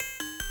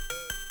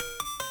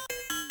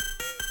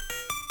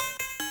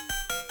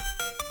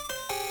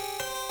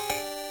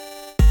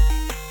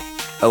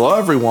Hello,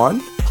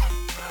 everyone.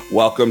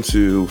 Welcome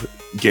to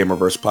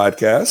Gamerverse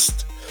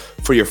Podcast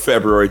for your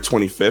February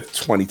 25th,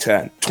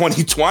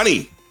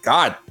 2020.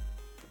 God.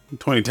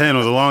 2010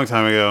 was a long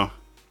time ago.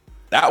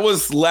 That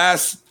was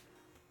last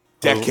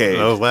decade.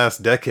 That was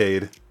last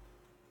decade.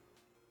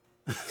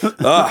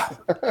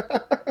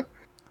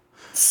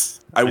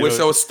 I wish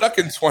I was stuck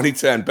in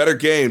 2010. Better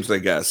games, I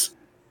guess.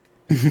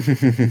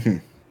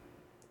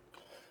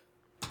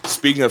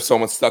 Speaking of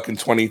someone stuck in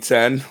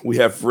 2010, we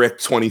have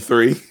Rick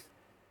 23.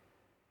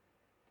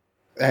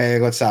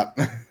 Hey, what's up?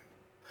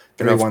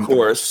 And of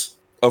course,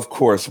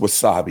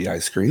 Wasabi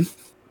Ice Cream.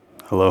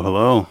 Hello,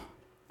 hello.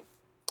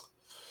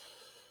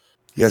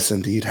 Yes,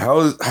 indeed.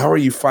 How are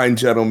you fine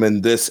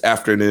gentlemen this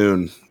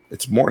afternoon?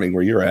 It's morning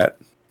where you're at.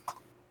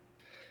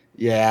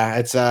 Yeah,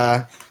 it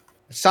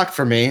sucked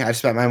for me. I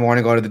spent my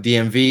morning going to the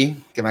DMV,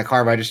 get my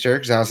car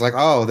registered, because I was like,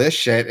 oh, this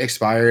shit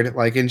expired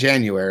like in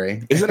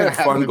January. Isn't it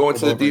fun going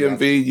to the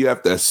DMV? You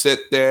have to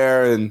sit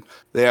there and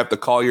they have to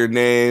call your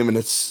name, and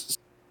it's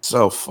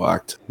so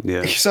fucked.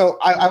 Yeah. So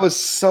I was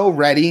so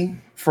ready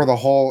for the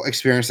whole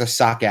experience to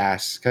suck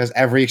ass, because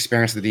every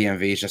experience at the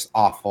DMV is just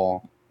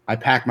awful. I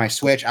packed my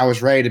Switch. I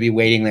was ready to be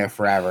waiting there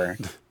forever.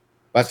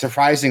 But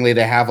surprisingly,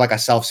 they have like a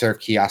self-serve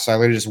kiosk. So I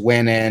literally just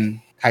went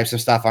in, typed some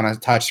stuff on a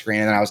touch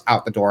screen, and then I was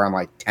out the door in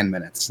like 10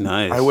 minutes.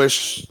 Nice. I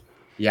wish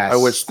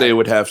they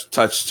would have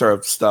touch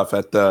serve stuff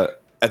at the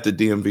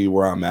DMV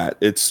where I'm at.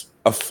 It's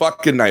a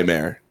fucking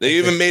nightmare. They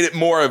even made it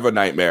more of a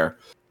nightmare.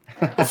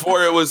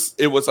 Before it was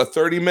a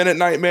 30-minute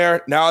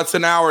nightmare. Now it's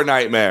an hour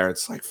nightmare.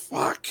 It's like,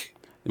 fuck.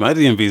 My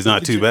DMV is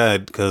not too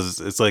bad because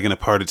it's like in a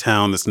part of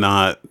town that's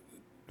not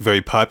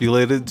very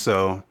populated,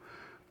 so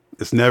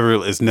it's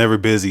never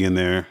busy in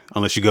there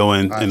unless you go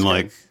in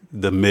like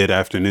the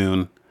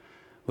mid-afternoon.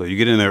 But you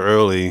get in there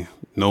early,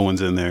 no one's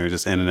in there,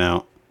 just in and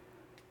out.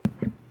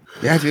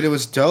 Yeah, dude, it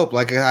was dope.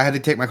 Like, I had to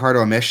take my car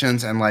to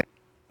emissions, and like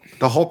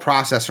the whole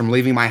process from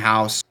leaving my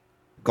house,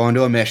 going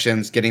to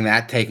emissions, getting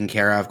that taken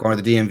care of, going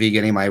to the DMV,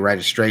 getting my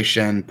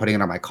registration, putting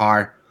it on my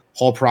car.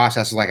 Whole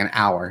process was like an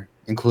hour,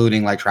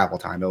 including like travel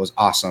time. It was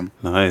awesome.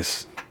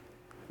 Nice.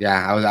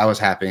 Yeah, I was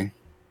happy.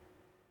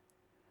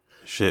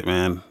 Shit,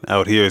 man.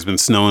 Out here it's been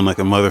snowing like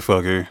a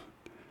motherfucker.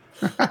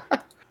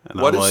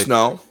 What is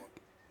snow?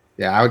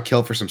 Yeah, I would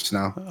kill for some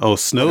snow. Oh,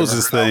 snow's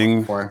this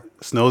thing.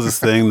 Snow's this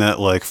thing that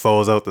like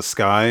falls out the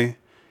sky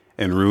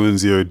and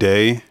ruins your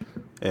day.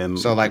 And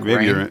so like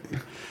rain?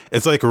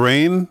 It's like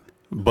rain,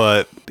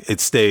 but it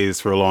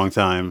stays for a long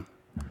time.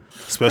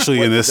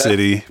 Especially in this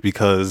city,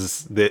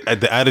 because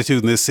the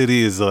attitude in this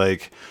city is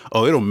like,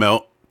 oh, it'll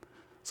melt.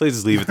 So you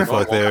just leave it the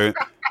fuck there.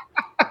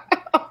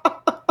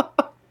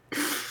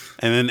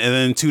 And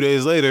then 2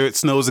 days later, it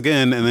snows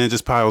again, and then it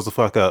just piles the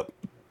fuck up.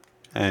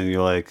 And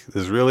you're like,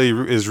 this really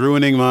is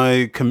ruining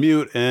my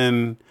commute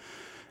and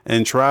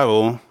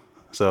travel.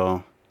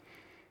 So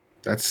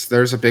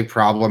there's a big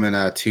problem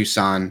in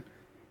Tucson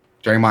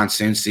during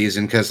monsoon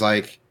season, because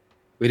like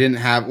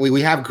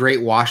we have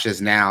great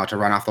washes now to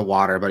run off the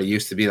water, but it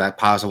used to be like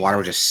piles of water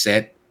would just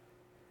sit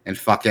and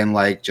fucking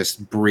like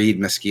just breed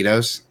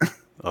mosquitoes.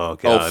 Oh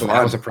god, so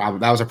that was a problem.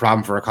 That was a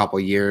problem for a couple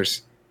of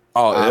years.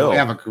 Oh,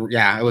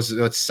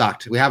 it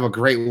sucked. We have a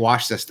great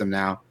wash system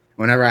now.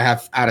 Whenever I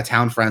have out of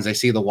town friends, they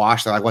see the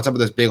wash. They're like, "What's up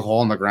with this big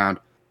hole in the ground?"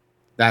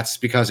 That's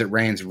because it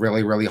rains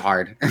really, really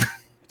hard.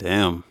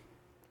 Damn.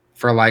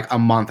 For like a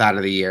month out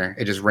of the year,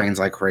 it just rains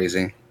like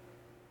crazy.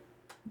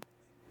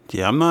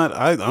 Yeah,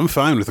 I'm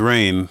fine with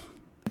rain.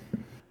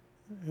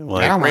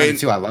 Like, I don't mind it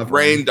too. I love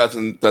rain.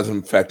 Doesn't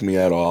affect me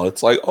at all.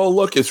 It's like, oh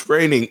look, it's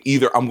raining.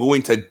 Either I'm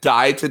going to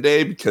die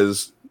today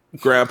because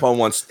Grandpa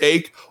wants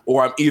steak,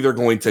 or I'm either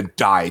going to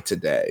die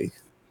today.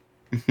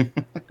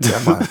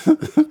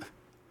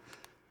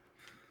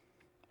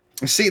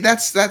 See,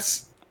 that's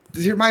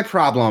my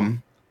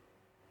problem,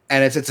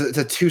 and it's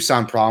a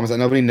Tucson problem, is that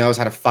nobody knows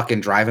how to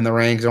fucking drive in the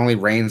rain, because it only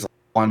rains like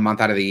 1 month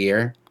out of the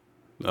year.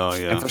 Oh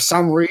yeah. And for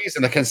some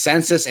reason, the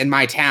consensus in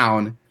my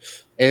town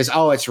is,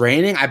 oh, it's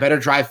raining, I better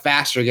drive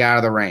faster to get out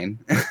of the rain.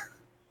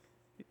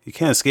 You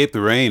can't escape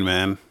the rain,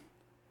 man.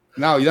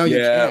 No, you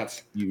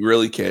can't. You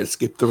really can't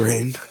escape the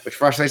rain. Which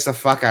frustrates the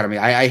fuck out of me.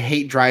 I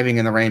hate driving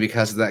in the rain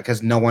because of that,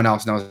 because no one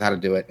else knows how to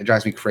do it. It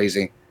drives me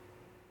crazy.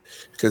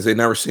 Because they've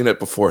never seen it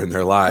before in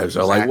their lives.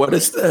 They're like, what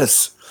is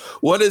this?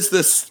 What is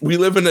this? We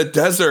live in a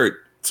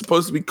desert. It's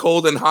supposed to be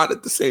cold and hot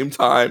at the same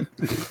time.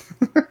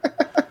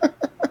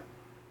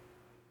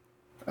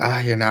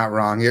 You're not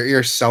wrong.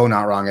 You're so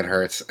not wrong. It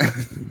hurts.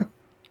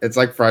 It's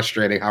like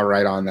frustrating how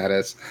right on that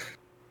is.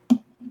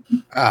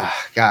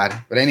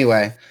 God. But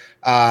anyway,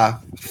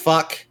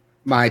 fuck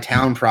my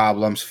town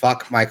problems.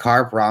 Fuck my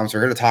car problems.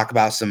 We're going to talk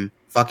about some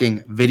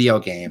fucking video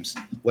games.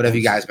 What have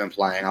you guys been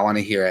playing? I want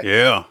to hear it.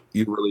 Yeah.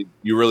 You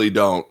really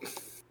don't.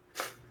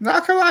 No,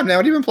 come on, man.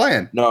 What have you been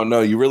playing?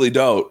 No, you really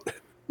don't.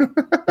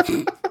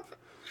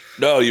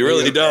 No, you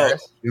really don't.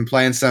 You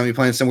playing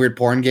some weird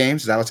porn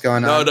games? Is that what's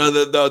going on?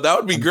 No. That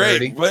would be great.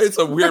 30? Playing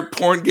some weird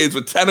porn games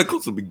with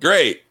tentacles would be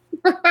great.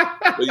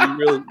 But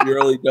you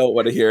really don't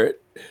want to hear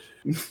it.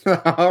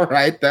 All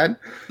right then.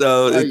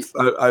 So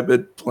I've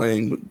been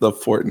playing the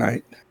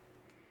Fortnite.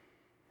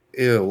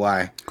 Ew,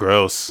 why?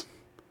 Gross.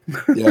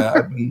 Yeah,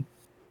 I've been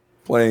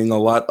playing a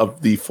lot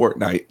of the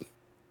Fortnite.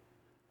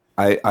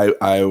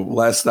 I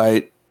last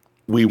night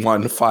we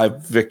won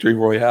 5 victory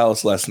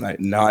royales last night.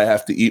 And now I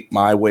have to eat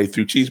my way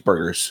through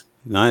cheeseburgers.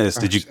 Nice.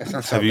 Did you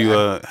have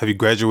you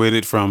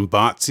graduated from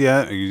bots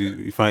yet? Are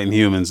you fighting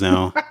humans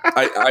now?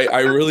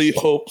 I really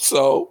hope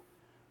so.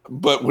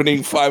 But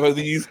winning 5 of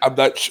these, I'm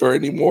not sure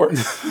anymore.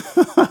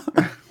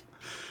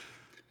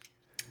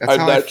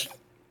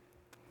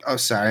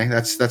 Sorry.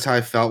 That's how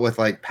I felt with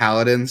like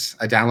Paladins.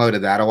 I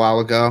downloaded that a while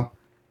ago.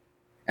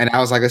 And I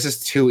was like, this is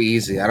too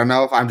easy. I don't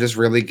know if I'm just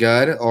really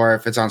good or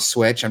if it's on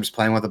Switch. I'm just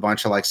playing with a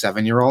bunch of like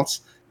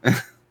 7-year-olds.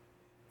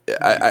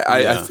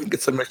 I think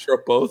it's a mixture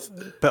of both.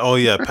 Oh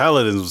yeah,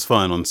 Paladins was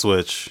fun on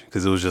Switch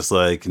because it was just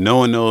like no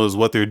one knows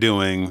what they're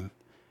doing,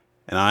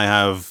 and I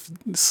have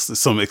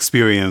some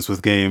experience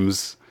with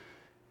games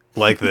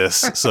like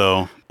this,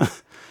 so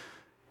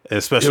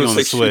especially on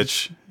the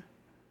Switch.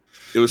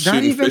 It was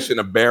shooting fish in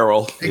a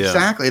barrel.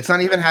 Exactly. Yeah. It's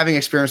not even having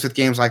experience with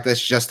games like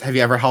this. Just have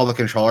you ever held a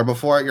controller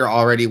before? You're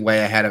already way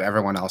ahead of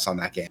everyone else on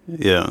that game.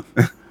 Yeah.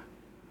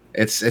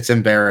 It's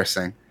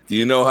embarrassing. Do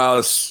you know how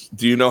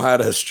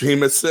to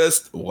stream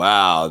assist?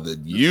 Wow,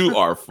 then you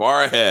are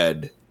far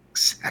ahead.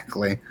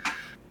 Exactly.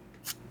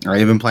 All right,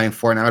 you've been playing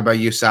Fortnite. What about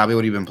you, Sabi?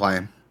 What have you been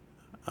playing?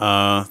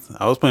 I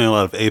was playing a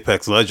lot of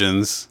Apex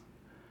Legends,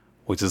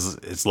 which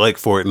it's like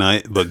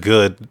Fortnite but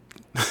good.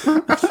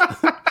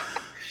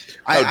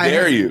 How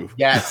dare you?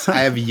 Yes, I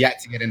have yet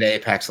to get into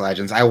Apex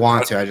Legends. I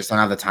want to. I just don't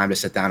have the time to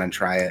sit down and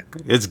try it.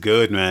 It's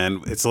good,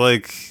 man. It's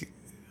like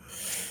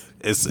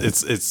it's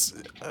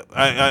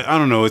I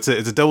don't know. It's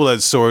a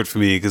double-edged sword for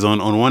me because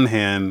on one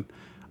hand,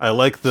 I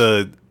like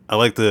the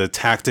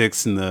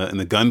tactics and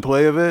the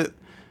gunplay of it,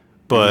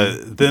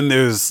 but then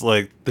there's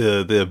like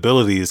the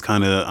abilities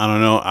kind of I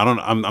don't know.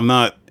 I'm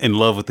not in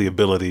love with the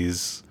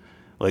abilities.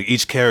 Like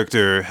each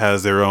character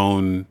has their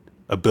own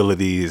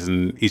abilities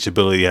and each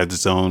ability has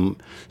its own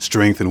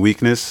strength and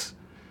weakness.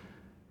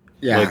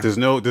 Yeah. Like there's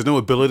no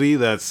ability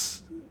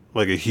that's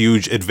like a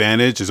huge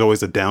advantage. There's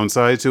always a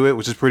downside to it,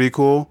 which is pretty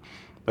cool.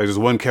 Like there's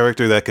one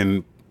character that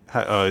can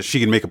she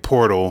can make a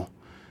portal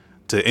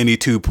to any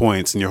 2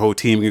 points and your whole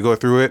team can go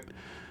through it,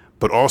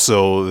 but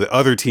also the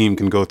other team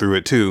can go through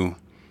it too.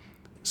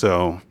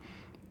 So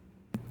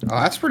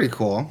that's pretty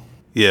cool.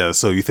 Yeah,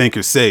 so you think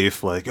you're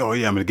safe, like, oh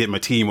yeah, I'm gonna get my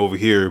team over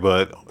here,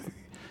 but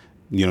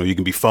you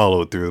can be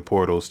followed through the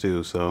portals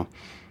too. So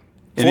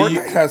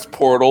Fortnite has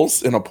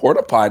portals in a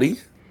porta potty.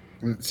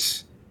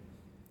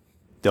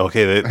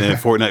 Okay, then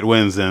Fortnite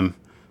wins then.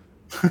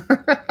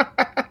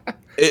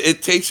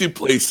 It takes you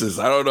places.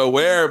 I don't know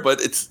where,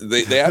 but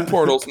they have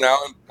portals now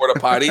in porta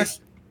potties.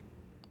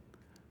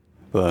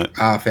 But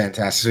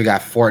fantastic. So we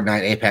got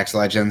Fortnite, Apex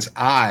Legends.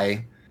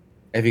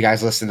 If you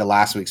guys listened to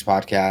last week's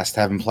podcast,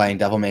 have been playing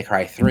Devil May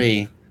Cry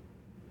 3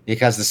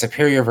 because the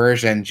superior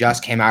version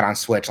just came out on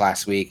Switch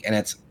last week, and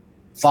it's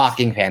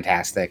fucking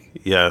fantastic.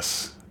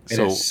 Yes. It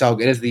is so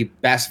good. It is the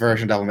best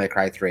version of Devil May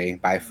Cry 3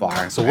 by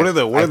far. So what are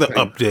the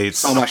updates?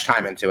 So much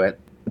time into it.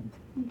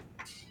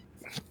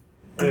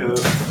 Like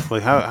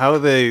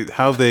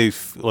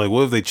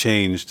what have they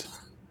changed?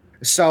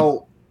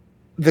 So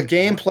the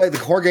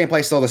core gameplay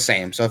is still the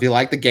same. So if you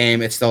like the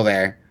game, it's still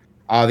there.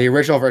 The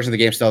original version of the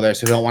game is still there.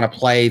 So if you don't want to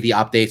play the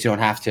updates, you don't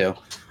have to.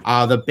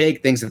 The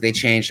big things that they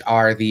changed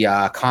are the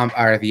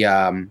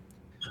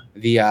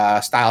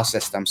style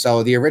system.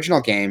 So the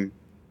original game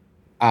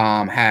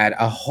had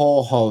a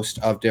whole host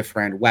of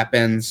different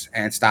weapons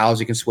and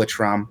styles you can switch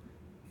from,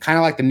 kind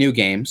of like the new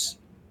games.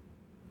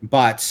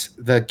 But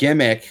the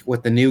gimmick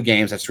with the new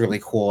games that's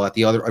really cool that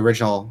the other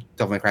original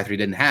Devil May Cry 3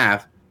 didn't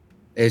have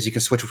is you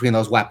can switch between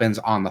those weapons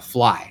on the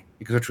fly.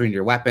 You can switch between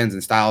your weapons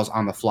and styles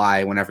on the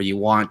fly whenever you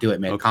want, do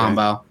it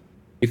mid-combo. Okay.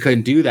 You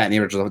couldn't do that in the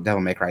original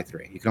Devil May Cry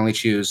 3. You can only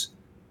choose,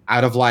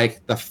 out of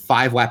like the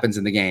 5 weapons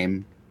in the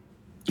game,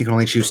 you can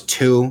only choose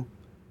 2.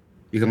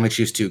 You can only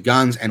choose 2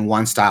 guns and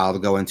 1 style to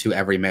go into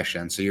every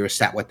mission. So you're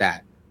set with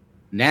that.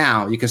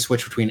 Now you can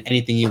switch between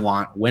anything you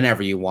want,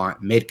 whenever you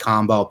want,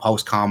 mid-combo,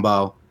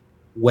 post-combo,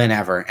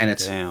 whenever. And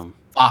it's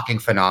fucking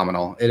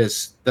phenomenal. It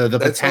is the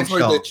potential.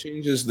 Sounds like that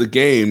changes the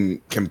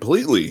game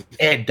completely.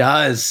 It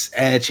does.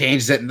 And it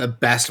changes it in the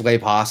best way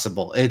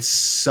possible. It's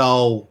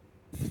so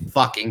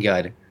fucking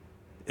good.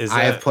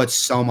 I have put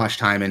so much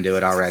time into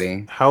it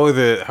already. How are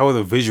the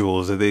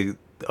visuals? Did they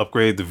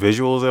upgrade the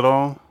visuals at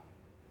all?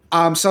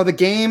 So the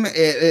game,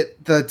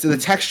 the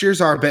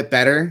textures are a bit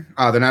better.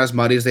 They're not as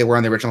muddy as they were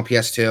on the original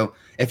PS2.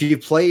 If you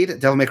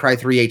played Devil May Cry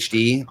 3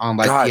 HD on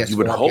like PS4, you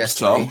would hope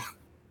so.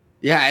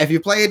 Yeah, if you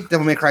played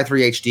Devil May Cry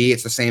 3 HD,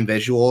 it's the same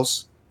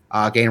visuals.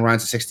 Game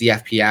runs at 60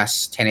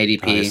 FPS,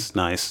 1080p.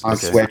 Nice. On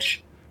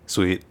Switch.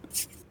 Sweet.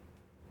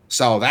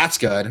 So that's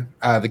good.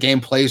 The game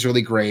plays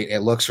really great.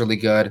 It looks really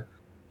good.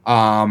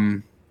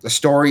 The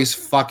story's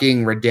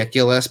fucking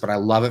ridiculous, but I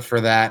love it for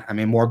that. I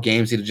mean, more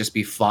games need to just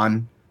be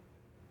fun.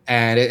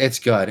 And it's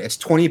good. It's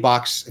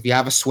 $20. If you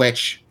have a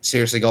Switch,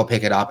 seriously, go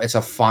pick it up. It's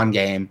a fun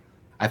game.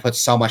 I put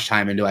so much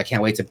time into it. I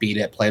can't wait to beat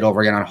it, play it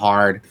over again on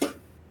hard.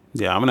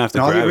 Yeah, I'm gonna have to.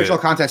 And all grab the original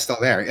it. content's still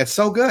there. It's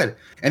so good,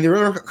 and the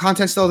original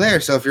content's still there.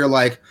 So if you're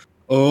like,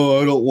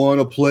 oh, I don't want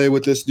to play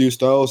with this new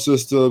style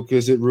system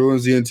because it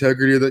ruins the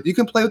integrity of you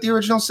can play with the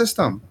original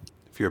system.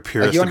 If you're a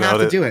purist you don't about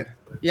have to do it.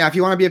 Yeah, if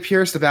you want to be a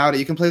purist about it,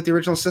 you can play with the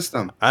original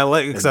system. I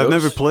like because I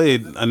never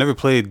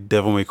played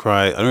Devil May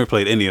Cry. I never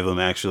played any of them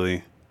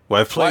actually. Well,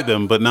 I've played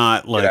them, but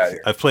not like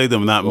I've played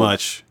them not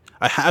much.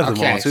 I have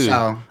them all too.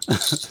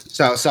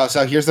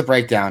 So here's the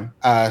breakdown.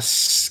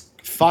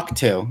 Fuck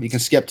 2. You can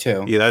skip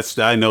 2. Yeah,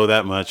 I know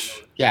that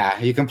much. Yeah,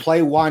 you can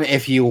play 1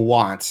 if you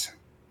want.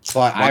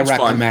 But I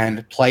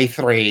recommend play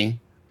 3.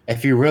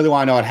 If you really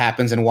want to know what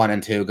happens in 1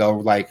 and 2, go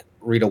like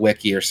read a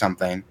wiki or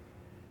something.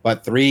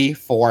 But 3,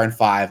 4, and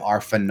 5 are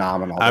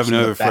phenomenal. I have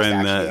another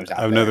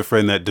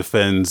friend that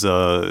defends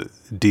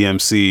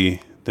DMC,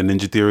 the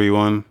Ninja Theory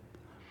one.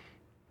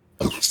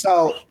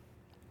 So,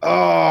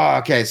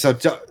 okay, so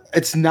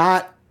it's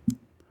not.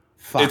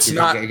 It's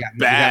not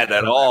bad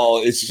at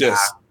all. It's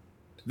just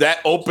that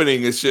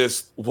opening is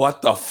just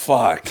what the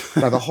fuck.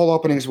 No, the whole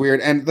opening is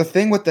weird, and the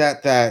thing with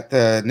that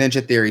the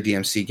Ninja Theory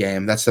DMC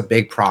game, that's the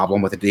big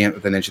problem with the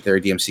Ninja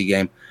Theory DMC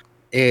game,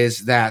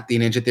 is that the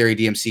Ninja Theory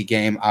DMC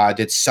game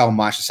did so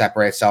much to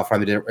separate itself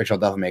from the original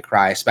Devil May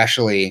Cry,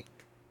 especially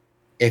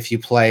if you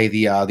play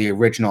the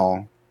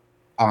original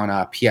on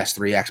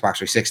PS3, Xbox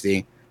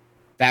 360.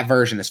 That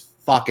version is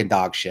fucking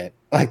dog shit.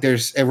 Like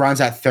it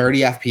runs at 30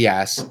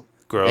 FPS.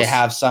 Gross. They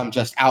have some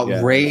just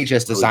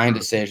outrageous design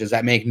decisions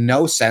that make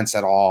no sense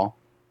at all.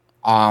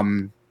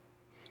 The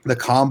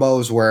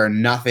combos were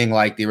nothing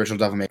like the original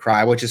Devil May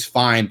Cry, which is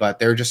fine, but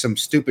there are just some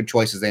stupid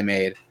choices they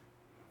made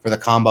for the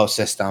combo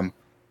system.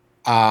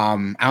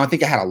 I don't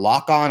think it had a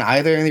lock on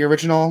either in the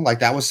original. Like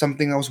that was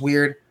something that was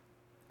weird.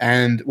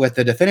 And with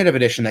the definitive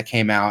edition that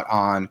came out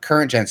on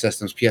current gen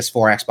systems,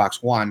 PS4,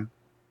 Xbox One,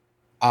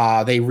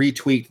 they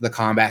retweaked the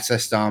combat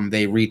system.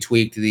 They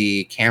retweaked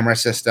the camera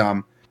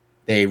system.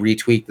 They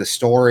retweaked the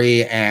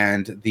story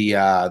and the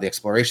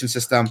exploration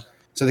system.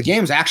 So the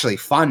game's actually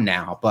fun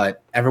now,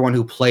 but everyone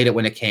who played it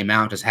when it came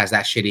out just has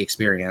that shitty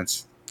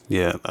experience.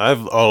 Yeah, I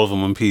have all of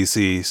them on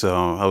PC,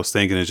 so I was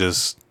thinking of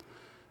just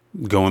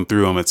going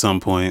through them at some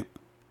point.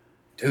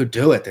 Dude,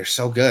 do it. They're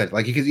so good.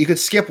 Like you could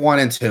skip 1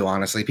 and 2,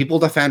 honestly. People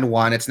defend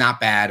 1. It's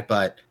not bad,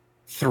 but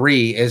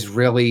 3 is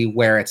really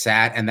where it's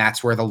at, and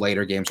that's where the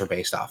later games are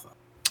based off of.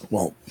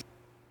 Well,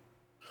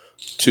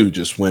 2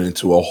 just went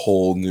into a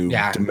whole new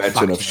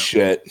dimension of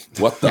shit.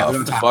 What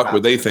the fuck were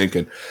they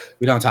thinking?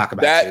 We don't talk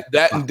about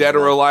that and Dead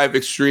or Alive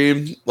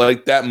Extreme.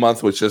 Like that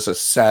month was just a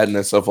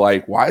sadness of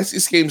like, why is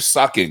this game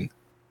sucking?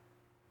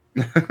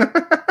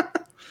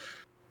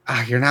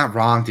 You're not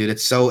wrong, dude.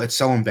 It's so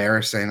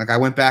embarrassing. Like I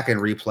went back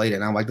and replayed it,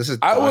 and I'm like, this is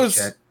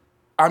shit.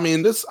 I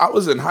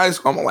was in high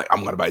school. I'm like,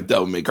 I'm gonna buy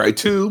Devil May Cry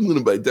 2. I'm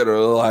gonna buy Dead or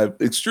Alive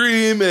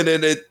Extreme, and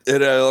then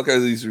I look at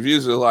these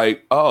reviews. They're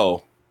like,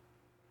 oh,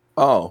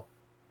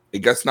 I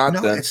guess not.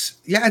 No, then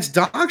it's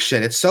dog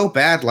shit. It's so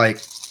bad.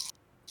 Like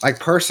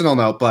personal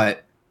note,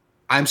 but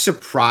I'm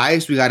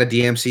surprised we got a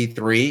DMC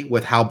 3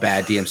 with how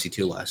bad DMC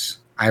 2 was.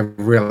 I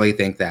really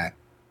think that.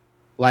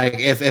 Like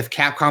if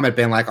Capcom had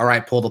been like, all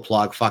right, pull the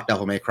plug, fuck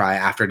Devil May Cry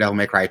after Devil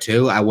May Cry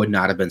 2, I would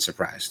not have been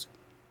surprised.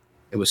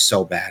 It was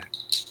so bad.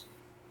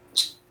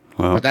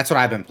 Well, but that's what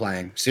I've been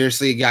playing.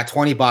 Seriously, you got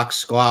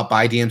 $20, go out,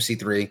 buy DMC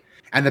 3.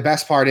 And the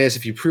best part is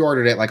if you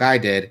pre-ordered it like I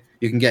did,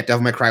 you can get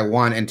Devil May Cry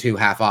 1 and 2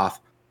 half off.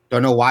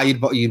 Don't know why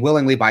you'd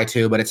willingly buy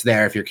 2, but it's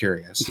there if you're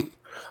curious.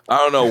 I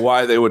don't know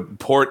why they would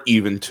port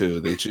even 2.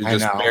 They should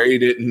just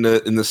buried it in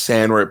the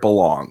sand where it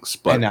belongs.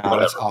 But I know,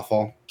 whatever. It's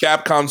awful.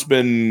 Capcom's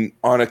been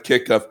on a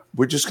kick of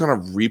we're just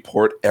gonna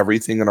report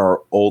everything in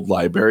our old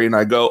library, and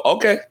I go,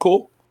 okay,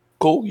 cool.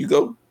 You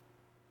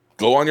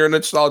go on your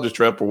nostalgia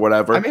trip or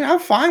whatever. I mean, I'm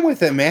fine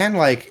with it, man.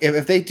 Like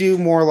if they do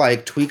more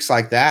like tweaks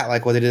like that,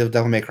 like what they did with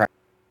Devil May Cry,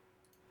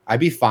 I'd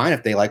be fine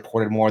if they like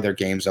ported more of their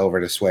games over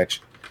to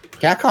Switch.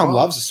 Capcom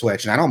loves the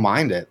Switch, and I don't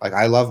mind it. Like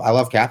I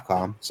love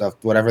Capcom, so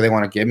whatever they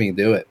want to give me,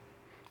 do it.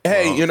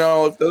 Hey,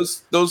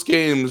 those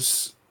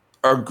games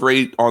are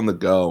great on the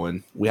go,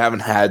 and we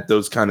haven't had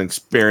those kind of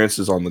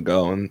experiences on the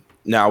go, and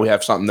now we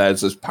have something that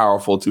is as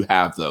powerful to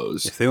have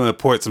those. If they want to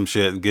port some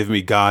shit, give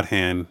me God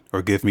Hand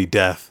or give me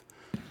Death.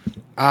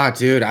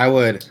 Dude, I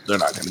would. They're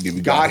not going to give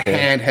me God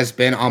Hand. Has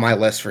been on my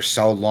list for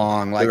so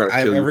long. Like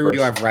every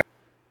review I've read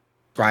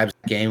describes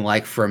the game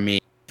like for me.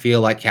 I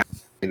feel like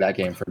Capcom did that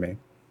game for me.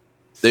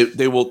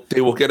 They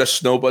will get a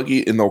snow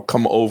buggy and they'll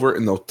come over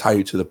and they'll tie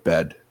you to the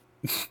bed.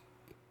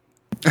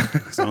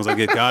 As long as I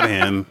get God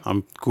Hand,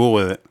 I'm cool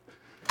with it.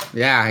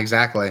 Yeah,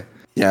 exactly.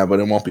 Yeah, but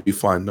it won't be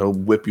fun. They'll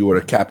whip you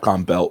with a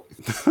Capcom belt.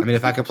 I mean,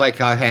 if I could play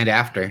God Hand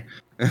after,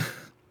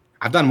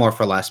 I've done more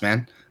for less,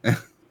 man.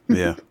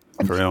 Yeah,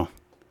 for real.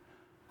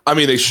 I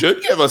mean, they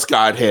should give us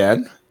God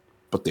Hand,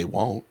 but they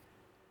won't.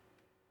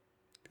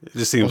 It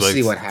just seems like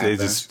they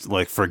just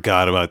like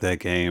forgot about that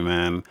game,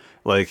 man.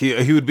 Like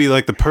he would be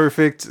like the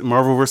perfect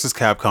Marvel vs.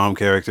 Capcom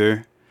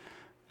character.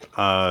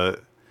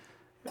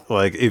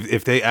 Like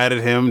if they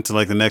added him to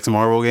like the next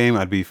Marvel game,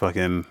 I'd be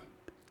fucking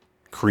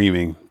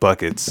creaming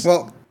buckets.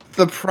 Well,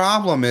 the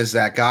problem is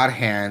that God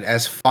Hand,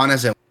 as fun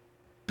as it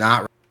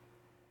not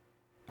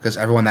because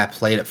everyone that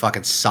played it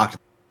fucking sucked.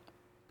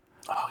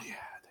 Oh yeah,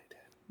 they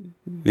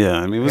did. Yeah,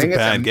 I mean it was a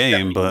bad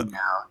game, but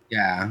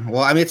yeah.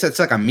 Well, I mean it's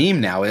like a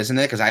meme now, isn't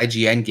it? Because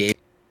IGN gave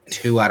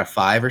 2 out of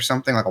 5 or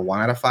something, like a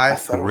 1 out of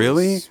 5.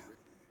 Really?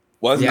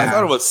 Wasn't I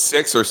thought it was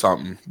 6 or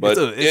something, but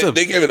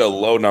they gave it a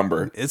low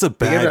number. It's a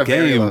bad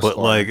game, but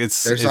like it's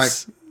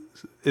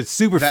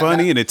super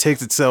funny and it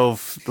takes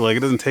itself it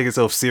doesn't take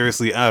itself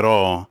seriously at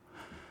all.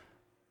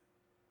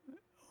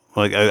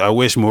 Like I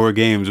wish more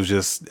games would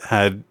just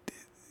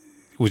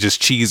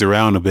cheese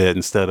around a bit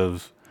instead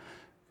of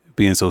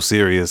being so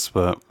serious,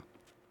 but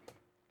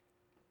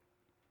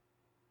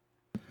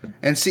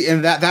and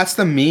that's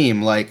the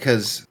meme, like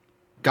because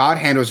God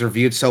Hand was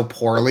reviewed so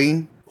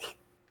poorly.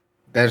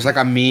 There's like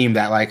a meme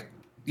that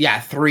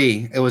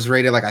 3. It was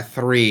rated like a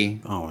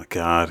 3. Oh my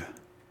god.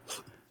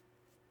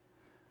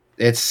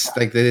 It's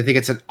like they think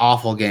it's an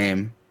awful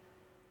game.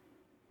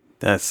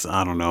 I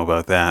don't know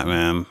about that,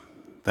 man.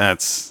 I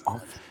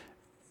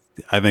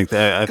think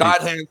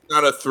God Hand's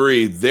not a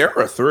 3. They're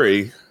a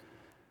 3.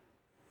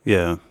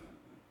 Yeah.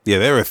 Yeah,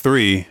 they're a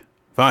 3.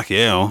 Fuck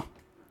yeah.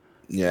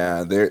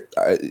 Yeah,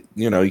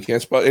 you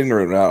can't spell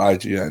ignorant without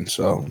IGN,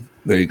 so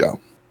there you go.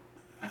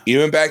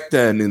 Even back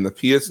then in the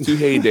PS2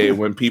 heyday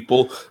when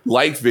people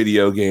liked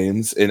video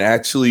games and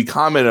actually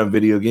comment on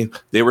video games,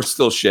 they were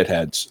still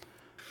shitheads.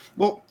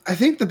 Well, I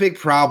think the big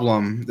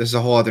problem, there's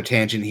a whole other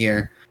tangent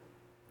here,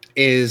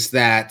 is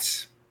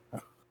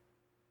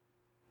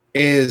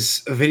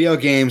video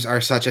games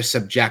are such a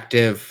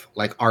subjective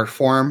art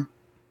form.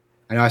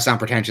 I know I sound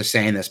pretentious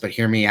saying this, but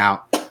hear me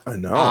out. I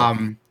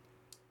know.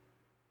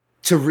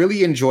 To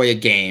really enjoy a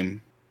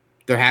game,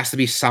 there has to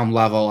be some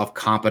level of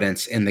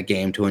competence in the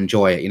game to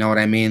enjoy it. You know what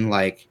I mean?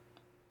 Like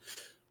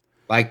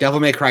Devil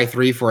May Cry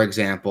 3, for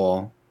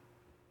example.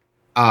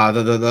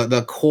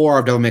 The core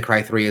of Devil May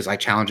Cry 3 is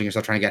challenging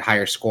yourself, trying to get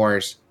higher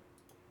scores.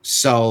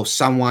 So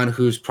someone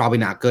who's probably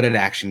not good at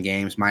action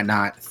games might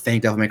not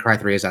think Devil May Cry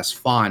 3 is as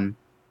fun,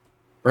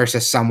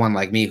 versus someone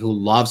like me who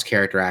loves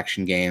character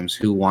action games,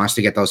 who wants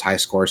to get those high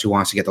scores, who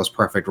wants to get those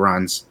perfect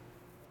runs.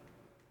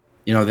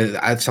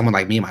 Someone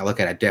like me might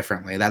look at it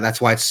differently.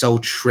 That's why it's so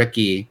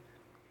tricky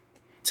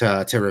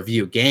to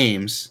review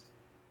games.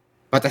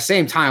 But at the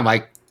same time,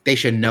 they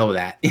should know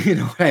that. You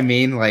know what I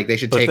mean? They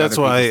should take. That's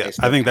why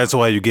I think that's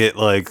why you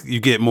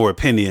get more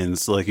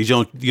opinions. You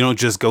don't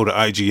just go to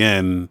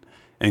IGN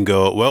and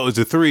go, well, it's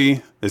a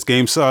 3. This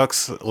game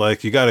sucks.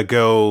 You gotta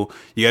go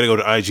to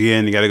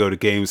IGN. You gotta go to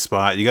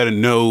GameSpot. You gotta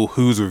know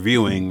who's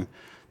reviewing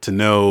to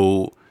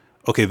know.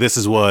 Okay, this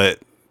is what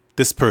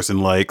this person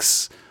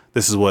likes.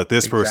 This is what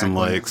this person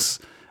likes.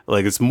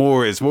 It's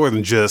more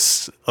than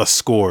just a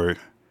score.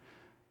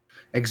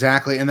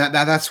 Exactly, and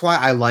that's why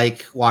I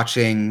like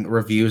watching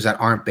reviews that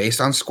aren't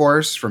based on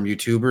scores from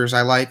YouTubers.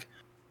 Let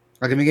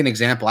me give an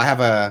example. I have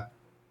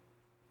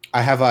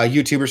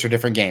YouTubers for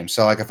different games.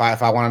 So if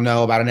I want to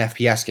know about an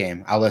FPS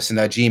game, I'll listen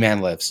to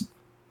G-Man Lives.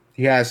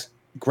 He has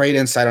great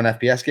insight on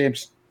FPS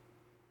games.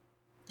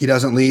 He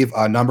doesn't leave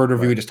a numbered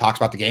review. He just talks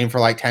about the game for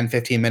 10,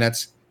 15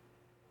 minutes.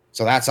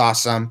 So that's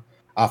awesome.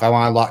 If I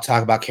want to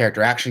talk about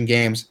character action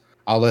games,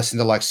 I'll listen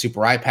to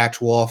Super Eye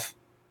Patch Wolf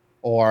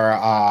or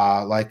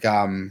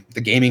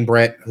the Gaming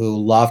Brit, who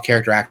love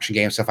character action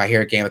games. So if I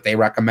hear a game that they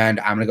recommend,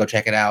 I'm going to go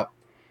check it out.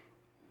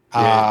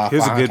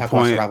 Here's a good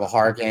point. Survival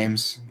horror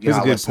games. Here's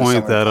a good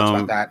point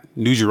that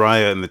New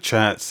Jiraiya in the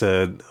chat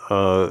said,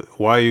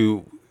 why are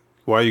you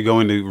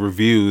going to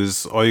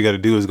reviews? All you got to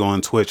do is go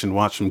on Twitch and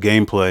watch some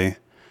gameplay,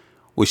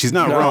 which he's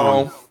not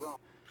wrong.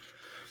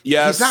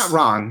 Yes.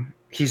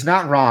 He's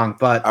not wrong,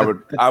 but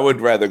I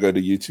would rather go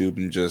to YouTube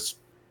and just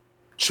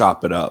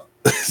chop it up.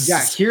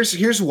 Yeah,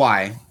 here's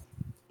why.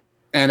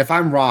 And if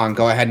I'm wrong,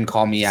 go ahead and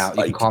call me out.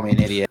 You can call me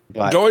an idiot.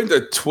 But going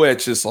to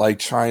Twitch is like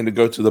trying to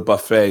go to the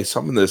buffet.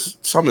 Some of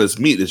this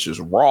meat is just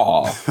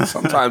raw.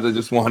 Sometimes I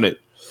just want it.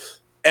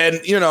 And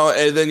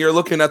and then you're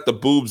looking at the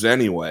boobs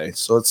anyway.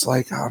 So it's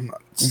let me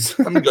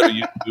go to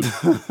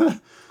YouTube.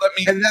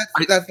 And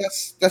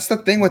that's the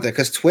thing with it,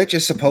 because Twitch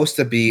is supposed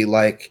to be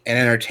an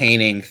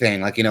entertaining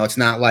thing. It's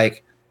not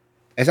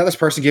it's not this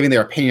person giving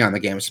their opinion on the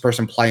game. It's the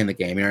person playing the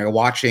game. You're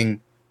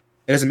watching.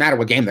 It doesn't matter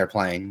what game they're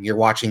playing. You're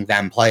watching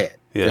them play it.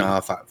 Yeah.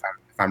 If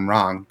I'm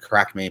wrong,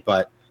 correct me.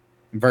 But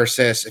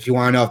versus if you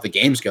want to know if the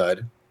game's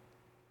good,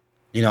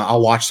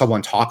 I'll watch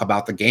someone talk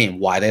about the game,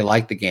 why they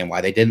like the game,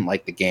 why they didn't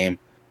like the game.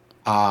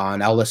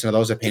 And I'll listen to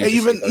those opinions.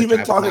 Yeah,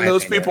 even talking to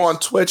those people on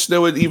Twitch, they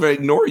would even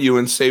ignore you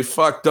and say,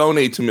 fuck,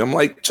 donate to me. I'm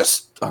like,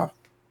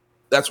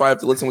 that's why I have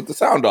to listen with the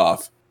sound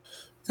off,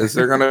 because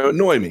they're going to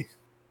annoy me.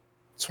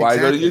 That's why I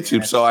go to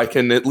YouTube, so I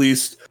can at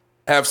least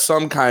have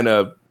some kind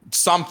of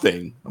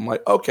something. I'm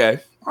like, okay,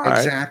 all right.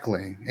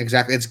 Exactly.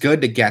 It's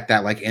good to get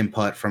that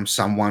input from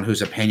someone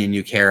whose opinion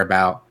you care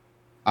about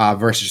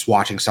versus just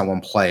watching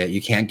someone play it.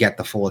 You can't get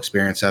the full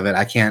experience of it.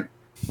 I can't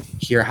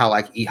hear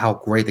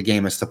how great the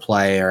game is to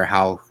play or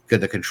how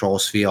good the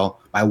controls feel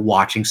by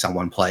watching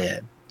someone play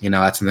it.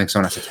 That's something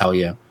someone has to tell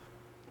you.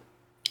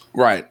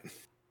 Right.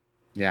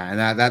 Yeah,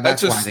 and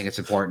that's why I think it's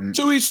important.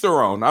 To each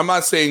their own. I'm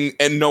not saying,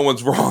 and no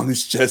one's wrong.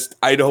 It's just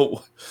I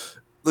don't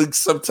like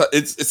sometimes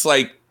it's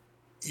like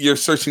you're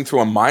searching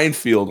through a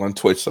minefield on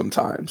Twitch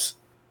sometimes.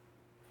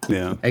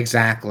 Yeah,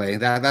 exactly.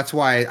 That's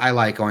why I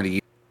like going to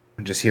YouTube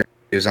and just hear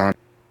news on.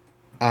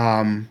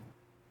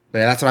 But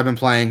yeah, that's what I've been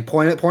playing.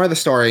 Point of the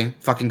story: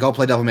 fucking go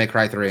play Devil May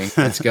Cry 3.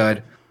 It's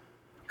good.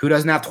 Who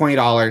doesn't have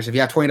 $20? If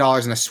you have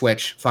 $20 in a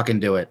Switch,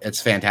 fucking do it.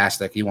 It's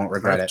fantastic. You won't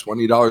regret it.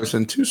 $20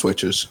 and 2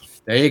 Switches.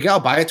 There you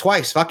go. Buy it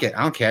twice. Fuck it.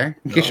 I don't care.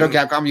 In case you're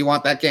Capcom, you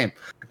want that game.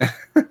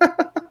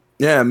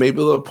 Yeah, maybe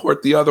they'll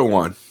port the other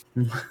one.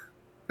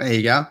 There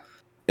you go.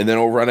 And then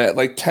it'll run at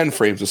like 10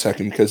 frames a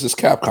second because it's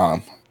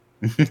Capcom.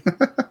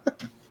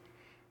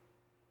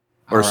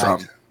 Or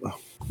something.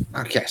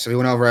 Okay, so we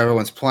went over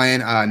everyone's playing.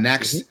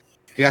 Next,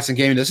 we got some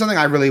gaming. This is something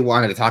I really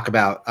wanted to talk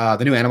about.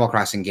 The new Animal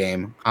Crossing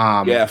game.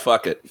 Yeah,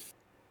 fuck it.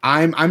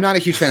 I'm not a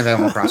huge fan of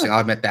Animal Crossing. I'll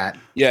admit that.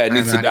 Yeah, it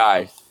needs to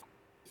die.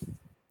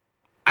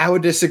 I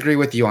would disagree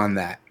with you on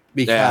that.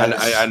 Because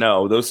I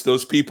know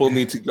those people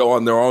need to go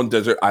on their own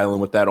desert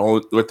island with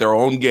their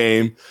own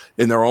game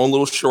in their own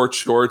little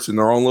shorts and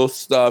their own little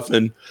stuff,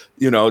 and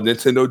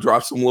Nintendo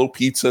drops some little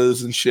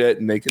pizzas and shit,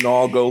 and they can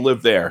all go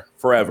live there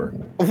forever.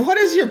 What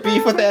is your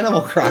beef with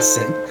Animal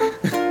Crossing?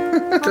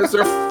 Because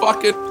they're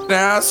fucking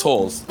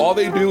assholes. All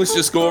they do is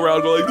just go around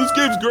and go like, "This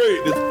game's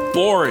great." It's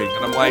boring,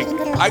 and I'm like,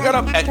 I got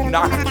up at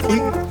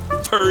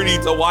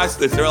 9:30 to watch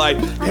this. They're like,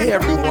 "Hey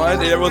everyone,"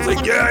 and everyone's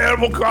like, "Yeah,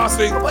 Animal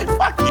Crossing." I'm like,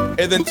 "Fuck you."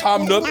 And then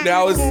Tom Nook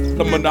now is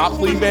the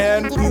Monopoly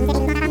man.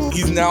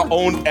 He's now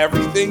owned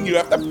everything. You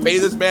have to pay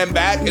this man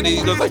back, and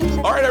he goes like,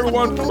 "All right,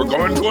 everyone, we're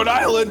going to an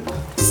island.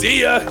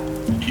 See ya.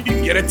 You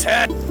can get a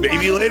tent.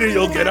 Maybe later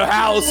you'll get a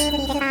house.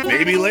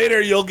 Maybe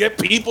later you'll get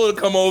people to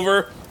come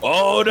over.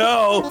 Oh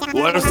no,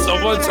 what if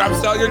someone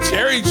chops down your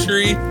cherry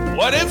tree?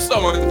 What if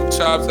someone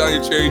chops down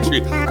your cherry tree?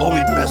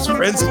 Only best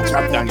friends can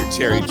chop down your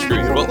cherry tree."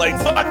 But like,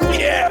 fuck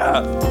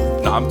yeah.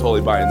 No, I'm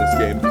totally buying this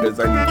game because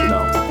I need to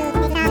know.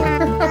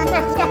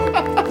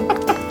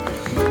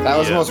 That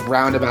was the most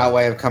roundabout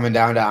way of coming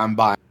down to I'm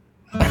buying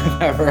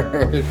I've ever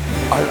heard.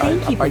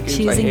 Thank you for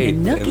choosing the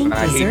Nook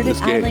Inc. Deserted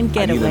Island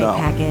Getaway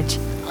Package.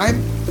 I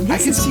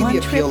can see the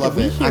appeal of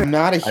it. I'm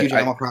not a huge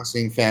Animal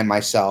Crossing fan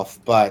myself,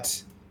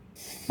 but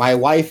my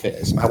wife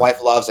is. My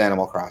wife loves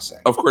Animal Crossing.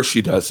 Of course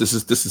she does. This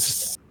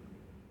is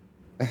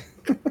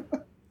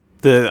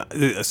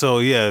So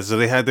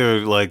they had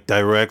their like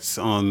directs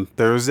on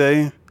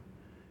Thursday.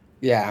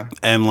 Yeah.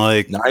 And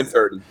like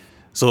 9:30.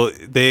 So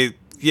they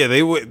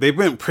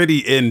went pretty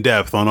in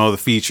depth on all the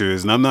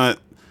features, and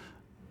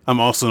I'm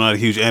also not a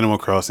huge Animal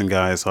Crossing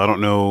guy, so I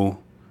don't know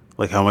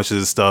like how much of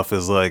this stuff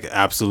is like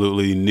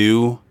absolutely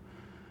new.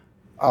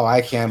 Oh,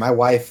 I can. My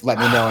wife let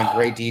me know in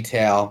great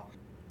detail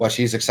what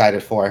she's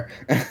excited for.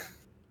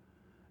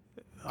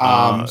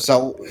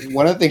 So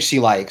one of the things she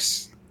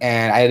likes,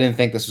 and I didn't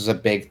think this was a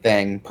big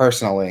thing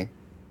personally,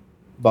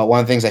 but one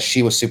of the things that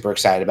she was super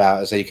excited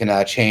about is that you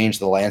can change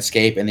the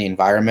landscape and the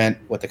environment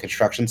with the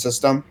construction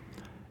system.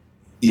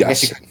 Yes. I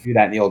guess you can do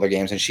that in the older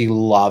games, and she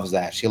loves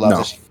that. She loves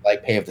that she can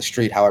like pave the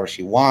street however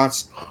she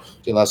wants.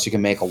 She loves you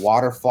can make a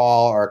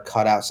waterfall or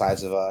cut out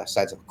sides of a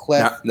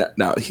cliff.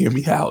 Now hear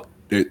me out.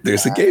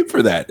 There's a game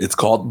for that. It's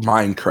called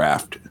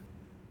Minecraft.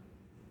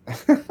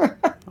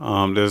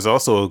 There's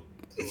also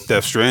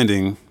Death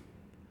Stranding.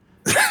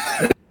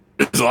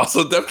 There's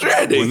also Death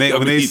Stranding.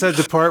 When they said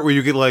the part where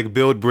you could like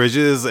build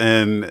bridges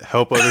and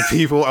help other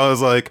people, I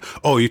was like,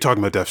 "Oh, you're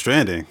talking about Death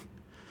Stranding?"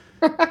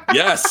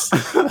 Yes.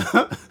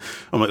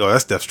 I'm like, "Oh,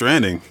 that's Death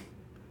Stranding.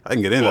 I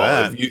can get into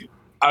that."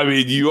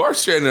 You are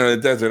stranded on a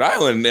desert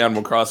island in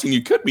Animal Crossing.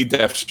 You could be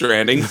Death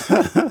Stranding.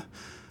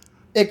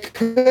 It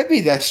could be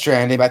Death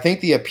Stranding, but I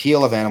think the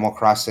appeal of Animal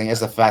Crossing is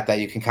the fact that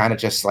you can kind of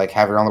just like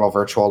have your own little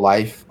virtual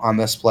life on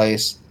this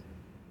place.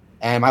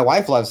 And my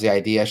wife loves the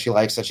idea. She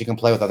likes that she can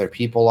play with other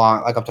people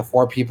on, like up to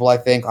 4 people, I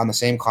think, on the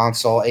same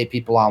console, 8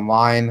 people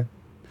online.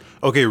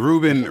 Okay,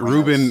 Ruben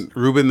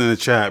in the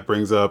chat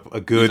brings up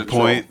a good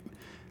point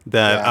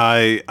that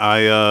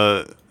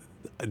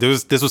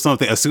this was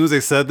something. As soon as they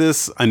said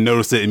this, I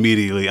noticed it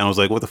immediately. I was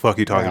like, "What the fuck are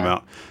you talking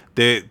about?"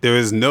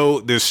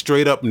 There's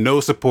straight up no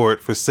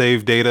support for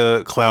save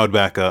data cloud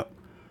backup.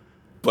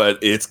 But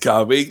it's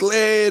coming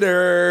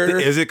later.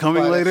 Is it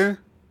coming later?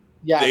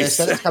 Yeah, they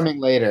said it's coming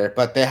later,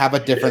 but they have a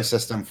different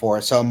system for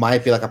it, so it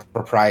might be like a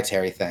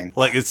proprietary thing.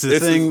 Like it's the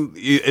thing.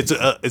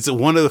 It's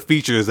one of the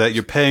features that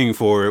you're paying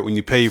for when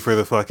you pay for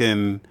the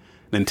fucking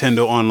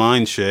Nintendo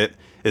Online shit.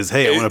 Is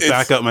hey, I want to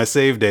back up my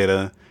save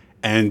data,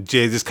 and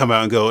Jay just come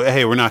out and go,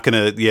 hey, we're not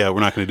gonna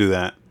do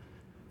that.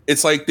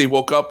 It's like they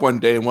woke up one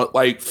day and went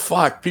like,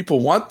 fuck, people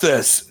want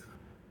this.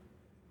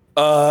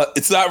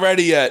 It's not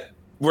ready yet.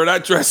 We're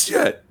not dressed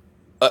yet.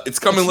 It's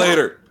coming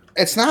later.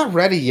 It's not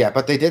ready yet,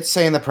 but they did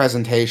say in the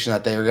presentation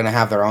that they were going to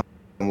have their own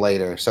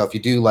later. So if you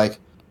do like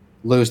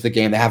lose the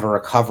game, they have a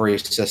recovery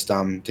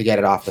system to get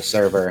it off the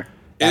server.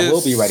 That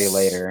will be ready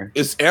later.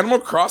 Is Animal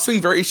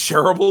Crossing very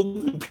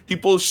shareable? Do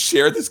people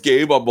share this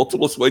game on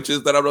multiple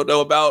Switches that I don't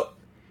know about?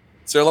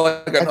 Is there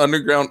like an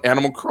underground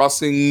Animal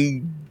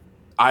Crossing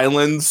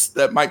islands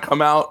that might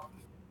come out?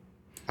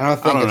 I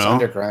don't think it's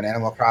underground.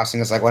 Animal Crossing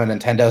is like one of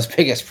Nintendo's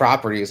biggest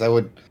properties. I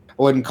wouldn't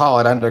wouldn't call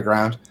it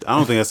underground. I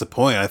don't think that's the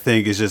point. I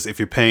think it's just if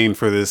you're paying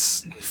for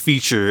this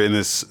feature in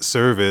this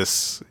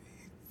service,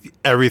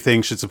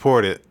 everything should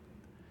support it.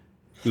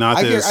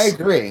 I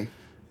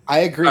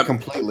agree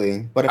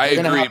completely. But if I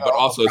agree, but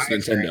also it's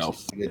Nintendo.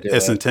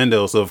 It's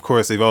Nintendo, so of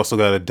course they've also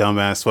got a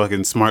dumbass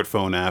fucking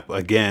smartphone app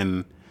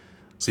again.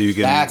 So you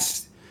can.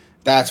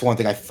 That's one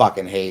thing I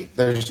fucking hate.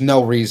 There's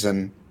no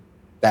reason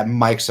that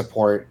mic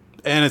support.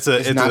 And it's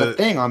not a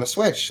thing on the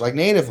Switch, like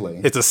natively.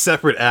 It's a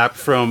separate app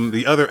from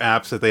the other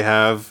apps that they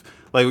have.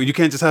 Like, you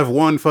can't just have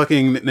one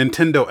fucking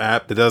Nintendo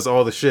app that does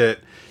all the shit.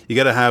 You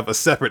gotta have a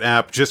separate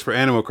app just for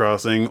Animal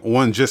Crossing,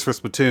 one just for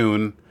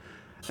Splatoon.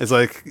 It's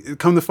like,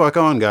 come the fuck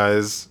on,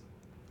 guys.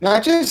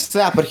 Not just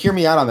that, but hear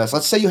me out on this.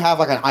 Let's say you have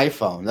like an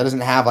iPhone that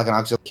doesn't have like an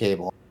auxiliary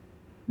cable.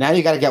 Now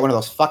you gotta get one of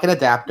those fucking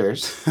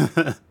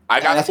adapters. I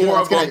got 4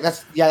 of them.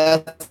 That's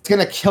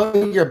gonna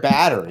kill your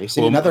battery.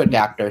 So you need another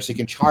adapter so you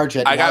can charge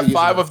it. I got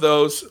 5 of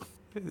those.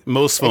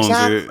 Most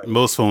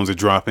phones are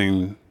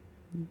dropping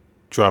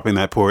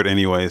that port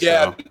anyway.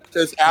 Yeah,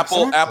 because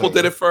Apple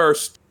did it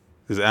first.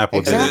 Because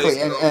Apple did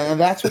it. And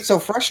that's what's so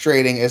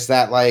frustrating is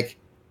that like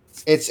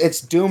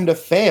it's doomed to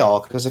fail,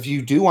 because if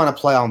you do want to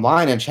play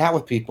online and chat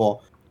with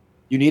people,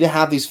 you need to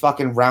have these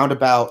fucking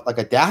roundabout like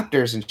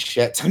adapters and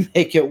shit to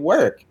make it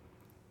work.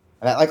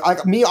 And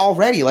like me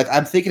already, like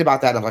I'm thinking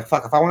about that. And I'm like,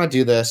 fuck, if I want to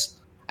do this,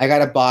 I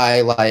gotta buy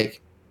like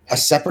a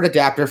separate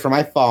adapter for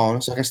my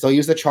phone so I can still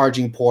use the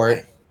charging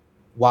port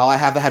while I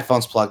have the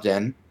headphones plugged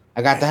in.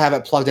 I got to have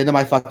it plugged into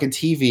my fucking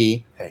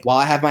TV while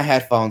I have my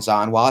headphones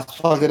on, while it's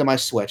plugged into my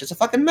Switch. It's a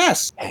fucking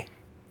mess.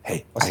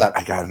 Hey, what's that?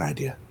 I got an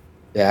idea.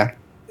 Yeah.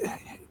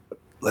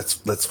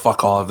 Let's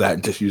fuck all of that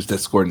and just use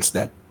Discord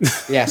instead.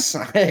 Yes,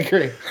 I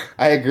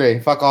agree.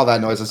 Fuck all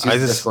that noise. Let's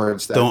use Discord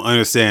instead. Don't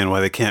understand why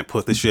they can't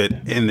put the shit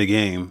in the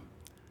game.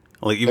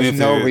 Like, even There's if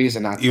no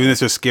reason not to. Even if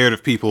they're scared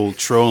of people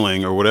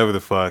trolling or whatever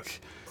the fuck,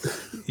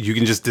 you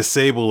can just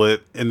disable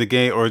it in the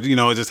game, or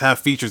just have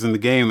features in the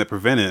game that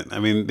prevent it. I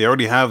mean, they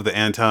already have the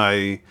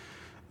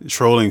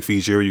anti-trolling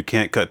feature where you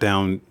can't cut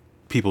down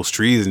people's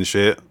trees and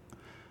shit.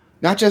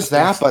 Not just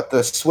that, but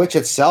the Switch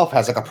itself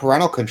has like a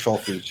parental control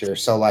feature.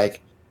 So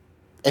like,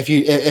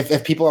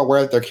 if people are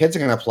aware that their kids are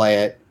going to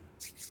play it,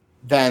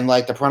 then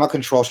like the parental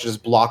control should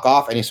just block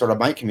off any sort of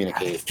mic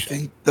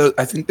communication.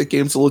 I think the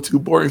game's a little too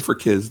boring for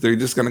kids. They're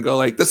just going to go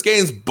like, this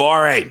game's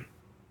boring.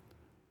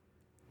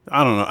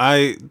 I don't know.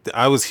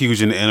 I was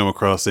huge into Animal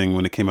Crossing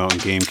when it came out in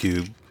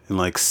GameCube in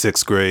like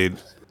 6th grade.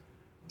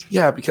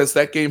 Yeah, because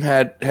that game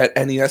had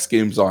NES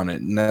games on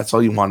it, and that's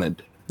all you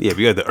wanted. Yeah, but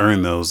you had to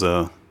earn those.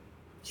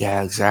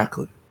 Yeah,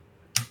 exactly.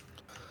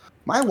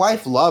 My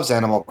wife loves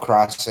Animal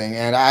Crossing,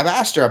 and I've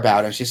asked her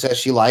about it. She says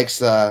she likes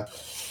the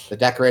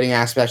decorating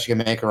aspect. She can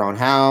make her own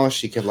house.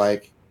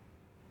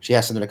 She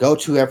has something to go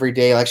to every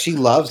day. Like, she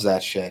loves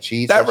that shit.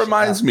 That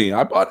reminds me,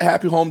 I bought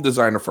Happy Home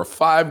Designer for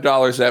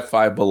 $5 at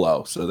Five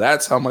Below. So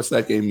that's how much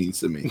that game means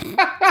to me.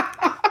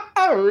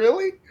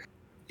 Really?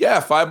 Yeah,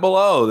 Five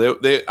Below.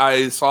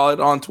 I saw it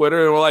on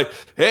Twitter and were like,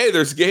 hey,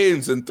 there's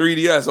games in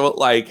 3DS. I was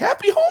like,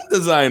 Happy Home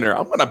Designer.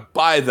 I'm going to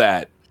buy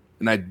that.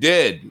 And I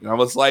did. And I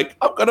was like,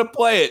 I'm going to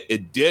play it.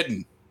 It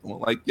didn't. I'm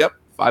like, yep,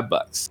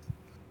 $5.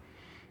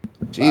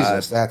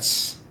 Jesus,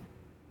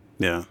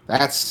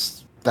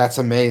 that's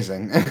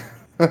amazing.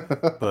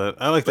 But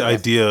I like the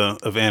idea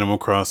of Animal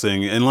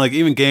Crossing, and like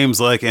even games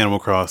like Animal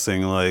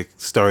Crossing, like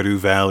Stardew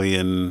Valley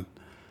and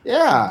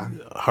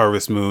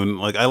Harvest Moon.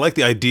 Like, I like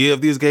the idea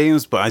of these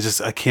games, but I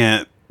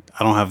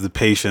don't have the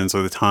patience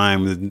or the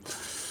time to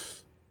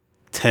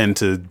tend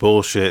to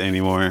bullshit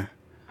anymore.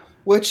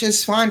 Which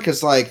is fine,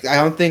 because like I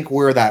don't think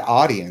we're that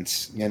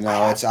audience.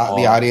 It's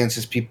the audience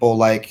is people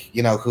like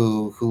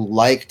who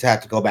like to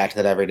have to go back to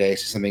that every day,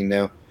 see something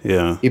new.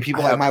 Yeah,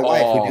 people like my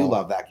wife who do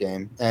love that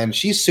game, and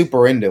she's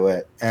super into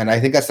it. And I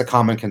think that's the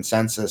common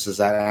consensus, is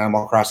that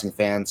Animal Crossing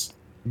fans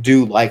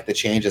do like the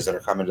changes that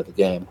are coming to the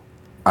game.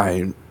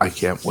 I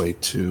can't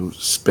wait to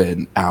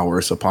spend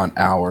hours upon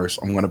hours.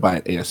 I'm going to buy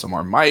an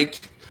ASMR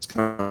mic. It's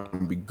going to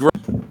be great.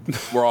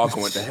 We're all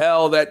going to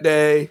hell that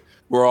day.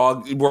 We're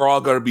all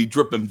going to be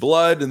dripping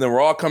blood, and then we're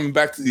all coming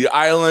back to the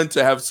island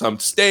to have some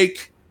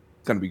steak.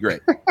 It's going to be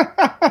great.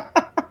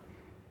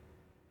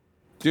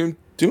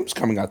 Doom's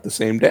coming out the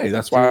same day.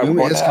 That's why Doom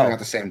is coming out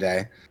the same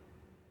day.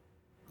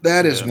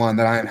 That is one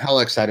that I am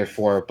hella excited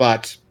for,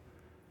 but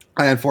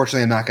I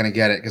unfortunately am not going to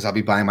get it because I'll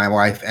be buying my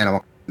wife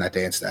Animal Crossing that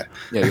day instead.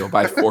 Yeah, you'll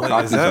buy 4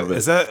 copies of it.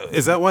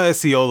 Is that why I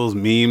see all those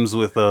memes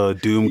with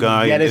Doom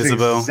guy and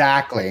Isabel?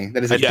 Exactly.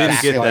 That is I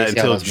didn't get that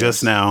until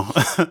just now.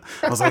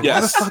 I was like,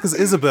 why the fuck is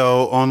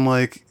Isabel on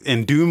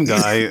and Doom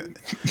guy?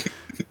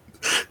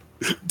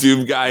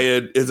 Doom guy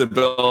and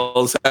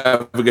Isabel's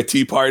having a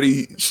tea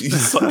party.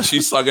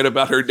 She's talking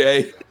about her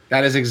day.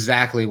 That is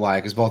exactly why,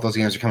 because both those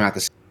games are coming out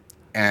this,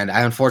 and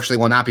I unfortunately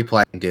will not be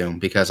playing Doom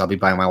because I'll be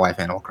buying my wife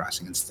Animal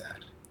Crossing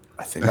instead.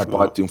 I think I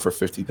bought Doom for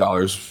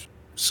 $50,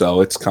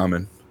 so it's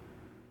coming.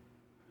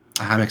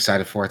 I'm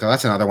excited for it though.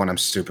 That's another one I'm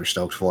super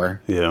stoked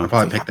for. Yeah, I'll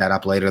probably pick that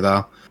up later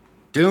though.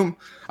 Doom.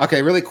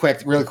 Okay, really quick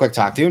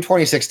talk. Doom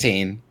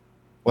 2016.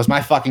 was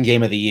my fucking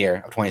game of the year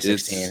of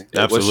 2016.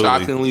 It was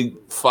shockingly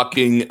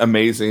fucking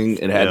amazing.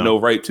 It had no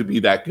right to be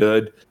that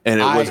good, and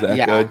it was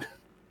that good.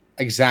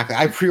 Exactly.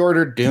 I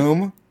pre-ordered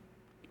Doom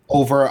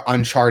over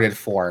Uncharted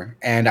 4,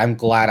 and I'm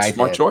glad I did.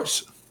 Smart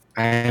choice.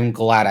 I'm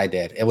glad I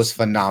did. It was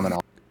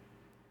phenomenal.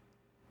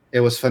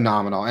 It was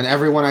phenomenal. And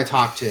everyone I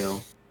talked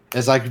to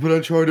is like, but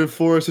Uncharted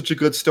 4 is such a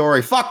good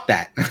story. Fuck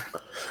that.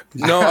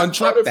 No,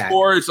 Uncharted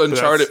 4 is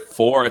Uncharted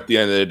 4 at the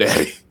end of the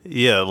day.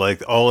 Yeah,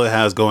 like all it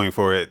has going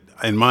for it,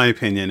 in my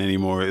opinion,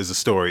 anymore is a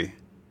story.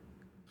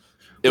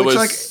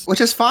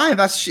 Which is fine.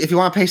 That's if you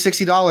want to pay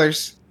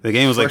 $60. The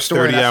game was like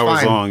 30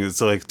 hours long.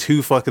 It's like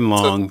too fucking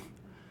long.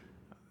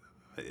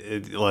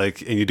 And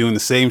you're doing the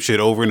same shit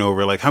over and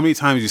over. Like how many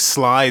times you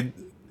slide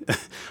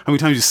in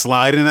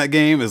that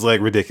game is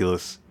like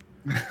ridiculous.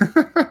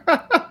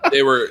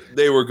 They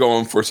were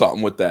going for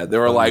something with that. They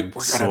were like,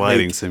 we're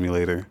sliding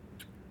simulator.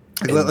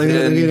 Let me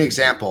give you an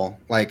example.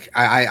 Like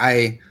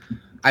I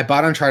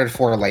bought Uncharted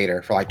 4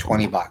 later for like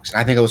 $20, and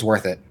I think it was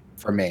worth it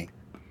for me.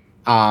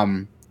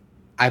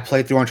 I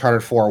played through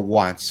Uncharted 4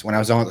 once. When I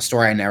was done with the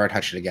story, I never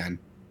touched it again.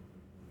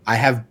 I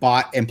have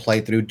bought and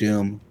played through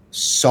Doom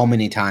so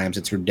many times,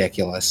 it's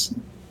ridiculous.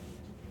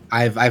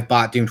 I've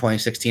bought Doom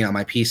 2016 on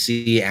my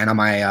PC and on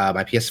my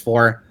my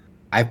PS4.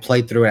 I've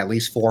played through it at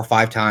least 4 or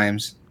 5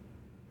 times.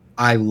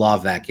 I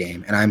love that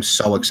game, and I'm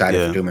so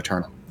excited for Doom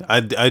Eternal.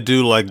 I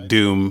do like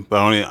Doom, but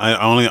I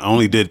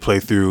only did play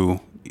through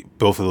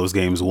both of those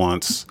games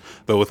once.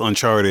 But with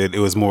Uncharted, it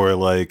was more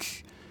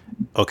like,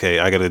 okay,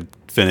 I gotta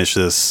finish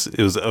this.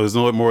 It was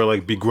more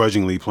like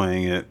begrudgingly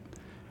playing it.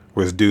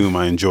 Whereas Doom,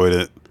 I enjoyed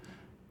it.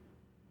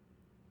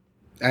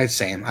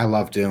 Same. I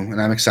love Doom,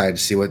 and I'm excited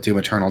to see what Doom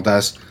Eternal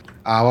does.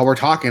 While we're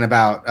talking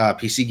about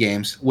PC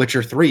games,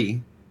 Witcher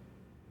 3,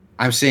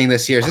 I'm seeing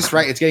this here. Is this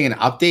right? It's getting an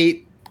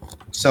update,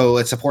 so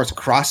it supports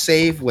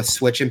cross-save with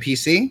Switch and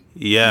PC?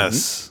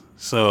 Yes. Mm-hmm.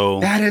 So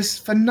that is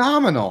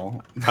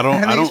phenomenal.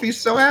 That makes me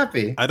so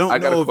happy. I don't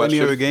know of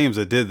any other games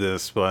that did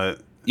this,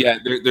 but... Yeah,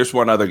 there's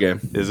one other game.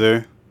 Is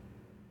there?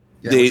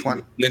 Yeah, which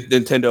one?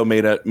 Nintendo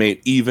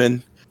made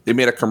Even. They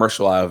made a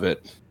commercial out of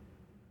it.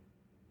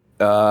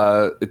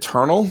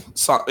 Eternal?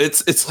 So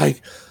it's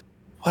like,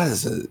 what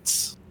is it?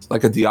 It's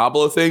like a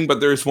Diablo thing,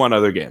 but there's one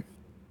other game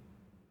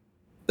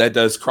that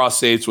does cross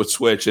saves with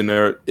Switch, and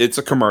it's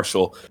a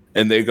commercial,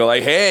 and they go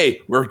like,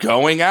 "Hey, we're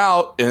going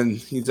out," and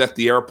he's at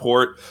the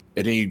airport,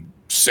 and he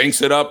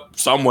syncs it up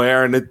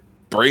somewhere, and he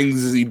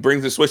brings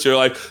the Switch. They're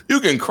like,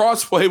 "You can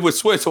cross play with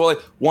Switch." So like,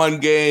 one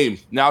game,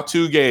 now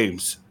 2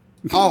 games.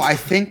 Oh, I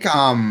think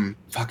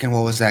fucking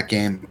what was that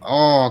game?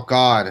 Oh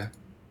God,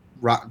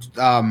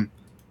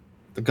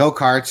 the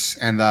go-karts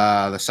and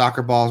the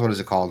soccer balls. What is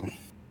it called? You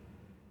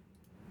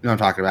know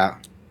what I'm talking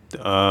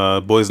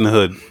about? Boys in the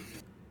Hood.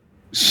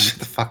 Shut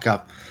the fuck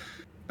up.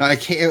 No, it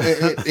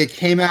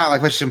came out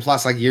like PlayStation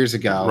Plus like years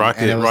ago.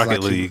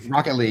 Rocket League.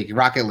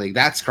 Rocket League.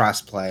 That's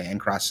cross-play and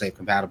cross-save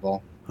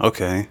compatible.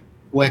 Okay.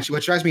 Which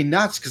drives me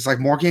nuts because like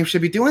more games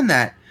should be doing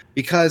that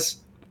because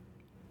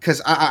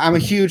I'm a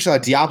huge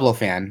Diablo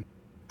fan.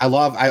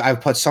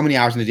 I've put so many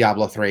hours into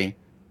Diablo 3,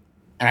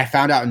 and I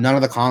found out none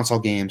of the console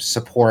games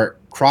support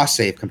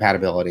cross-save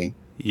compatibility.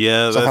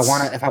 Yeah. So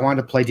if I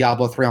wanted to play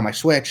Diablo 3 on my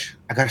Switch,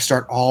 I got to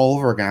start all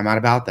over again. I'm not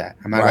about that.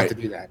 I'm not about to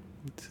do that.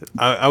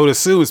 I would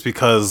assume it's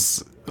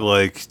because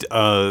like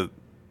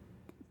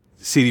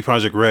CD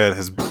Projekt Red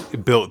has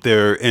built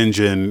their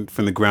engine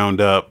from the ground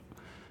up,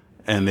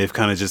 and they've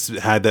kind of just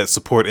had that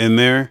support in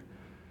there.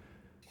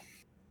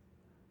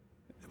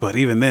 But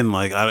even then,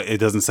 like it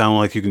doesn't sound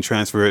like you can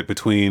transfer it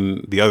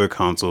between the other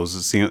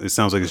consoles. It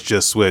sounds like it's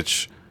just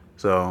Switch.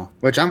 So,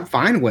 which I'm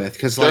fine with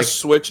because like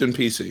Switch and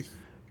PC.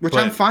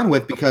 I'm fine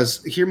with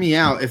because hear me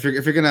out. If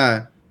you're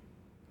gonna,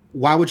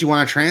 why would you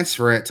want to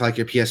transfer it to like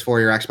your PS4 or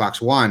your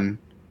Xbox One?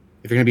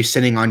 If you're gonna be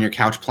sitting on your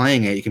couch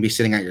playing it, you can be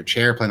sitting at your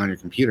chair playing on your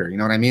computer. You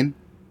know what I mean?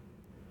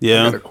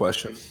 Yeah. I got a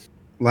question.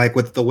 Like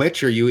with The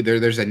Witcher,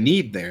 there's a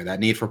need there. That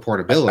need for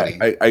portability.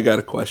 I got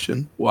a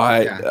question.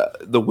 Why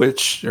The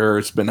Witcher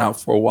has been out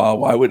for a while?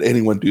 Why would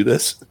anyone do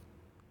this?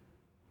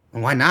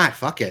 Why not?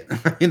 Fuck it.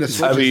 I mean, it's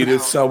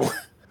so.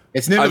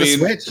 It's new to the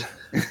Switch.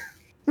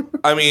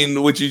 I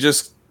mean, would you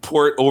just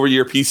port over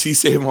your PC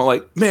save? I'm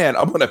like, man,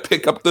 I'm gonna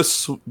pick up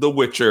The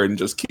Witcher and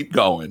just keep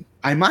going.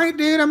 I might,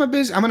 dude. I'm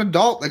an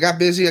adult. I got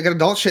busy. I got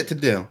adult shit to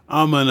do.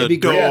 I'm an adult. It'd be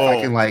great if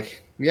I can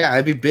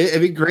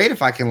it'd be great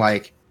if I can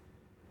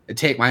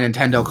take my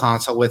Nintendo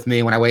console with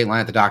me when I wait in line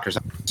at the doctor's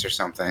office or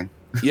something.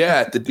 Yeah,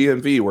 at the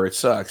DMV where it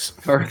sucks.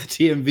 Or the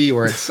DMV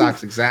where it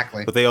sucks,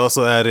 exactly. But they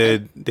also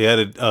added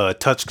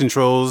touch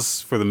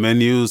controls for the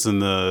menus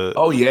and the...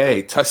 Oh,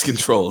 yay, touch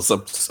controls.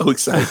 I'm so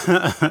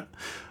excited.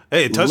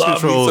 Hey, touch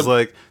controls,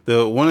 like,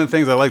 one of the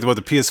things I liked about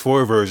the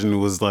PS4 version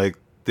was, like,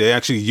 they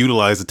actually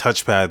utilized the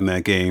touchpad in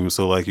that game.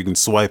 So, like, you can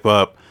swipe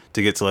up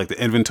to get to, like,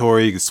 the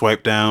inventory. You can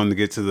swipe down to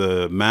get to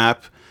the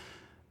map.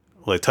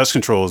 Like, touch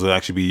controls would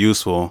actually be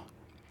useful.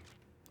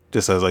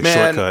 Just as, like,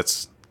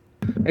 shortcuts.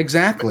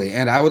 Exactly,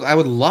 and I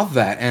would love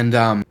that.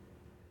 And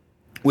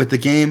with the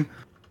game,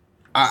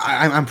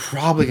 I'm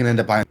probably gonna end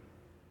up buying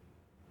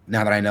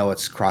now that I know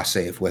it's cross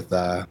save with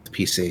the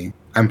PC.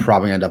 I'm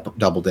probably gonna end up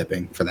double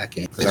dipping for that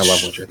game because I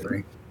love Witcher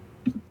 3.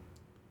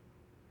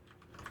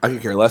 I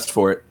could care less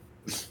for it.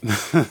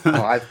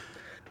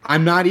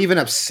 I'm not even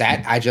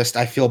upset. I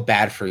feel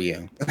bad for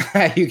you.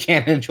 You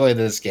can't enjoy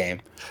this game.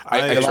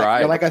 I tried.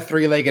 You're like a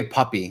three-legged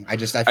puppy. I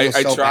feel so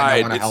tried. bad.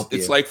 I want to help you.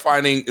 It's like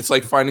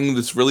finding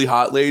this really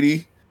hot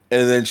lady,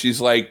 and then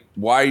she's like,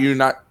 "Why are you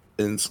not?"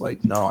 And it's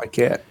like, "No, I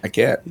can't.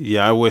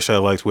 Yeah, I wish I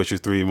liked Witcher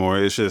 3 more.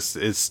 It's just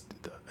it's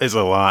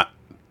a lot.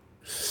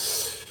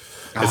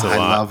 I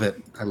love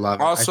it.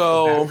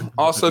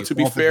 Also, to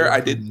be fair, I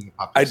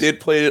did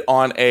play it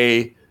on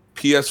a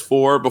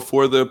PS4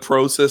 before the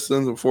Pro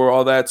systems, before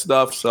all that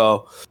stuff.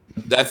 So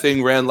that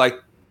thing ran like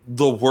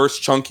the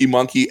worst chunky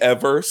monkey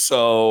ever.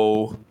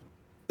 So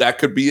that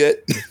could be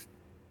it.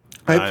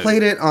 I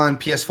played it on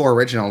PS4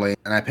 originally,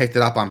 and I picked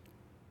it up on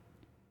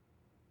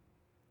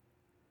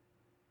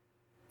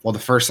the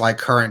first like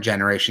current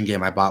generation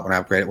game I bought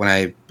when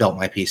I built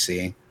my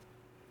PC,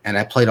 and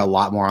I played a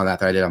lot more on that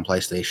than I did on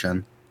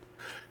PlayStation.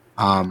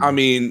 I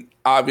mean,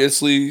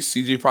 obviously,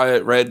 CG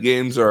Projekt Red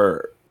games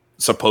are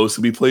supposed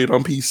to be played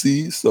on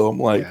PC, so I'm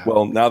like,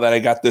 well, now that I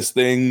got this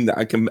thing,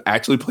 I can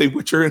actually play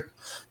Witcher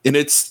in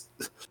its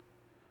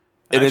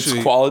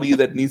quality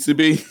that needs to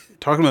be.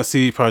 Talking about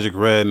CD Projekt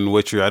Red and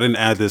Witcher, I didn't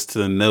add this to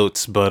the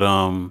notes, but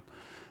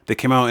they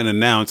came out and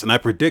announced, and I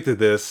predicted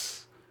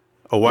this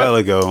a while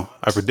ago.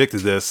 I predicted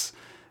this.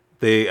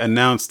 They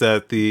announced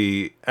that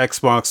the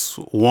Xbox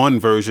One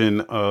version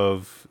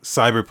of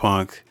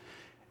Cyberpunk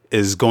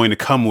is going to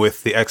come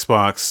with the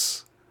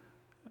Xbox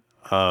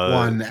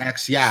One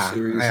X. Yeah,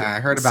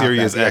 I heard about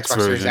Series that. X Xbox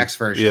version. Series X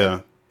version.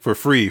 Yeah, for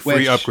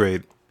free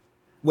upgrade.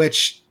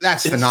 Which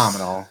that's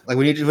phenomenal. Like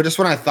just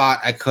when I thought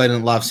I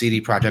couldn't love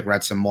CD Projekt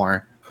Red some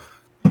more.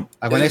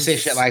 Like when they say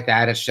shit like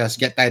that, it's just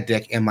get that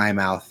dick in my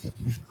mouth.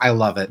 I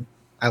love it.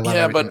 I love it.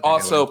 Yeah, but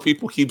also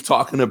people keep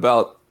talking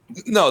about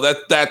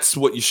that's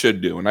what you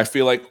should do, and I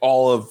feel like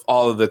all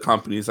of the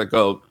companies that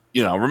go,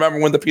 remember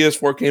when the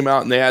PS4 came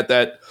out and they had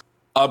that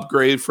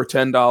upgrade for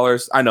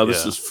 $10? I know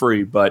this is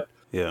free, but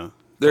they're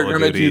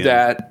gonna do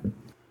that.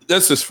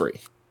 This is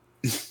free.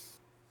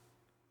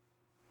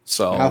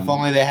 So if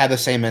only they had the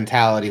same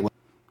mentality.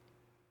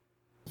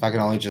 If I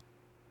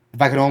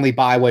could only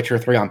buy Witcher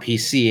 3 on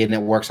PC and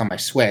it works on my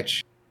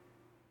Switch,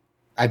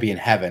 I'd be in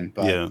heaven.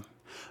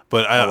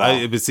 But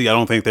I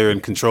don't think they're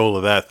in control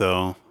of that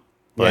though.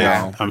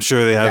 Like, I'm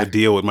sure they have a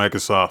deal with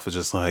Microsoft. It's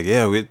just like,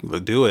 we'll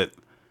do it.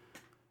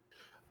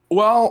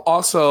 Well,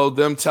 also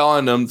them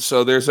telling them,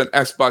 so there's an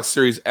Xbox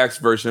Series X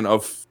version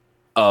of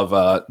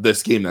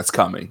this game that's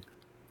coming.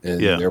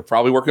 And they're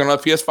probably working on a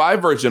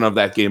PS5 version of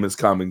that game is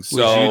coming.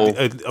 So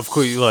of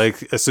course,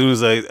 like as soon as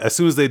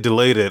they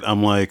delayed it,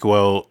 I'm like,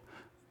 well,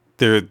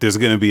 there's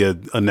going to be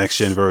a next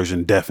gen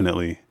version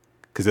definitely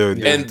because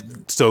they're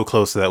so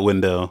close to that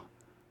window.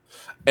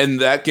 And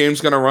that game's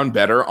going to run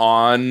better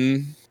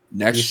on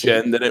next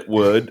gen than it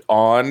would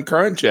on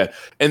current gen,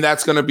 and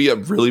that's going to be a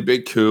really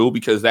big coup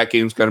because that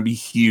game's going to be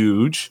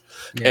huge,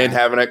 and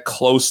having it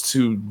close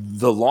to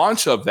the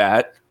launch of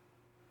that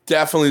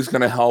definitely is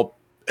going to help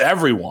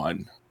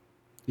everyone.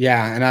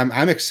 Yeah, and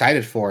I'm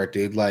excited for it,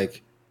 dude.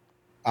 Like,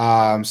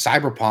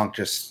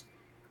 Cyberpunk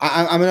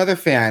I'm another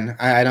fan.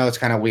 I know it's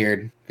kind of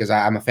weird because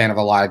I'm a fan of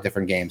a lot of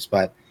different games,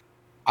 but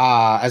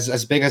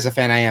as big as a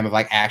fan I am of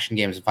like action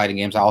games and fighting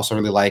games, I also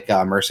really like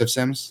immersive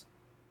sims,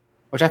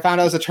 which I found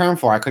out was a term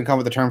for. I couldn't come up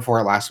with a term for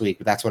it last week,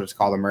 but that's what it's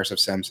called, immersive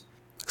sims.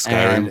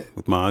 Skyrim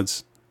with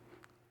mods.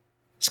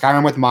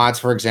 Skyrim with mods,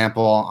 for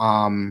example,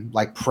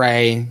 like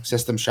Prey,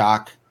 System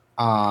Shock,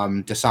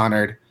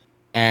 Dishonored,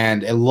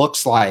 and it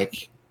looks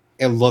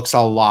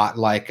a lot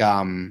like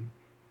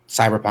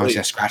Cyberpunk's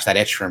gonna scratch that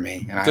itch for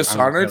me. And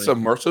Dishonored's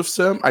immersive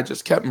sim. I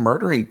just kept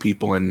murdering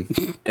people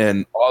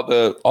and all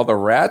the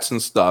rats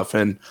and stuff.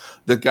 And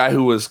the guy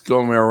who was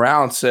going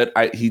around said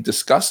he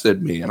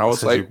disgusted me, and I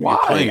was like, "Why?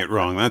 You're playing it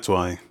wrong. That's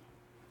why.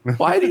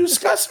 Why do you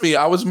disgust me?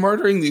 I was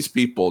murdering these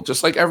people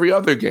just like every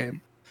other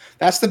game."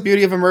 That's the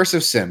beauty of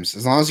immersive sims.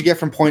 As long as you get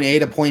from point A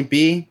to point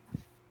B,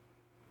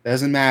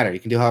 doesn't matter. You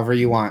can do however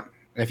you want.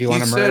 If you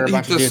want to murder a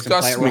bunch of dudes and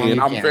play it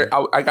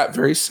wrong, I got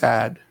very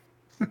sad.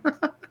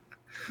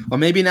 Well,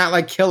 maybe not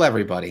like kill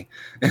everybody.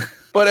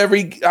 But I've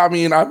been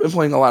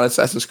playing a lot of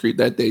Assassin's Creed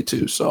that day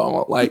too, so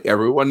I'm like,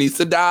 everyone needs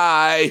to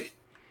die.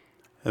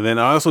 And then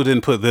I also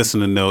didn't put this in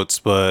the notes,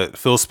 but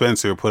Phil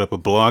Spencer put up a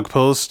blog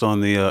post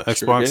on the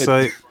Xbox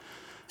site.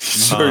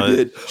 Sure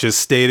did. Just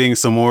stating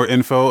some more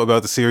info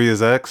about the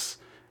Series X,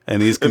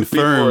 and he's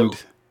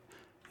confirmed.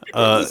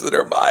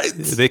 Their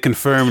minds. They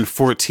confirmed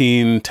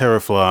 14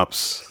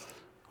 teraflops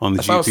on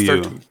the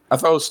GPU. I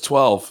thought it was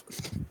 12.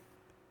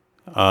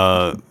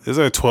 Is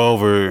there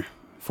 12 or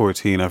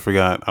 14? I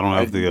forgot. I don't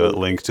have the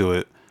link to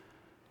it.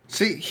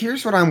 See,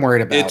 here's what I'm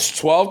worried about. It's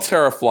 12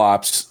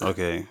 teraflops.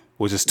 Okay,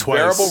 which is twice.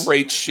 Variable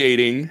rate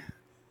shading.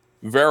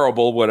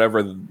 Variable, whatever.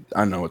 I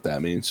don't know what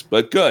that means,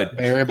 but good.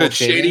 Variable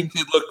shading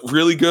can look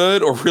really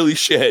good or really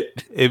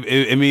shit.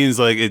 It means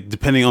like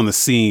depending on the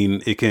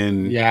scene, it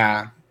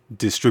can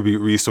distribute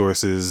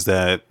resources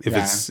that if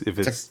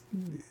it's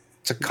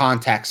It's a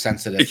context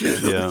sensitive.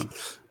 Yeah.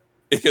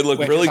 It could look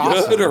really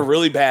good or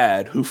really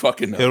bad. Who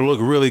fucking knows? It'll look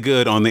really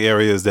good on the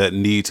areas that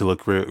need to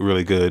look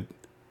really good.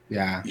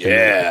 Yeah.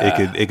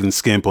 It can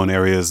skimp on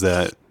areas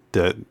that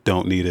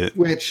don't need it.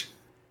 Which,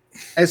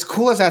 as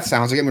cool as that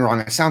sounds, don't get me wrong,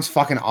 it sounds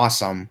fucking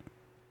awesome.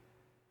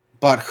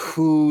 But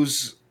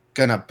who's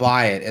gonna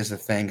buy it is the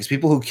thing, because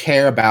people who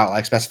care about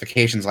like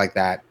specifications like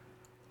that.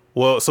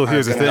 Well, so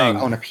here's the thing.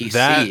 On a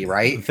PC,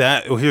 right?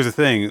 Here's the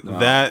thing. No.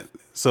 That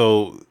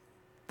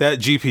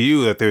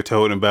GPU that they're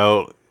talking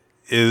about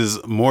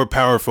is more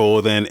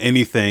powerful than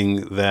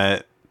anything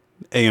that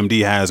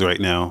AMD has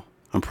right now.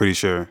 I'm pretty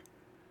sure.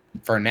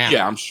 For now.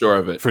 Yeah, I'm sure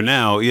of it. For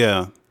now,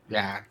 yeah.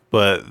 Yeah.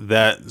 But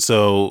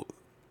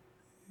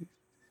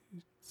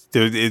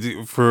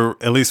for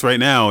at least right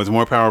now, it's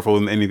more powerful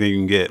than anything you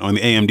can get on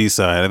the AMD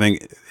side. I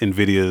think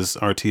Nvidia's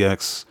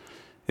RTX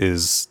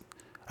is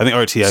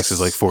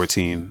like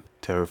 14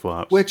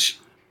 teraflops. Which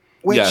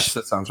yes,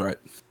 that sounds right.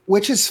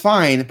 Which is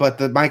fine,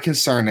 but my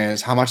concern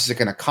is how much is it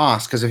going to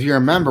cost? Because if you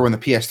remember when the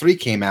PS3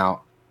 came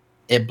out,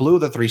 it blew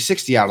the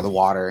 360 out of the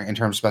water in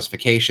terms of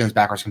specifications,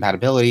 backwards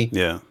compatibility.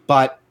 Yeah.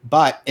 But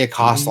it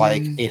costs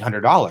like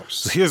 $800.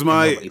 So here's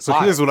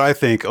what I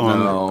think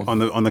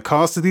on the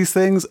cost of these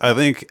things. I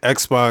think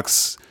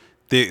Xbox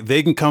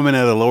they can come in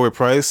at a lower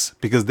price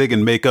because they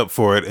can make up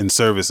for it in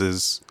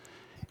services.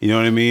 You know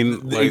what I mean?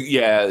 Like,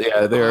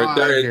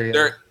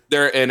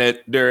 they're in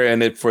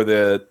it for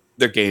their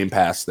Game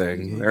Pass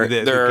thing. The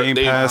Game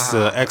Pass,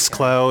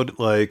 xCloud,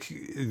 like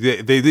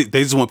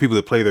they just want people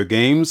to play their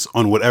games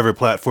on whatever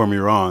platform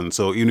you're on.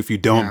 So even if you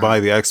don't buy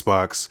the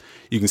Xbox,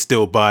 you can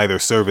still buy their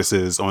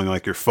services on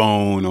like your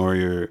phone or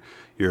your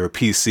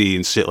PC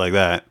and shit like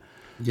that.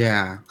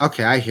 Yeah.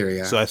 Okay, I hear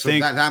you. So I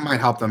think that might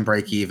help them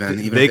break even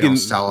if they don't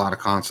sell a lot of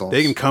consoles.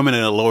 They can come in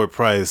at a lower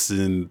price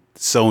than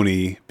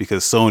Sony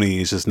because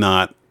Sony is just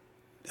not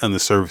on the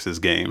services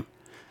game.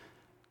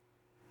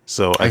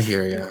 So I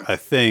hear you. I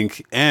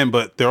think,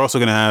 but they're also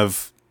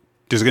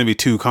there's going to be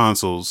 2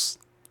 consoles,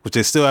 which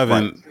they still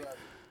haven't. Right.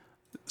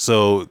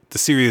 So the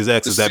Series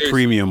X is that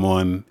premium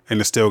one, and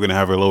they're still going to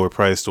have a lower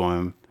priced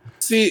one.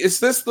 See, is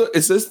this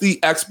the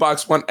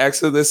Xbox One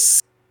X of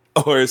this,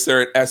 or is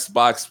there an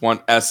Xbox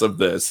One S of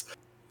this?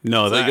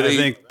 No, I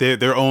think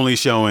they're only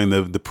showing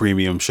the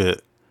premium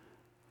shit.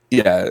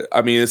 Yeah,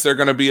 I mean, is there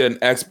going to be an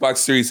Xbox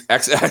Series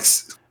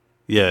XX?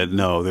 Yeah,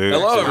 no.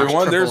 Hello,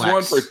 everyone. There's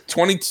one for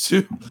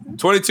 22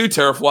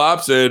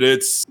 teraflops, and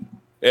it's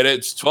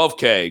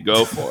 12K.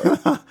 Go for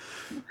it.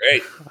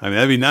 Great. I mean,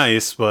 that'd be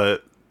nice,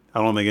 but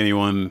I don't think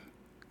anyone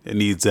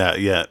needs that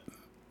yet.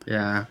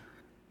 Yeah.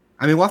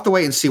 I mean, we'll have to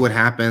wait and see what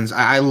happens.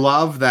 I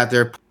love that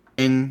they're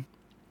putting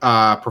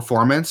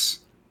performance,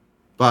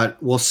 but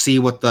we'll see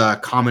what the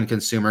common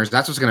consumers.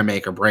 That's what's going to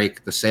make or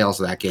break the sales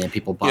of that game.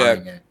 People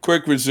buying it.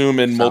 Quick resume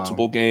in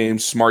multiple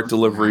games, smart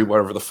delivery,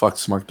 whatever the fuck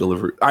smart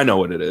delivery. I know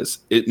what it is.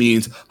 It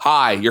means,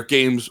 hi, your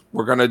games.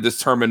 We're going to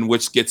determine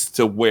which gets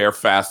to where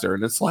faster,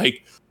 and it's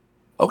like,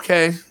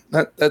 okay,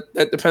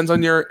 that depends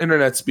on your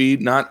internet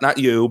speed, not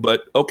you,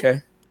 but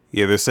okay.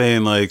 Yeah, they're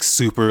saying like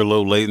super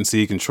low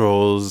latency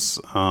controls,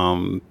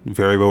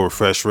 variable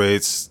refresh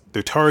rates.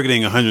 They're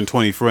targeting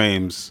 120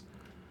 frames.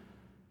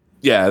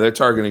 Yeah, they're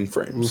targeting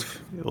frames.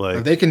 Like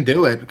if they can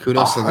do it,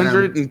 kudos to them.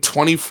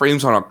 120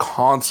 frames on a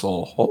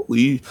console.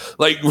 Holy,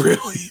 like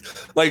really?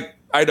 Like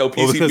I know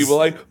PC people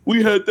like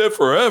we had that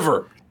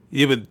forever.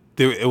 Yeah, but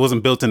it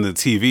wasn't built into the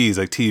TVs.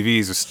 Like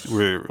TVs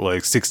were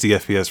like 60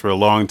 FPS for a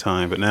long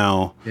time, but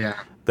now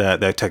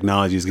that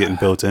technology is getting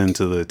built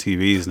into the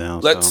TVs now.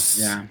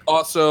 Let's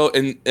also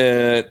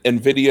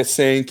NVIDIA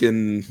Sync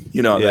and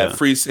that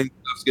FreeSync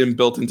stuff's getting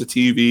built into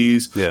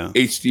TVs. Yeah,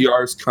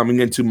 HDR is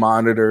coming into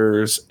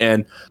monitors.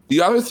 And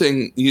the other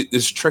thing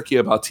is tricky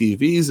about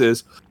TVs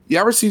is you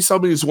ever see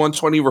some of these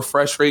 120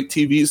 refresh rate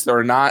TVs that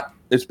are not?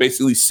 It's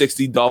basically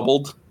 60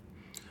 doubled.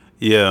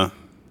 Yeah,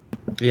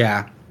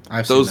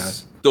 I've seen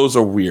those. Those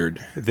are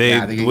weird.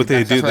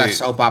 That's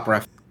soap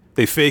opera.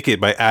 They fake it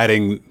by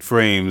adding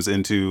frames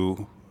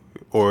into,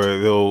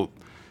 or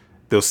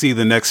they'll see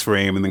the next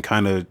frame and then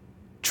kind of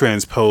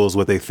transpose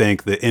what they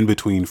think the in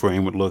between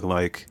frame would look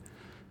like.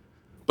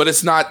 But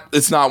it's not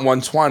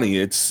 120.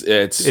 It's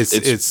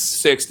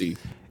 60.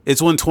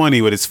 It's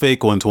 120, but it's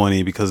fake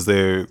 120 because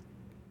they're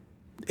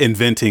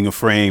inventing a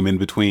frame in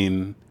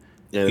between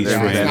each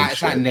frame.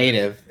 It's not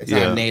native. It's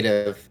not a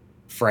native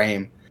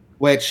frame,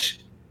 which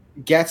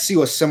gets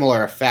you a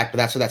similar effect, but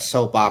that's where that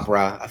soap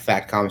opera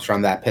effect comes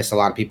from that pissed a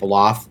lot of people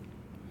off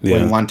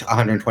when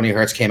 120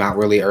 hertz came out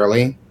really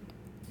early.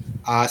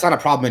 It's not a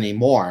problem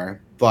anymore,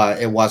 but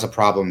it was a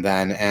problem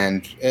then,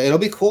 and it'll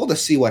be cool to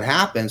see what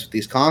happens with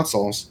these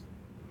consoles.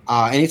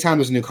 Anytime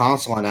there's a new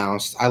console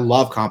announced, I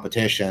love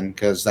competition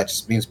because that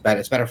just means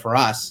it's better for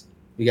us.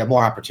 We get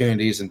more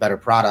opportunities and better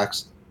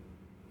products.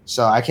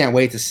 So I can't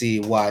wait to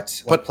see what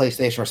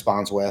PlayStation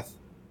responds with.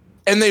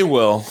 And they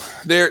will.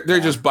 They're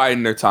just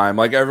biding their time.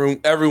 Like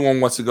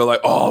everyone wants to go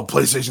like, oh,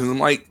 PlayStation. I'm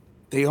like,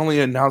 they only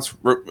announced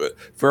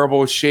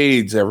variable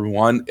shades.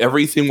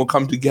 Everything will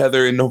come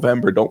together in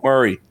November. Don't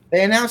worry.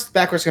 They announced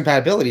backwards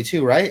compatibility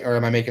too, right? Or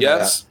am I making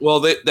that up?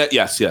 Well,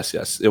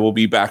 yes. It will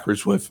be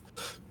backwards with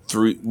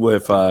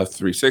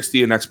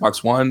 360 and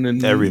Xbox One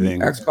and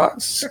everything.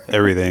 Xbox.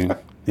 Everything.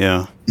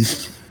 Yeah.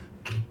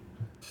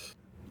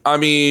 I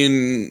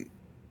mean,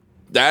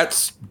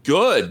 that's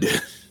good.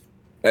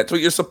 That's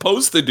what you're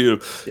supposed to do.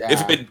 Yeah.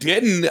 If it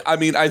didn't, I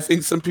mean, I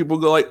think some people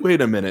go like,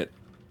 wait a minute.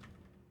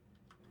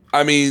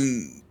 I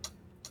mean,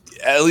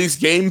 at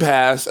least Game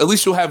Pass, at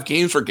least you'll have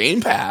games for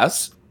Game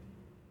Pass.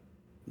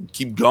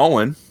 Keep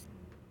going.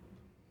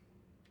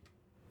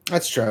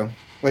 That's true.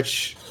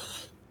 Which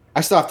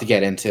I still have to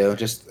get into.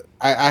 Just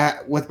I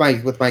with my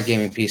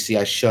gaming PC,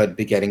 I should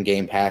be getting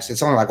Game Pass.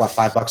 It's only like what,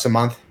 $5 a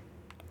month.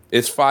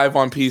 It's $5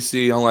 on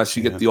PC unless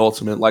you get the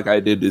Ultimate, like I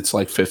did. It's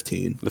like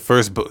 $15. The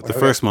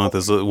first month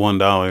is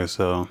 $1.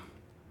 So.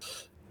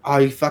 Oh,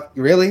 you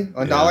really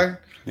 $1?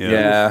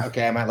 Yeah.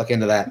 Okay, I might look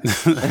into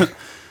that.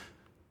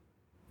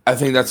 I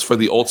think that's for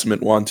the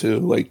Ultimate one too,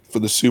 like for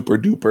the super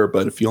duper.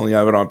 But if you only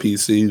have it on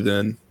PC,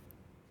 then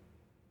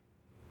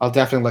I'll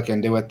definitely look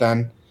into it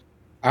then.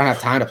 I don't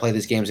have time to play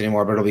these games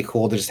anymore, but it'll be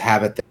cool to just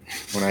have it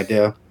when I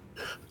do.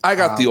 I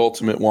got the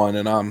Ultimate one,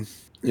 and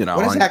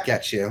what does that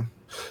get you?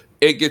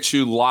 It gets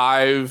you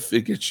live.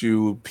 It gets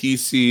you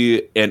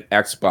PC and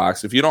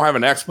Xbox. If you don't have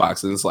an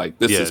Xbox, then it's like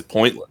this is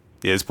pointless.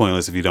 Yeah, it's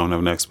pointless if you don't have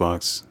an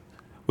Xbox.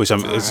 This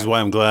is why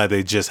I'm glad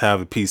they just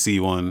have a PC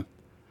one.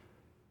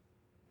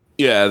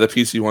 Yeah, the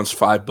PC one's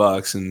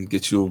 $5 and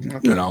gets you.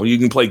 Okay. You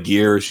can play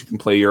Gears, you can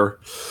play your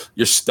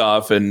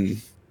stuff,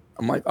 and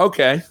I'm like,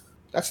 okay,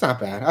 that's not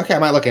bad. Okay, I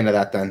might look into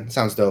that then.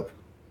 Sounds dope.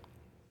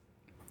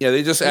 Yeah,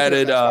 they just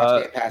added.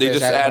 They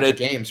just added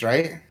games,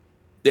 right?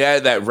 They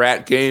added that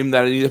rat game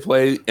that I need to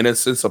play,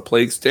 Innocence: A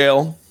Plague's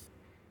Tale.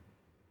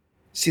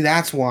 See,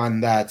 that's one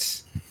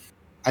that's.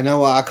 I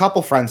know a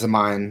couple friends of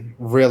mine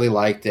really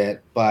liked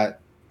it, but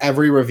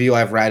every review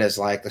I've read is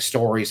like the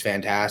story's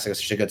fantastic.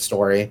 It's such a good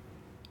story.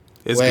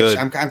 It's good.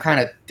 I'm kind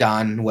of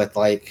done with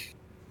like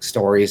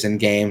stories and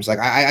games. Like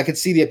I could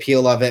see the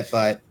appeal of it,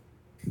 but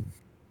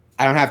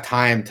I don't have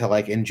time to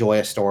like enjoy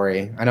a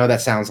story. I know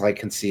that sounds like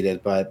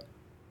conceited, but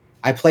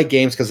I play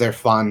games because they're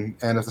fun,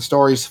 and if the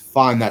story's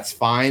fun, that's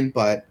fine.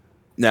 But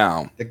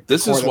now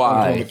this is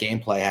why the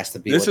gameplay has to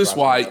be. This is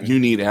why you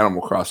need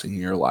Animal Crossing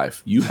in your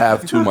life. You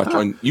have too much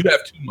You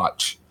have too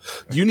much.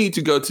 You need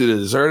to go to the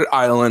deserted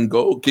island.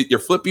 Go get your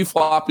flippy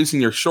floppies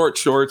and your short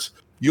shorts.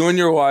 You and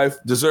your wife,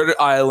 deserted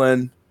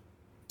island.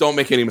 Don't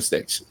make any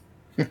mistakes.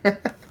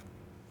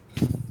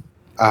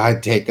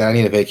 I'd take that. I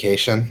need a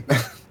vacation.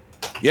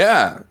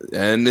 Yeah,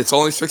 and it's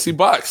only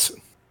 $60.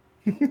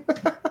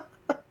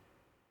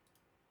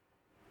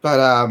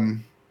 But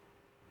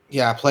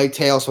yeah, Plague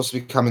Tale supposed to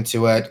be coming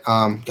to it.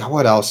 God,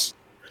 what else?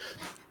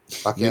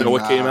 Fucking, you know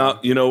what came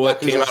out? You know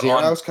what came out?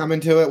 Zero's coming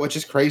to it, which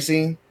is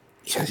crazy.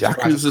 Yeah,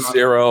 Yakuza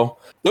 0.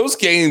 Those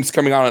games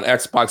coming out on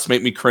Xbox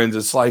make me cringe.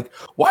 It's like,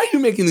 why are you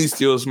making these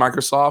deals,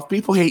 Microsoft?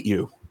 People hate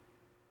you.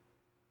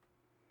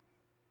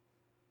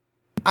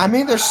 I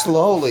mean, they're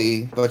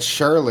slowly but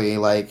surely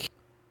like.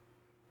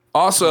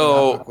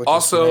 Also,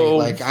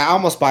 like I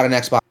almost bought an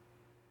Xbox.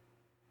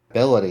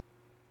 Ability.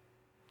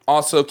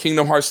 Also,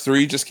 Kingdom Hearts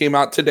 3 just came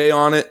out today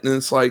on it, and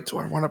it's like, do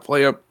I want to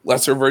play a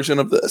lesser version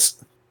of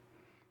this?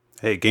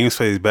 Hey, games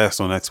plays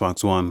best on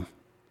Xbox One.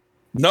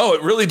 No,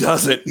 it really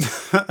doesn't.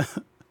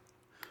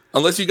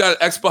 Unless you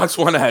got an Xbox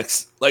One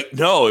X. Like,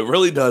 no, it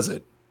really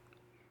doesn't.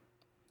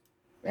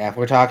 Yeah, if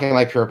we're talking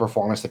like pure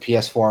performance, the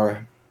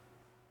PS4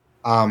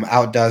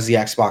 outdoes the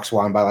Xbox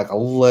One by like a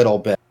little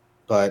bit,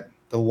 but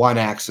the One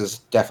X is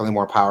definitely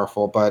more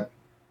powerful, but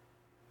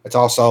it's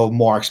also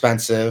more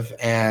expensive,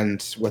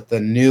 and with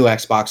the new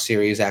Xbox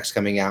Series X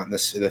coming out in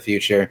the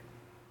future,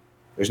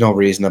 there's no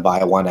reason to buy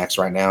a One X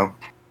right now.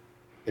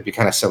 It'd be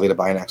kind of silly to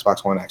buy an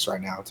Xbox One X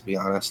right now, to be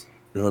honest.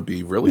 It would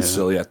be really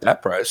silly at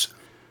that price.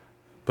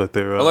 But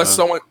they're unless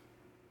someone.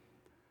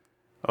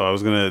 Oh, I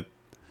was gonna.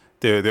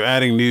 They're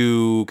adding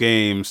new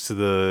games to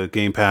the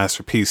Game Pass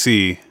for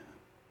PC.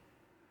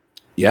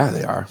 Yeah,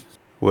 they are.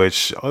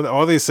 Which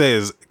all they say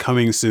is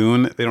coming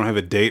soon. They don't have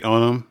a date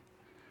on them,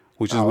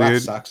 which is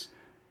weird. That sucks.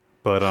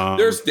 But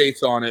there's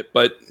dates on it,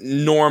 but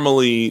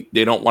normally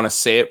they don't want to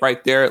say it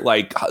right there.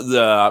 Like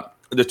the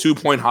 2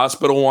 Point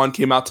Hospital one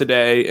came out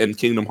today, and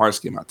Kingdom Hearts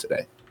came out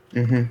today.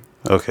 Mm-hmm.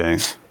 Okay.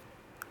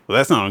 Well,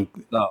 that's not on.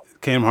 No.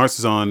 Kingdom Hearts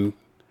is on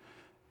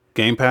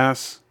Game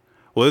Pass.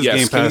 Well, it's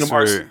Game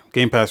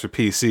Pass for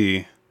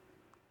PC.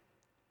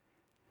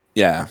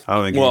 Yeah.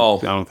 I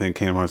don't think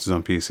Kingdom Hearts is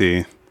on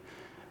PC.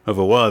 If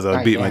it was,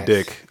 I'd beat my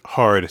dick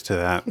hard to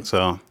that.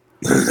 So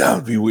that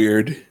would be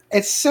weird.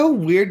 It's so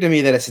weird to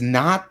me that it's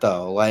not,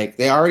 though. Like,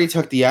 they already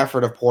took the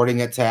effort of porting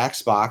it to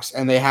Xbox,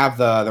 and they have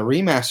the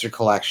remaster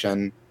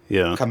collection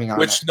coming out.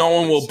 Which no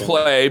one will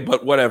play,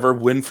 but whatever.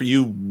 Win for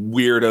you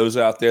weirdos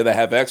out there that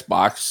have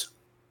Xbox.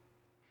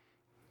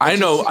 I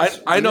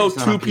know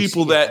two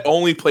people that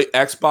only play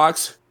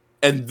Xbox,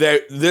 and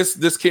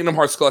this Kingdom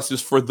Hearts Collection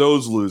is for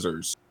those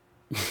losers.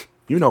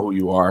 You know who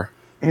you are.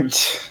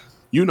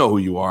 You know who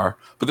you are.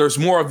 But there's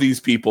more of these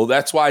people.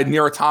 That's why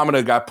Nier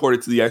Automata got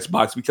ported to the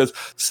Xbox, because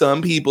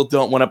some people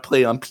don't want to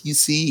play on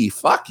PC.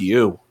 Fuck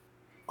you.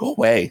 Go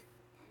away.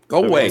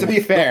 Go away. To be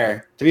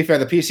fair, the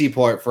PC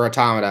port for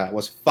Automata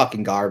was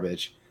fucking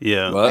garbage.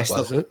 Yeah. I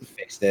still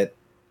fixed it.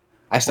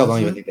 I still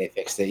don't even think they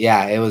fixed it.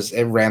 Yeah,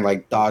 it ran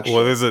like dog shit.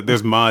 Well,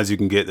 there's mods you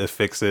can get that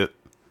fix it.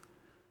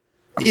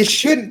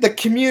 The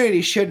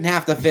community shouldn't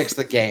have to fix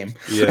the game.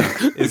 Yeah.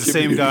 It's the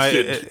same guy.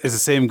 It's the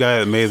same guy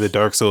that made the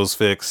Dark Souls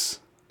fix.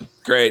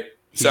 Great.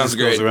 Sounds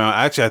great. Goes around.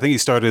 Actually, I think he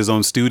started his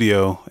own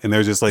studio, and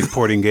they're just like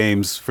porting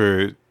games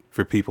for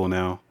people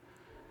now.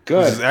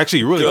 Good. Which is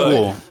actually really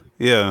cool.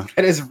 Yeah.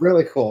 It is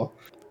really cool.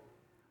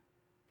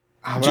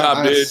 Good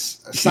job, dude.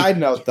 Side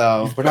note,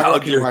 though, we're talking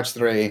about Kingdom Hearts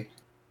 3.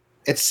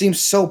 It seems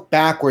so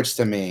backwards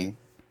to me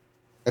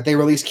that they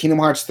released Kingdom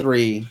Hearts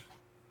 3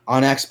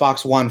 on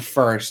Xbox One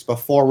first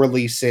before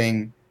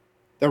releasing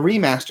the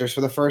remasters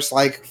for the first,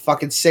 like,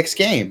 fucking 6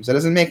 games. It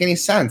doesn't make any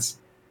sense.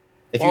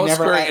 Do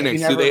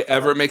they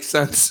ever make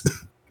sense?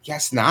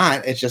 Guess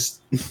not. It's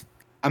just...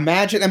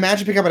 Imagine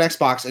pick up an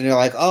Xbox and you're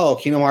like, oh,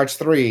 Kingdom Hearts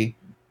 3,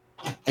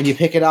 and you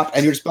pick it up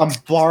and you're just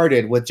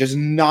bombarded with just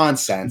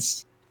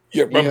nonsense.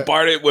 You're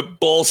bombarded with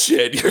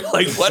bullshit. You're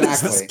like, what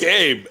is this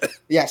game?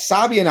 Yeah,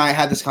 Sabi and I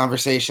had this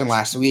conversation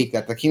last week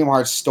that the Kingdom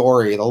Hearts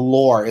story, the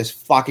lore, is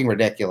fucking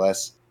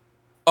ridiculous.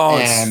 Oh,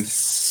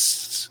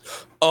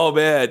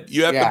 man,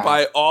 you have to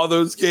buy all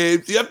those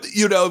games. You have to,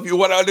 if you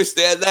want to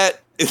understand that,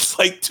 it's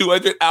like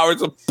 200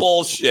 hours of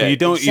bullshit. You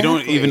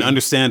don't even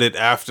understand it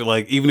after,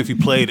 like, even if you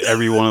played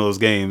every one of those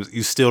games,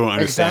 you still don't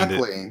understand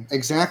it.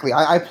 Exactly.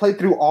 I played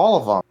through all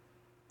of them.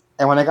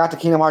 And when I got to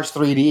Kingdom Hearts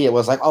 3D, it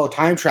was like, oh,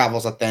 time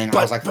travel's a thing.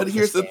 I was like, but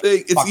here's the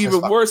thing. It's even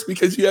worse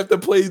because you have to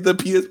play the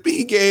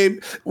PSP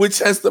game, which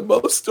has the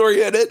most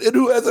story in it. And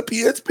who has a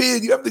PSP?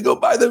 And you have to go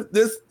buy the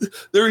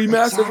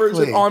remastered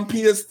version on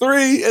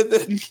PS3. And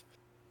then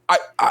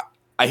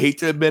I hate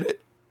to admit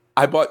it,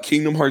 I bought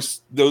Kingdom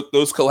Hearts,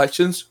 those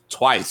collections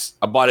twice.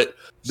 I bought it,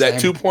 that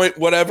 2 point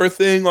whatever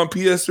thing on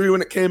PS3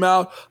 when it came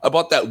out. I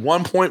bought that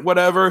 1 point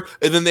whatever.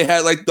 And then they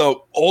had like the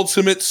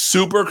Ultimate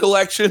Super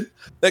Collection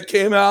that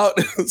came out.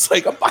 It's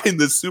like, I'm buying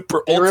the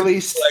Super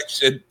Ultimate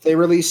Collection.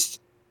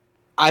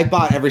 I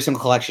bought every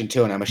single collection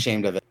too, and I'm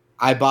ashamed of it.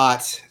 I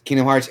bought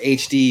Kingdom Hearts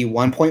HD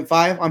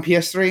 1.5 on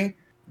PS3,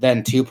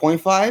 then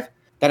 2.5.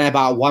 Then I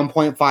bought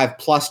 1.5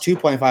 plus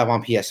 2.5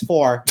 on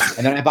PS4,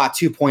 and then I bought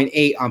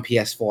 2.8 on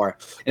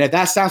PS4. And if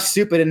that sounds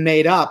stupid and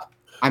made up,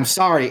 I'm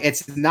sorry,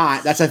 it's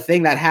not. That's a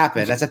thing that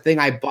happened. That's a thing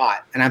I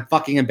bought, and I'm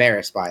fucking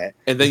embarrassed by it.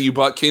 And then you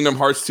bought Kingdom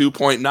Hearts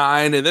 2.9,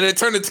 and then it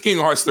turned into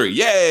Kingdom Hearts 3.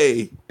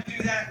 Yay!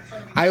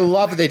 I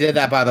love that they did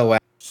that, by the way.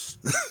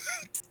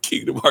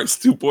 Kingdom Hearts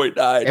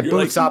 2.9. It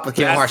boots up with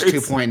Kingdom Hearts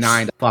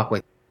 2.9 to fuck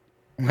with.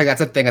 Like,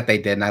 that's a thing that they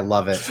did, and I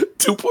love it.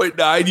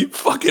 2.9, you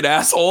fucking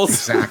assholes.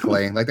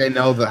 Exactly. Like, they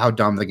know how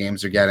dumb the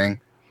games are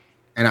getting.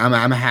 And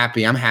I'm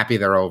happy. I'm happy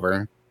they're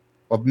over.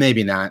 Well,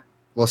 maybe not.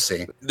 We'll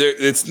see.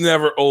 It's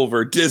never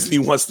over. Disney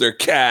wants their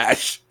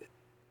cash.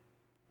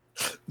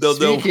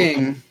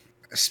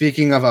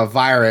 Speaking of a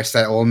virus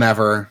that will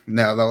never...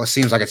 No, it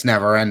seems like it's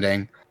never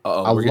ending.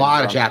 A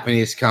lot of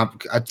Japanese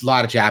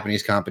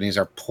companies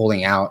are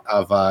pulling out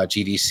of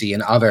GDC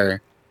and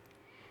other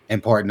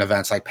important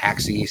events like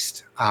PAX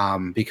East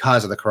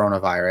because of the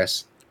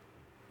coronavirus,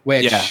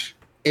 which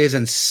is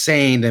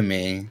insane to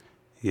me.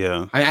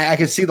 Yeah, I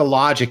can see the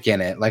logic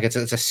in it. Like, it's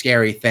a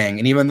scary thing.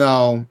 And even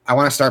though I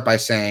want to start by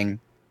saying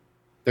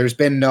there's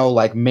been no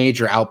like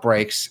major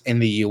outbreaks in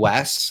the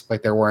US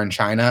like there were in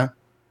China,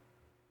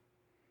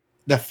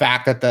 the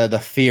fact that the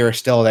fear is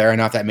still there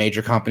enough that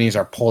major companies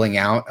are pulling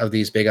out of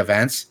these big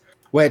events,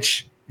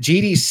 which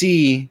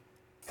GDC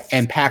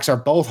and PAX are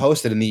both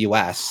hosted in the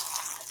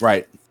US.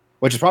 Right.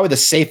 Which is probably the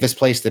safest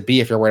place to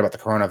be if you're worried about the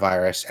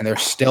coronavirus, and they're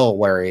still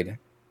worried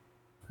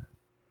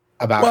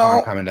about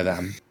harm coming to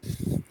them.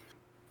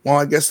 Well,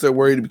 I guess they're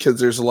worried because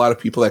there's a lot of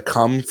people that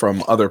come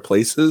from other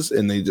places,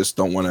 and they just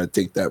don't want to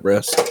take that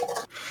risk.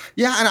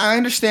 Yeah, and I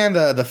understand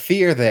the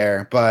fear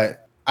there,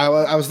 but I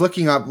was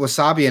looking up,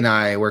 Wasabi and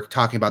I were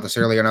talking about this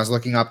earlier, and I was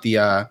looking up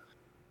the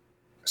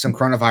some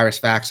coronavirus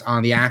facts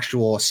on the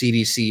actual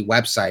CDC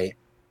website.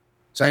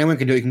 So anyone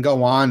can do it. You can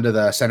go on to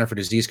the Center for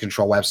Disease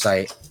Control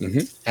website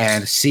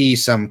and see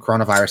some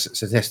coronavirus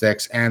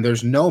statistics. And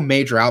there's no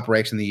major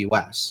outbreaks in the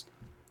U.S.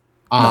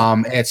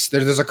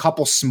 There's a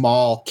couple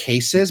small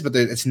cases, but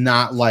it's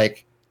not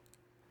like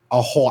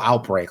a whole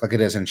outbreak like it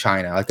is in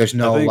China. Like, there's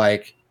no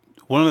like.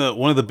 One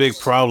of the big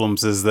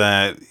problems is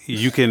that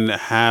you can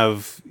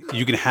have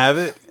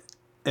it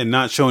and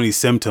not show any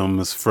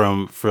symptoms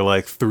for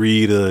like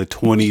 3 to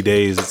 20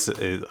 days.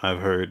 I've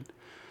heard.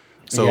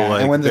 So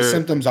and when the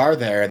symptoms are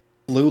there.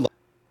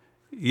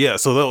 Yeah,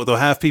 so they'll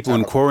have people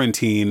in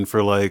quarantine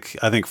for like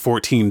I think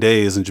 14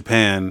 days in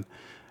Japan,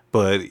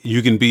 but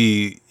you can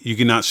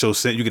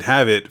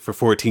have it for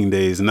 14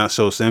 days and not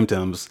show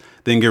symptoms,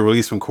 then get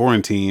released from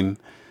quarantine,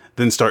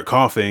 then start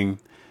coughing,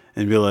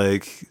 and be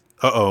like,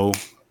 "Uh-oh,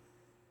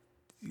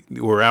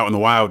 we're out in the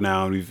wild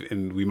now,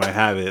 and we might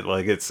have it."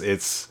 Like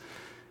it's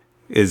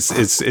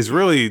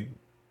really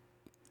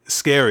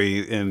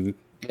scary and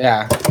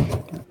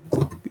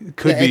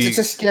could be. It's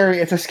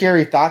a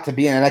scary thought to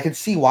be in, and I can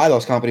see why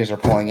those companies are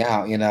pulling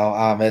out.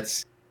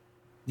 It's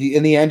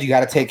in the end, you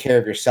got to take care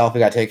of yourself. You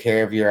got to take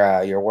care of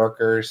your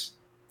workers.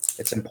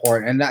 It's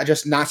important, and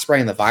not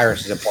spreading the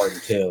virus is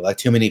important too. Like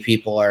too many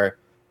people are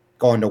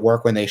going to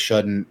work when they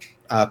shouldn't,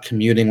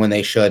 commuting when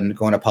they shouldn't,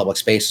 going to public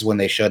spaces when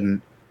they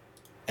shouldn't,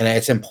 and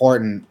it's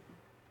important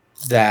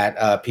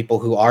that people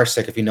who are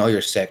sick, if you know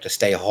you're sick, to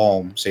stay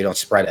home so you don't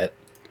spread it.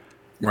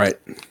 Right.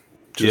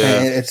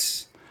 Yeah. And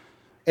it's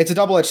a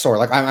double-edged sword.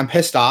 Like I'm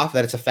pissed off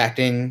that it's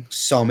affecting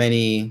so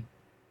many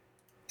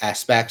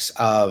aspects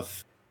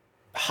of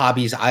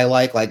hobbies I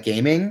like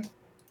gaming.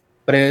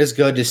 But it is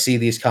good to see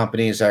these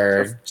companies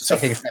are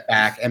taking a step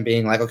back and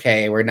being like,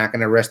 okay, we're not going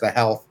to risk the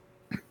health.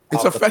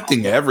 It's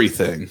affecting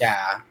everything.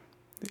 Yeah.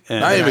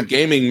 Not even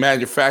gaming,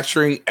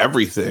 manufacturing,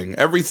 everything.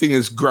 Everything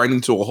is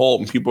grinding to a halt,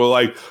 and people are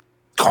like,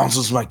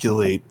 consoles might get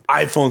late,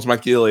 iPhones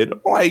might get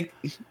late. Like,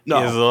 no.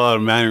 There's a lot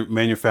of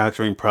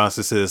manufacturing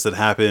processes that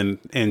happen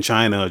in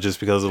China just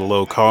because of the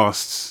low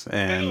costs,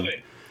 and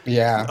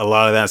a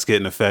lot of that's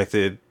getting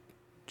affected.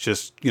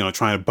 Just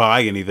trying to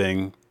buy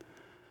anything,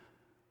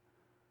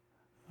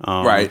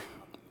 right?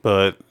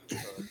 But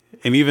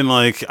and even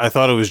like I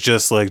thought it was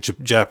just like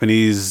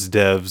Japanese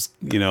devs,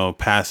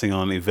 passing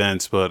on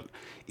events, but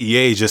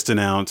EA just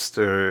announced,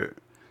 or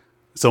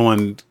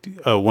someone,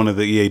 one of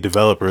the EA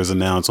developers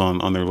announced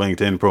on their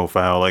LinkedIn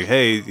profile, like,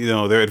 hey,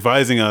 they're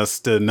advising us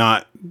to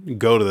not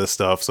go to this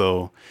stuff.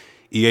 So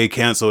EA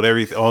canceled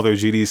all their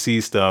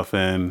GDC stuff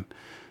and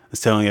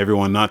is telling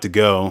everyone not to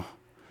go.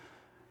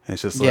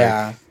 It's just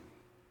like,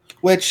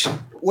 which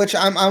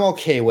I'm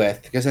okay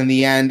with, because in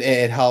the end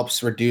it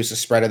helps reduce the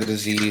spread of the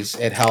disease.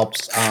 It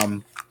helps,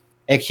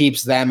 it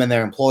keeps them and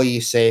their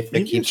employees safe.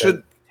 It keeps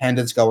the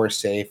attendance goers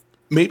safe.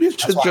 Maybe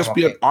it should just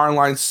be an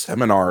online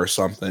seminar or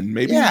something.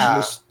 Maybe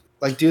just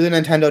like do the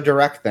Nintendo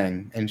Direct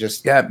thing and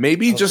just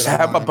maybe just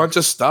have a bunch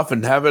of stuff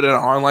and have it in an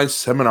online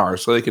seminar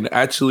so they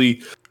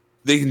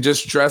can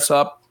just dress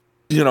up,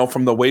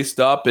 from the waist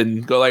up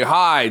and go like,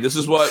 hi, this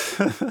is what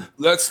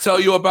let's tell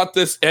you about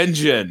this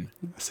engine.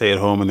 Stay at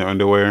home in their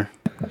underwear.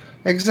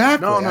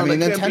 Exactly. No, I mean,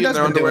 Nintendo's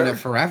been doing it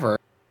forever.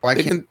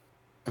 Why can't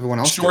everyone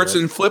else shorts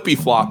and flippy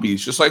floppies,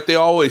 just like they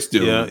always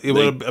do? Yeah,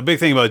 a big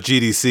thing about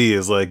GDC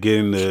is like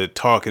getting to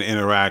talk and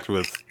interact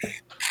with,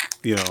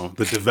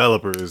 the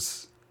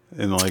developers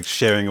and like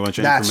sharing a bunch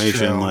of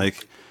information. True.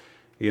 Like,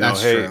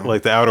 hey,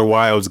 like the Outer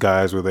Wilds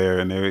guys were there,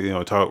 and they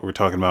we're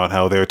talking about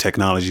how their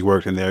technology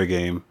worked in their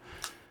game.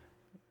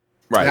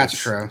 Right, that's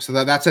true. So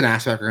that's an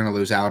aspect we're going to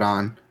lose out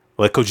on.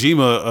 Like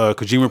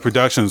Kojima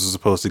Productions was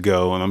supposed to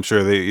go, and I'm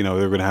sure they're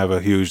going to have a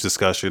huge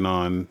discussion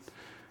on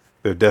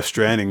their Death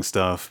Stranding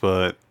stuff,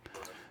 but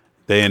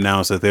they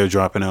announced that they're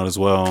dropping out as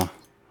well.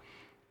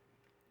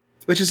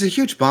 Which is a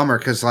huge bummer,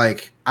 because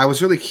like I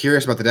was really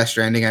curious about the Death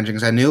Stranding engine,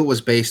 because I knew it was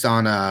based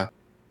on a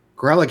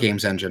Guerrilla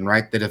Games engine,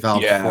 right? They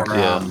developed for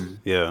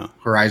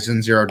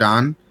Horizon Zero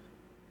Dawn.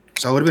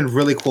 So it would have been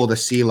really cool to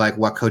see like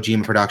what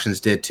Kojima Productions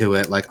did to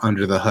it, like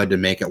under the hood, to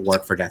make it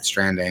work for Death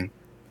Stranding.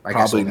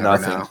 Probably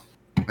nothing.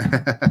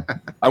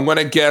 I'm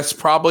gonna guess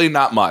probably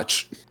not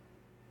much.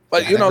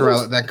 But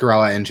that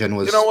Guerrilla engine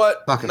was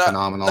fucking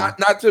phenomenal.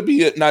 Not to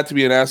be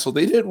an asshole,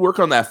 they did work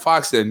on that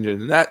Fox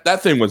engine, and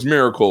that thing was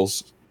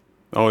miracles.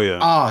 Oh yeah.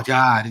 Oh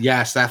god,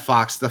 yes, the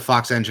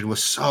Fox engine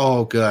was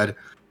so good.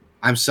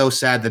 I'm so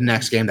sad the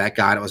next game that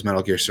got it was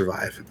Metal Gear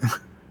Survive.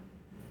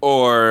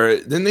 Or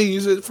didn't they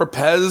use it for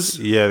PES?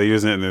 Yeah, they're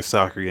using it in their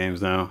soccer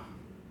games now.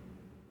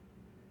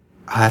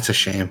 Oh, that's a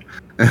shame.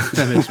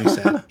 That makes me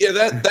sad. Yeah,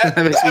 that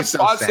makes me so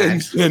Fox sad.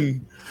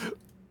 Engine.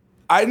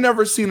 I've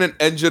never seen an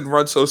engine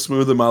run so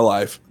smooth in my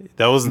life.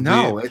 That was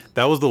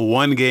the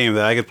one game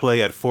that I could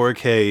play at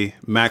 4K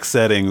max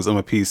settings on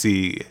my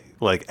PC.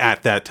 Like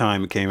at that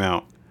time it came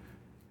out,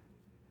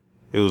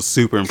 it was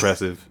super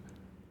impressive.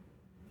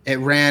 It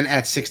ran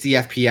at 60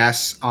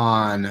 FPS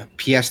on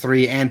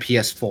PS3 and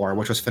PS4,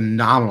 which was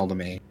phenomenal to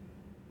me.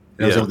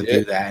 It was able to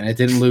do that, and it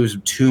didn't lose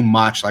too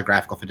much like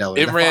graphical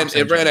fidelity. It ran at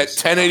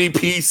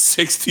 1080p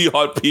 60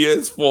 on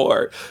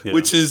PS4,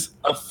 which is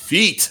a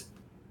feat.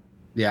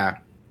 Yeah.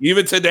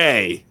 Even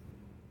today.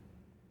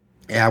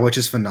 Yeah, which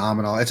is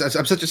phenomenal. It's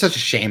such a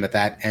shame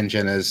that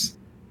engine is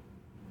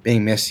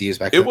being misused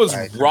by. It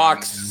was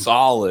rock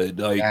solid.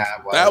 Like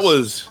that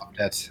was.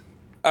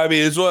 I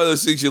mean, it's one of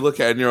those things you look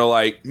at and you're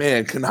like,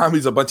 man,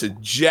 Konami's a bunch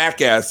of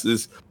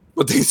jackasses,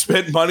 but they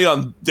spent money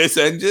on this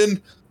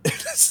engine.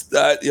 It's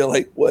not. You're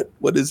like,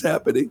 what is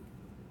happening?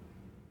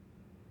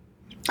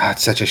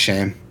 It's such a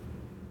shame.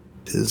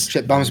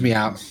 Shit bums me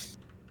out.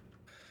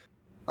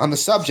 On the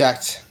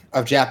subject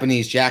of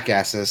Japanese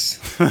jackasses,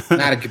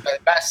 not a good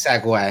best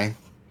segue,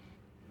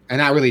 and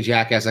not really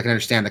jackass. I can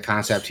understand the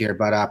concept here,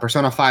 but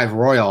Persona 5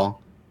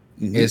 Royal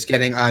is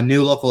getting a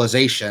new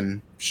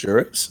localization. Sure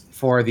is.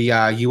 For the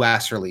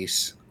US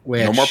release.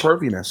 Which, no more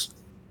perviness.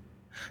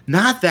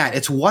 Not that.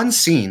 It's one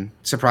scene,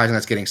 surprising,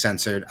 that's getting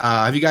censored.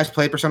 Have you guys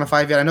played Persona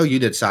 5 yet? I know you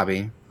did,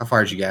 Sabi. How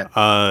far did you get?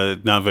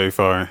 Not very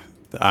far.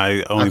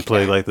 I only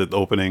played like the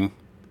opening.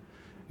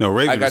 No,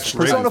 Raven.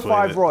 Persona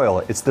 5 Royal.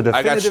 It's the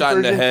definitive I got shot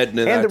in the head, and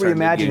the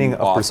reimagining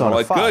of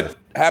Persona 5. Good,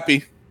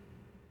 happy.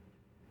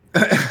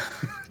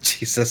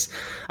 Jesus.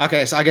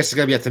 Okay, so I guess it's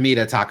gonna be up to me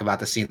to talk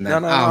about the scene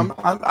then. No,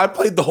 I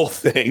played the whole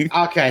thing.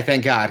 Okay,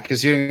 thank God,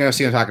 because you're gonna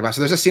see what I'm talking about.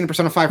 So there's a scene in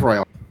Persona 5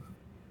 Royal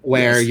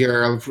where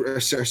you're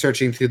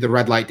searching through the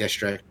red light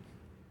district,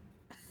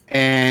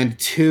 and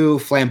two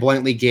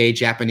flamboyantly gay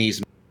Japanese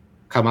men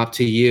come up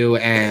to you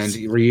and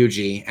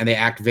Ryuji, and they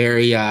act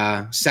very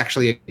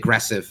sexually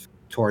aggressive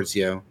towards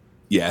you.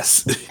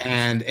 Yes.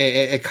 And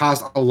it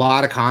caused a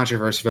lot of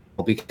controversy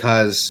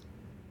because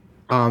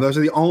those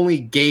are the only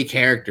gay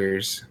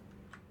characters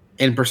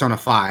in Persona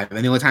 5,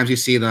 and the only times you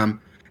see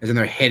them is when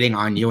they're hitting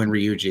on you and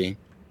Ryuji,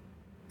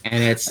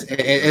 and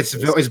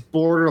it's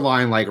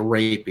borderline like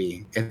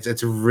rapey.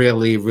 It's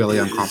really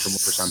uncomfortable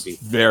for some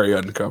people. Very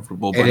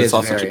uncomfortable, but it's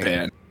also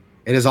Japan.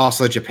 It is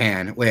also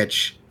Japan,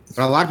 which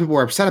a lot of people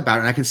were upset about it,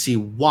 and I can see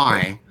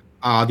why.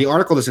 The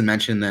article doesn't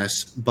mention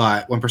this,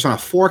 but when Persona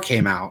 4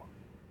 came out,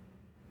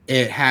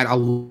 it had a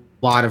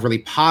lot of really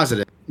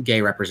positive gay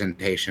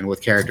representation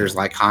with characters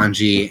like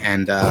Hanji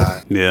and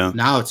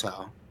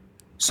Naoto.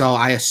 So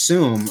I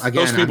assume,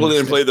 again, those people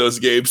didn't play those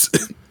games.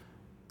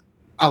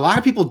 A lot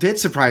of people did,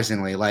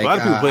 surprisingly. Like, a lot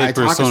of people played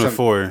Persona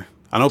 4.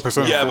 I know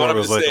Persona 4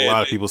 was like a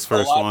lot of people's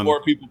first one. A lot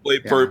more people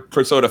played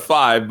Persona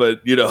 5,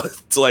 but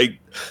it's like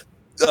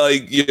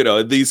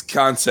these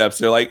concepts.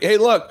 They're like, hey,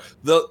 look,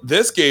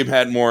 this game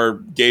had more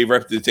gay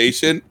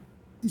representation.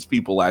 These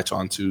people latch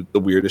on to the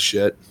weirdest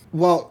shit.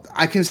 Well,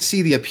 I can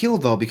see the appeal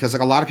though, because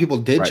like a lot of people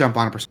did jump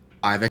on Persona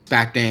 5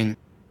 expecting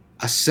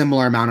a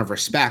similar amount of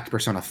respect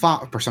Persona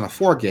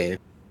 4 gave.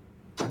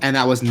 And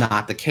that was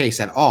not the case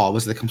at all. It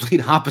was the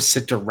complete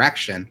opposite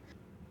direction.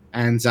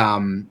 And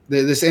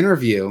this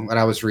interview that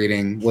I was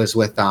reading was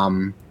with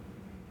hold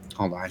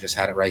on, I just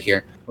had it right here.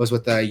 It was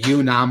with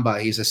Yu Namba.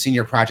 He's a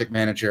senior project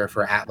manager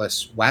for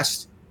Atlas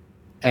West,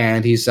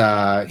 and he's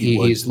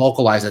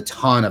localized a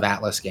ton of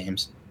Atlas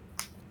games.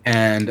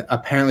 And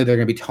apparently they're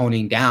going to be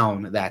toning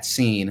down that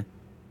scene,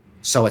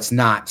 so it's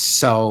not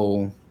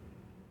so,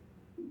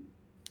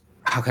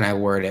 how can I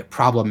word it,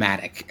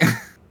 problematic.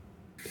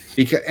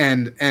 Because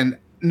and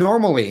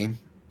normally,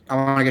 I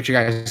want to get you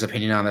guys'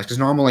 opinion on this, because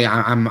normally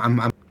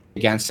I'm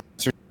against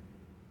it.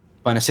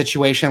 But in a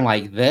situation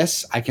like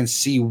this, I can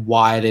see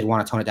why they'd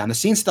want to tone it down. The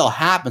scene still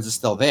happens; it's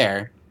still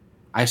there.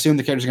 I assume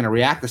the character's going to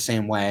react the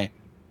same way,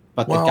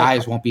 but the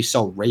guys won't be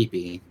so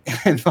rapey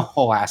in the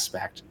whole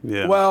aspect.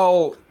 Yeah.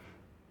 Well,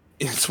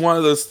 it's one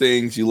of those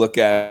things you look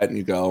at and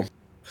you go,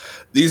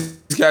 these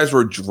guys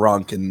were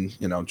drunk, and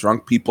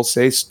drunk people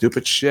say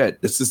stupid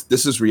shit. This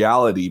is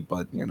reality,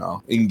 but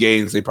in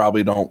games they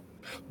probably don't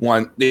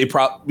want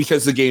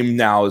because the game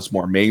now is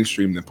more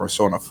mainstream than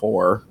Persona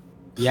 4.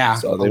 Yeah,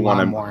 so they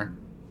want more.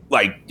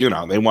 Like, they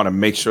want to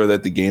make sure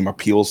that the game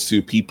appeals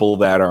to people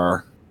that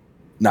are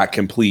not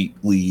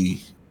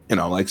completely,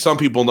 like some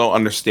people don't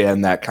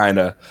understand that kind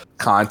of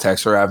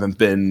context or haven't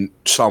been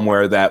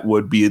somewhere that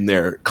would be in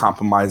their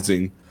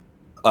compromising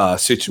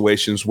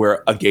situations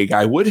where a gay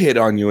guy would hit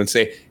on you and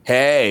say,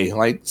 hey,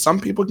 like some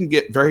people can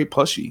get very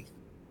pushy.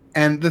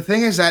 And the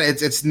thing is that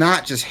it's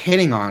not just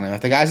hitting on them.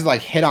 If the guys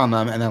like hit on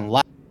them and then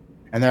left,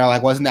 and they're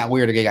like, wasn't that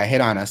weird? A gay guy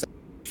hit on us.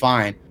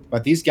 Fine.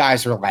 But these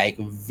guys are like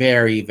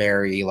very,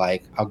 very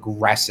like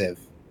aggressive.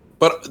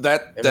 But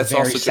that's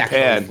also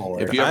Japan.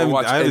 If you ever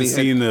watch, I haven't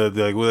seen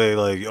the where they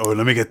like, oh,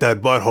 let me get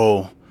that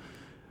butthole.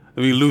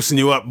 Let me loosen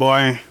you up,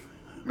 boy.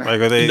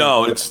 Like, are they?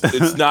 No, it's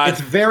not. It's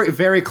very,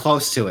 very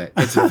close to it.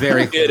 It's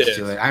very close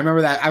to it. I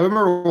remember that. I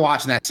remember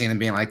watching that scene and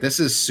being like, "This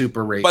is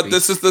super rapey." But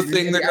this is the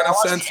thing they're gonna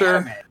censor.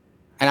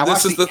 And I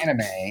watched the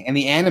anime. In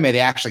the anime, they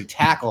actually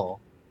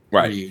tackle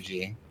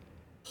Ryuji,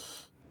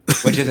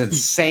 which is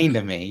insane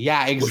to me.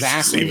 Yeah,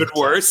 exactly. Which is even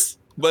worse.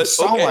 But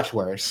so much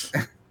worse.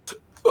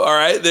 All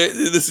right,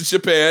 this is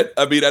Japan.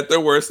 I mean, at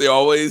their worst, they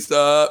always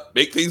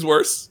make things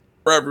worse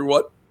for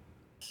everyone.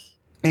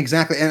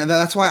 Exactly, and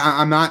that's why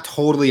I'm not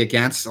totally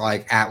against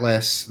like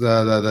Atlas,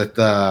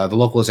 the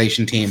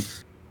localization team,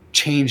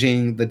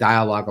 changing the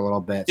dialogue a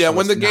little bit. Yeah, so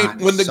when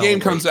the game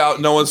comes out,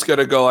 no one's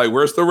gonna go like,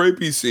 "Where's the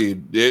rapey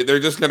scene?" They're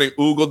just gonna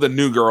oogle the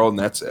new girl, and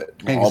that's it.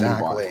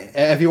 Exactly.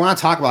 If you want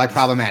to talk about like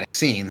problematic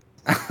scenes,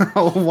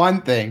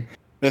 one thing,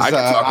 this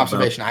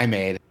observation I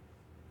made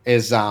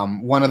is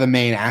one of the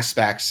main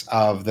aspects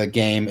of the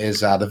game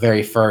is the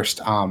very first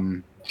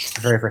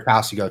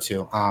house you go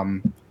to.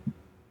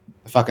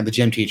 The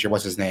gym teacher,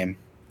 what's his name?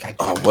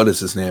 What is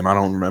his name? I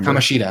don't remember.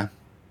 Kamoshida.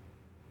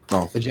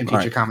 Oh, the gym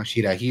teacher,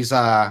 Kamoshida. He's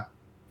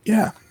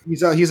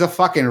a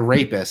fucking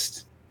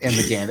rapist in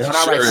the game. They don't know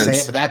how to say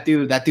it, but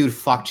that dude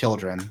fucked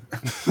children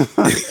in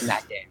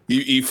that game.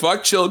 He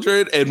fucked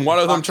children, and one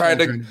of them tried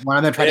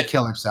to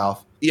kill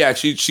himself. Yeah,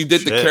 she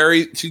did the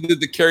carry. She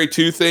did the carry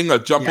 2 thing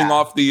of jumping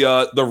off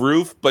the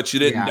roof, but she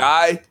didn't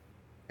die.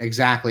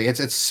 Exactly.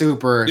 It's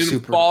super. She didn't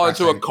super fall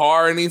depressing. into a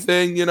car or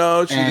anything,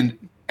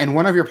 And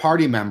one of your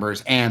party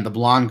members, Anne, the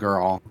blonde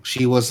girl,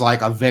 she was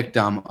like a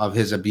victim of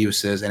his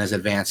abuses and his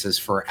advances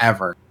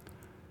forever.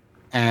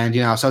 And,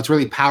 so it's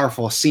really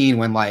powerful scene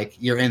when like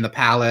you're in the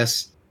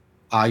palace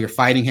You're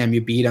fighting him,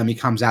 you beat him, he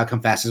comes out,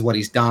 confesses what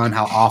he's done,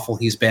 how awful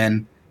he's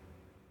been.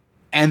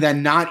 And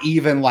then not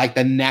even like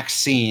the next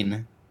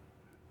scene,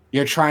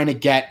 you're trying to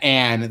get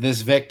Anne,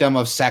 this victim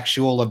of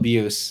sexual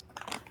abuse,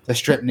 to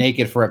strip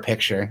naked for a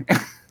picture.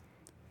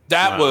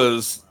 That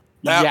was...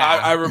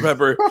 I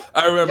remember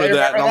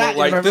that. And I'm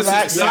like, this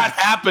is not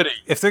happening.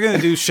 If they're going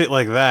to do shit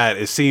like that,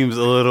 it seems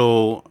a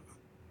little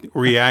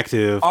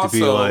reactive to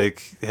be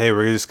like, hey,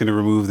 we're just going to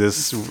remove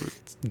this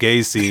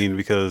gay scene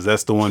because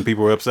that's the one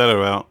people are upset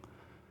about.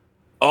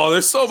 Oh,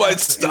 there's so much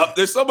stuff.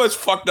 There's so much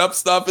fucked up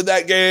stuff in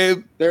that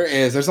game. There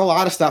is. There's a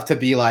lot of stuff to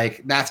be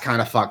like, that's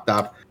kind of fucked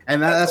up.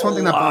 And that's one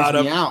thing that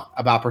bums me out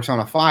about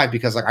Persona 5,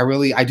 because like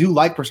I do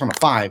like Persona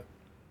 5,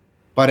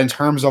 but in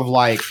terms of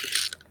like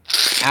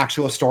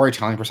actual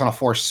storytelling, Persona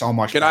 4 is so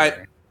much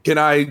better. Can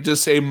I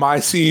just say my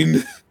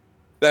scene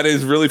that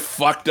is really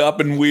fucked up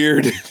and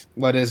weird?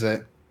 What is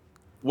it?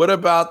 What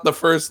about the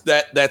first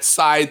that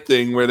side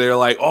thing where they're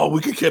like, oh,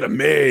 we could get a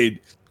maid,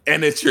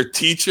 and it's your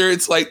teacher?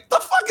 It's like, the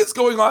fuck is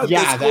going on?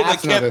 Yeah,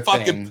 that's another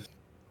thing.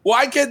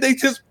 Why can't they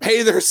just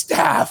pay their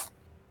staff?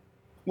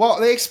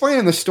 Well, they explain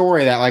in the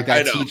story that like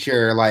that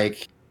teacher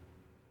like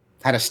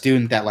had a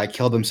student that like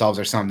killed themselves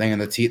or something, and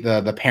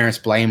the parents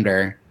blamed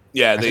her.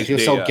 Yeah, she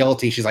was so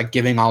guilty. She's like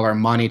giving all her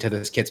money to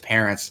this kid's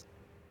parents,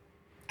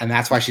 and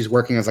that's why she's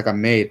working as like a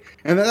maid.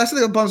 And that's the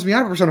thing that bums me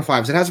out of Persona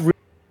 5. Is it has really,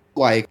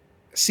 like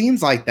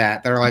scenes like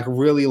that are like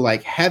really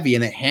like heavy,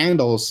 and it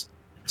handles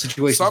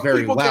situations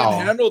very well. Some people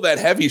can't handle that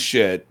heavy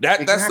shit.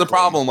 That's the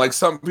problem. Like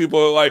some people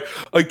are like,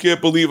 I can't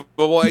believe it.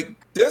 But like,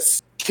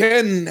 this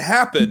can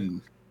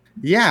happen.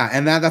 Yeah,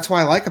 and that's what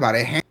I like about it.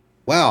 It handles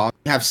well.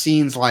 You have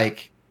scenes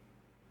like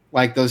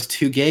those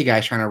two gay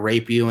guys trying to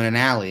rape you in an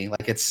alley.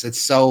 Like it's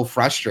so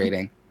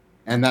frustrating.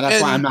 And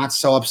that's why I'm not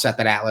so upset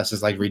that Atlus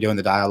is like redoing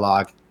the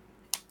dialogue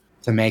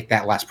to make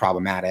that less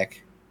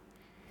problematic.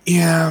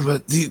 Yeah,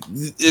 but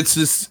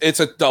it's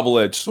a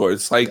double-edged sword.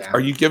 It's like, are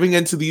you giving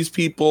in to these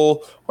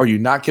people? Or are you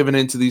not giving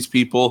in to these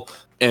people?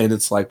 And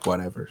it's like,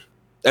 whatever.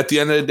 At the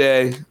end of the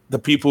day, the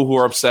people who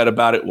are upset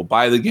about it will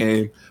buy the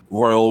game.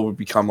 Royal will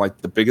become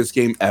like the biggest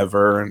game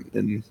ever,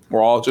 and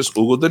we're all just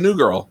Google the new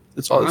girl.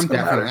 It's all. I'm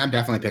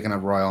definitely picking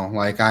up Royal.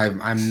 Like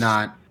I'm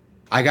not.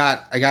 I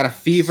got a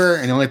fever,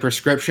 and the only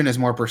prescription is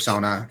more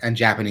Persona and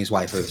Japanese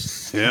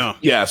waifus. Yeah.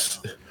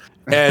 Yes.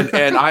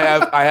 And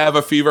I have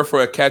a fever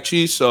for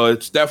Akechi, so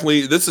it's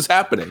definitely this is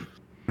happening.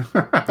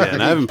 Yeah,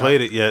 and I haven't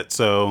played it yet,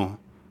 so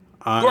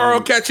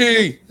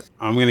Akechi.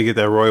 I'm gonna get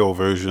that Royal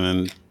version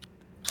and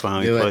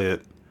finally play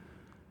it.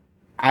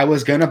 I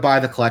was gonna buy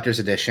the collector's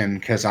edition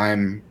because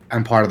I'm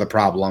part of the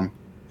problem.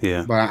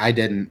 Yeah, but I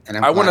didn't, and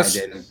I want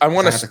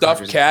a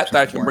stuffed cat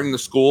that I can bring to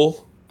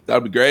school. That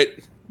would be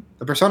great.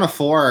 The Persona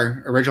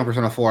 4, original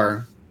Persona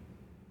 4,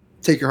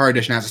 Take Your Heart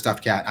edition has a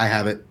stuffed cat. I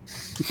have it.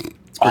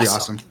 It's pretty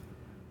awesome.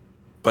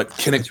 But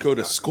can it go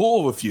to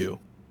school with you?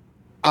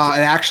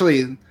 And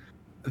actually,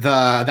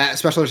 that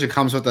special edition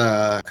comes with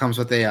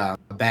a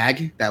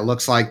bag that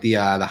looks like the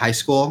high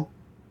school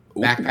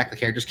backpack the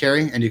characters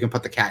carry, and you can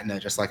put the cat in it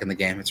just like in the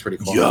game. It's pretty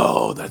cool.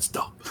 Yo, that's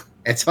dope.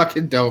 It's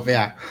fucking dope.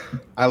 Yeah,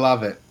 I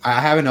love it.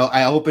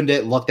 I opened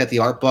it, looked at the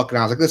art book, and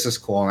I was like, "This is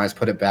cool," and I just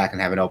put it back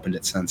and haven't opened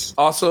it since.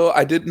 Also,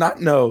 I did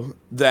not know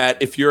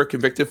that if you're a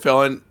convicted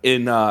felon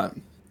in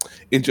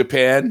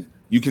Japan,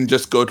 you can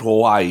just go to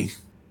Hawaii.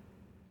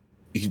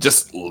 You can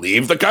just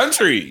leave the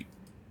country.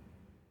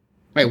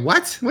 Wait,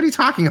 what? What are you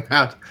talking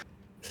about?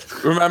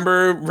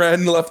 Remember,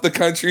 Ren left the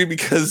country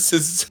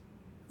because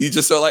he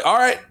just felt like, all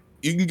right,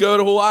 you can go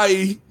to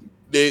Hawaii.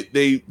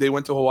 They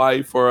went to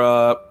Hawaii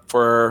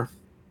for.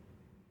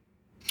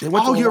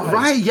 Oh, you're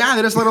right. Yeah,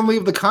 they just let him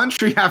leave the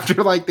country after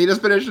they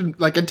just finished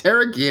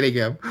interrogating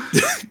him.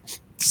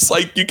 It's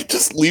like you could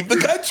just leave the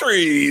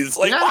country. It's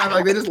like, yeah,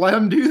 wow. They just let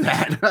him do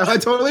that. I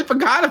totally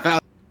forgot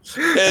about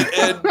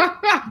it.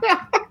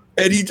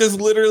 And he just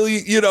literally,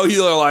 he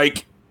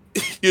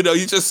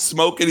just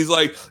smoke and he's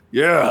like,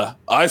 yeah,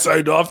 I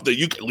signed off that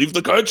you can leave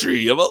the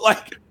country. I'm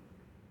like,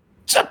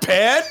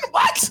 Japan?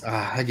 What?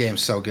 That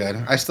game's so good.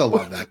 I still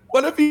love that.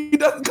 What if he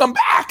doesn't come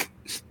back?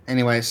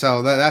 Anyway,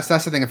 so that's the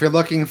thing. If you're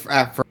looking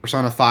for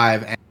Persona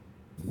 5 and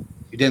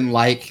you didn't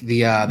like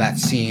that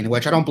scene,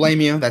 which I don't blame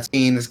you, that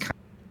scene is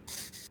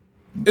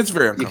it's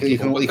very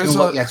uncomfortable.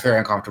 It's very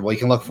uncomfortable. You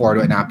can look forward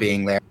to it not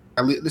being there.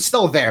 It's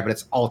still there, but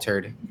it's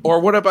altered. Or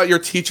what about your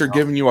teacher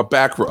giving you a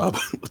back rub?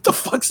 What the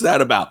fuck's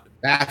that about?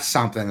 That's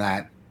something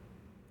that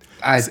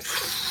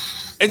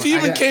And she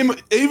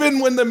even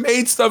when the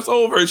maid stuff's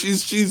over,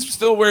 she's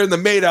still wearing the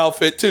maid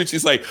outfit too.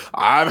 She's like,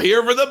 I'm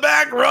here for the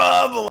back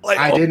rub. Like,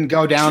 I didn't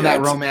go down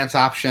that romance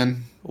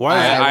option.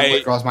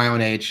 Why? Girls my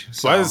own age.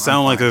 So why does it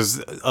sound like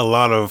there's a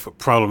lot of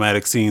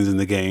problematic scenes in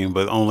the game,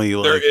 but only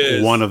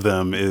one of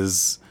them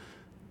is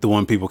the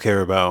one people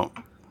care about?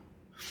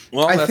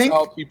 Well, I think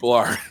how people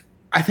are.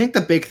 I think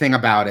the big thing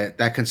about it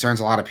that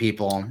concerns a lot of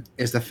people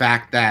is the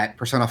fact that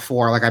Persona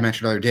 4, like I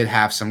mentioned earlier, did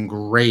have some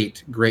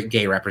great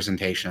gay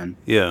representation.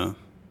 Yeah.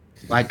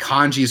 Like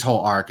Kanji's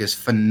whole arc is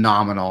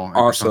phenomenal in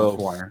Persona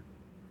 4.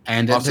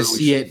 And to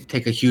see it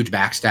take a huge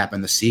backstep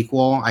in the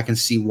sequel, I can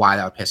see why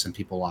that would piss some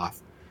people off.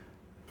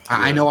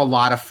 I know a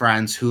lot of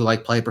friends who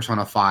like play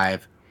Persona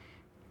 5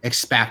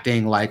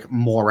 expecting like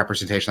more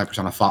representation like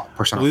Persona 4.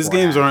 These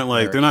games aren't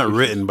like, they're not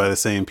written by the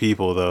same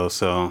people though,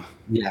 so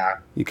yeah,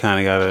 you kind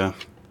of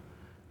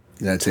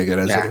gotta take it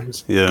as it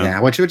is. Yeah,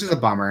 which is a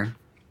bummer.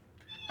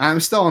 I'm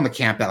still in the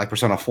camp that like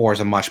Persona 4 is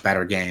a much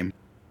better game.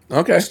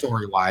 Okay.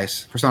 Story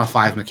wise, Persona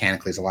 5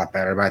 mechanically is a lot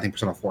better, but I think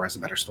Persona 4 has a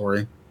better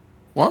story.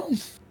 Well,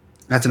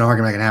 that's an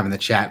argument I can have in the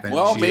chat. Ben.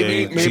 Well,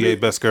 maybe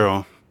best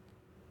girl.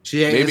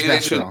 Maybe they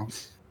should.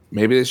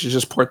 Maybe they should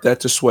just port that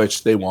to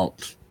Switch. They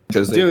won't.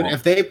 Dude,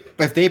 if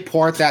they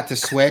port that to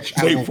Switch,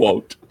 they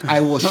won't. I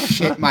will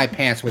shit my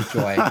pants with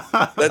joy.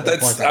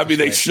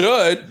 They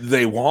should.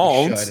 They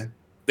won't.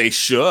 They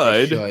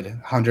should.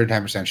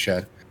 110%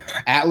 should.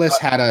 Atlas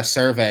had a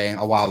survey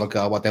a while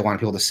ago what they wanted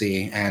people to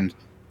see, and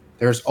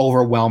there's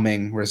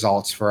overwhelming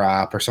results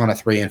for Persona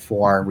 3 and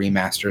 4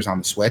 remasters on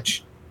the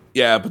Switch.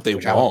 Yeah, but they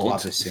won't. I would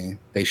love to see.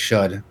 They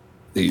should.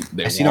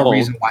 I see no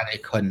reason why they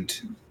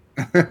couldn't.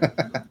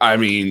 I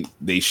mean,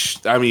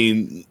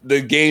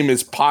 the game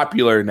is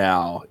popular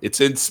now. It's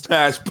in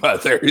Smash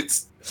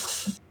Brothers.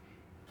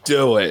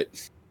 Do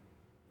it.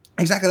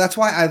 Exactly. That's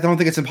why I don't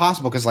think it's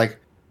impossible, because like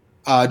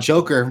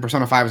Joker from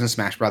Persona 5 is in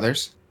Smash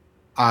Brothers.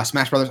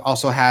 Smash Brothers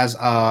also has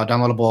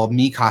downloadable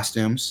Mii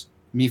costumes,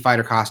 Mii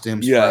fighter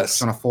costumes for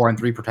Persona 4 and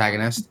 3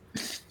 protagonists.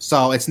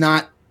 So it's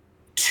not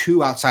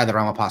too outside the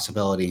realm of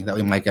possibility that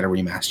we might get a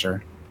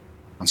remaster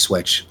on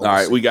Switch. All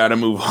right, we got to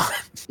move on.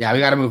 Yeah, we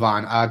got to move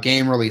on.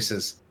 Game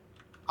releases.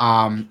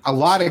 A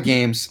lot of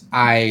games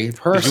I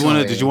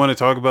personally... Did you want to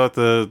talk about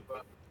the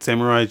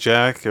Samurai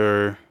Jack,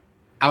 or...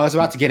 I was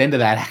about to get into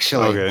that,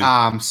 actually.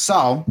 Okay.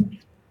 So,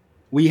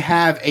 we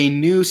have a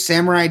new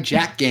Samurai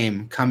Jack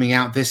game coming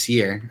out this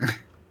year.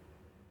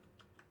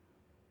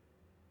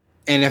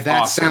 And if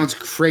that sounds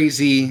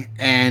crazy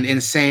and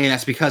insane,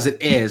 that's because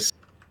it is.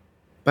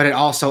 But it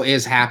also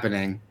is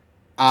happening.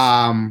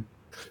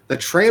 The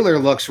trailer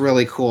looks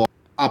really cool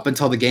up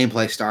until the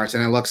gameplay starts,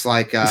 and it looks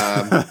like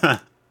the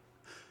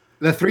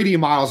 3D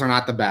models are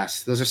not the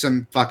best. Those are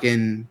some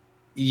fucking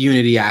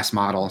Unity ass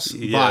models.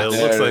 Yeah, but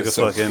it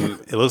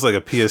looks like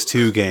a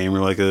PS2 game or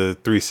like a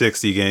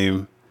 360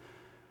 game.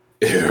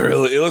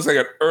 It looks like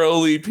an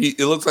early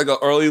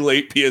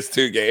late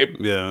PS2 game.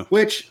 Yeah.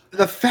 Which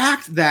the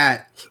fact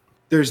that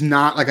there's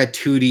not like a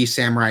 2D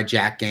Samurai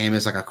Jack game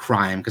is like a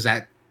crime, because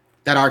that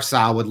art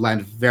style would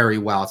lend very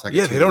well to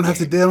like they don't have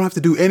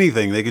to do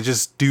anything. They could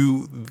just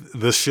do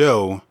the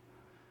show.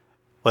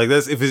 Like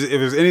that's if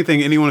there's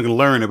anything anyone can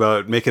learn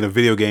about making a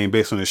video game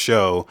based on a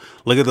show,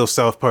 look at those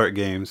South Park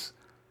games.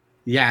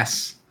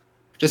 Yes.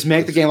 Just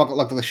make the game look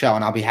like the show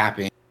and I'll be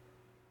happy.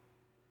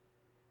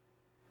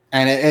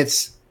 And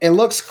it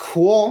looks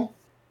cool.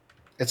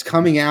 It's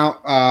coming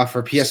out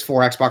for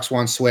PS4, Xbox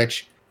One,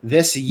 Switch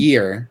this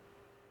year.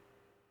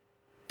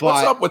 But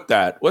what's up with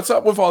that? What's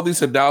up with all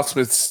these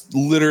announcements?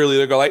 Literally,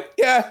 they go like,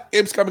 "Yeah,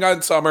 game's coming out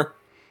in summer."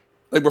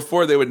 Like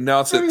before, they would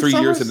announce it 3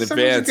 years in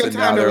advance, and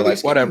now they're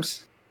like, "Whatever."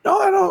 No,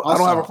 I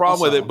don't have a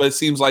problem with it, but it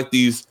seems like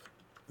these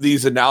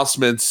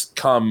announcements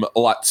come a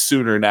lot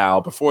sooner now.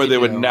 Before they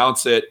would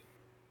announce it,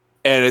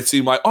 and it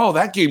seemed like, "Oh,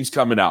 that game's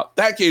coming out.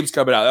 That game's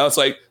coming out." And I was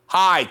like,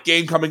 "Hi,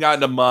 game coming out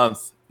in a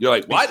month." You're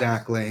like, "What?"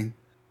 Exactly.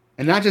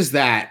 And not just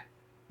that,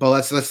 but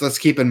let's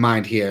keep in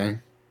mind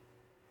here,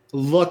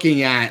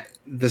 looking at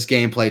this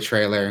gameplay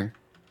trailer,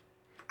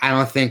 I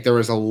don't think there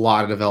was a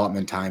lot of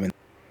development time in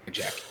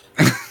Jack.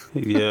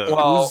 Yeah.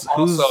 Well,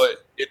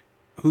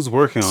 who's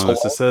working on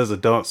this? It says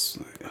adults.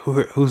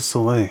 Who's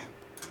Soleil?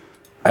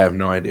 I have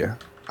no idea.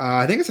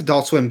 I think it's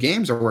Adult Swim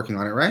Games are working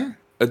on it, right?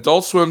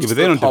 Adult Swim, but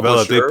they don't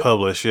develop; they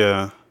publish.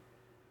 Yeah.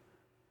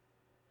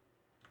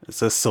 It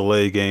says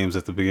Soleil Games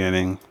at the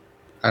beginning.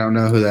 I don't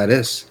know who that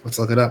is. Let's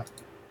look it up.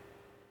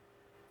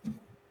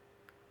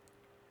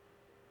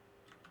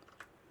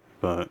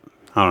 But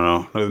I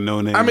don't know.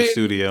 No name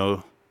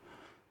studio.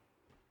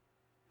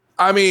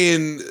 I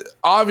mean,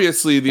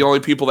 obviously, the only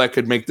people that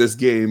could make this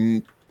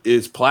game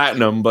is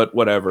Platinum, but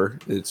whatever.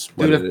 It's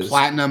what it is. If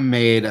Platinum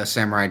made a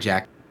Samurai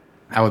Jack,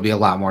 I would be a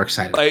lot more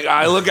excited. Like,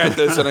 I look at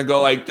this and I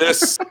go like,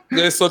 this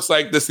looks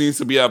like this needs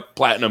to be a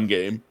Platinum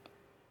game.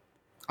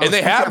 And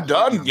they have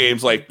done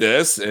games like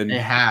this. And they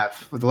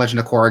have, with the Legend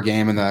of Korra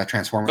game and the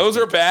Transformers. Those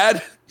are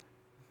bad.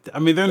 I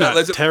mean, they're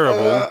not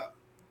terrible.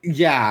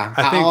 Yeah,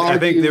 I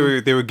think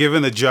they were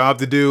given the job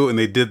to do, and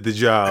they did the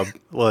job.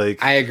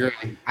 Like, I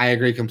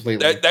agree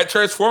completely. That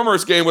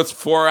Transformers game was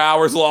 4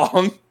 hours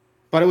long,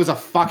 but it was a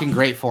fucking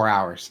great 4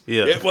 hours.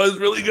 Yeah, it was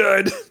really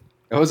good.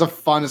 It was a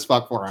fun as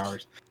fuck 4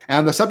 hours. And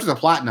on the subject of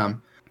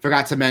Platinum,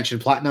 forgot to mention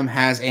Platinum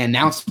has an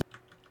announcement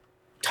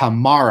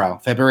tomorrow,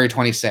 February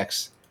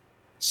 26th.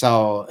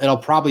 So it'll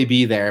probably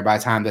be there by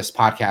the time this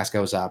podcast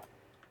goes up.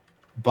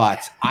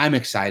 But I'm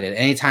excited.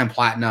 Anytime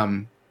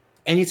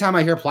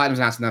I hear Platinum's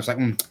announcement,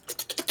 I'm like,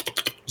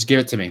 just give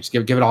it to me. Just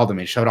give it all to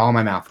me. Show it all in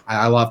my mouth.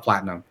 I love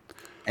Platinum.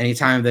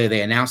 Anytime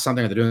they announce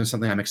something or they're doing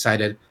something, I'm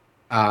excited.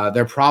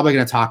 They're probably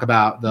going to talk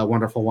about the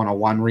Wonderful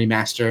 101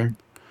 remaster.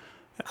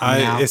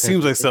 It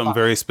seems like something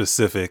very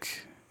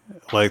specific.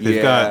 Like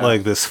they've got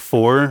like this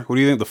 4. What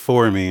do you think the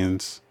 4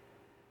 means?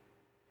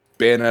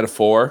 Bayonetta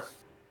 4.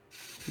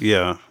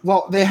 Yeah.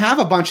 Well, they have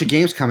a bunch of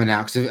games coming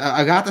out because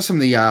I got this from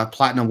the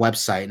Platinum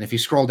website, and if you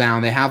scroll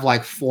down, they have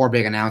like 4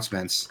 big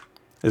announcements.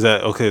 Is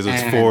that okay? So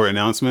it's 4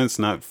 announcements,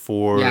 not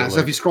 4. Yeah. So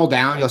if you scroll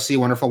down, you'll see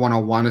Wonderful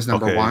 101 is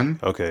number 1.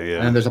 Okay. Yeah.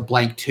 And then there's a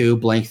blank 2,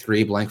 blank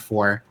 3, blank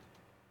 4,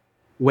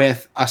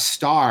 with a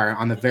star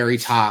on the very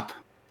top,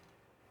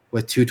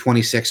 with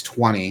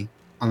 22620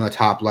 on the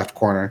top left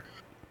corner.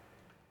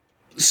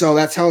 So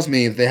that tells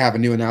me they have a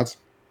new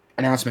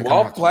announcement.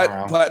 Well,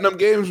 Platinum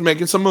Games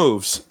making some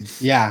moves.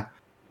 Yeah.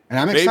 And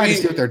I'm excited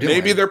to see what they're doing.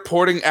 Maybe they're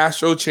porting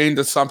Astral Chain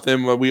to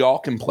something where we all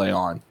can play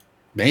on.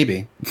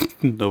 Maybe.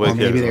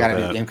 Maybe they got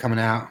a new game coming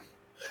out.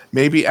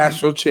 Maybe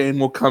Astral Chain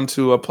will come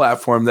to a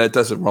platform that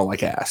doesn't roll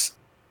like ass.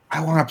 I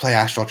want to play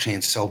Astral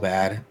Chain so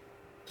bad.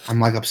 I'm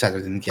like upset I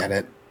didn't get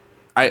it.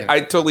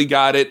 I totally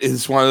got it.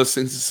 It's one of those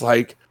things. It's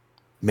like,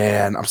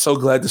 man, I'm so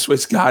glad the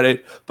Switch got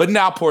it. But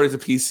now port it to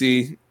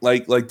PC,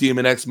 like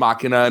Demon X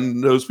Machina,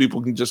 and those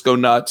people can just go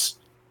nuts.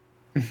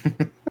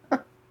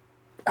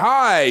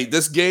 Hi,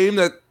 this game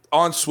that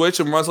on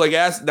Switch and runs like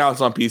ass, now it's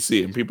on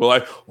PC. And people are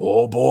like,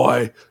 oh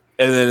boy.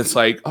 And then it's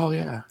like, oh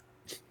yeah,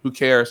 who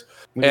cares?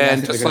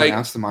 And just like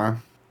announce tomorrow.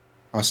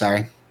 Oh,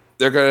 sorry.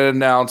 They're gonna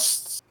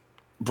announce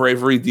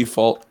Bravery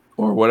Default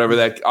or whatever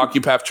that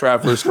Occupath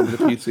Traveler's coming to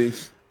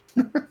PC.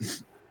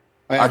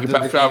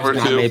 Occupath Traveler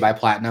 2 made by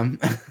Platinum.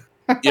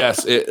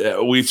 Yes,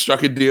 we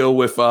struck a deal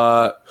with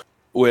Square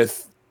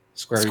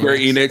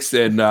Enix,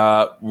 and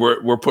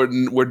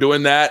we're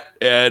doing that,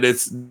 and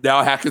it's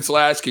now hack and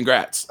slash.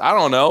 Congrats! I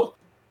don't know.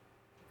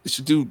 They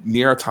should do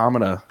Nier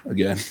Automata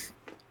again.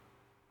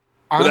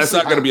 Honestly, but that's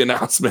not going to be an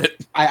announcement.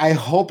 I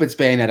hope it's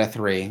Bayonetta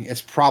 3.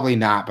 It's probably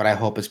not, but I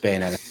hope it's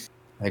Bayonetta.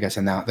 I guess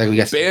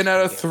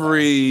Bayonetta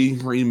 3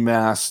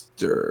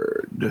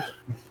 remastered.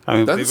 I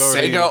mean, doesn't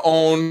Sega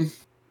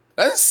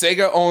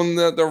own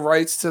the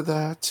rights to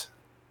that?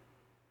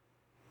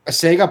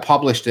 Sega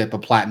published it,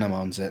 but Platinum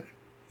owns it.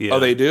 Yeah. Oh,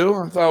 they do?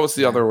 I thought it was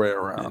the other way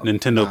around.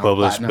 Nintendo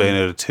published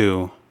Bayonetta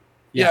 2.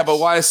 Yes. Yeah, but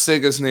why is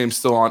Sega's name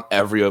still on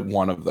every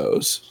one of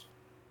those?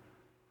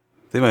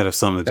 They might have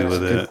something to do with it.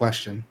 That's a good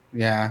question.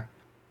 Yeah.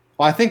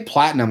 Well, I think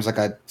Platinum's like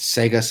a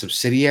Sega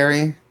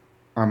subsidiary.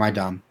 Or am I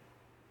dumb?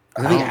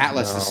 I think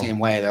Atlas is the same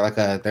way. They're like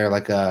a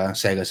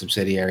Sega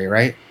subsidiary,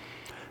 right?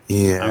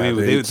 Yeah. I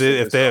mean,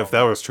 if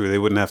that was true, they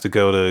wouldn't have to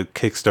go to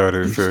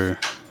Kickstarter for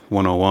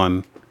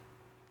 101.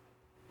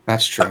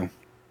 That's true.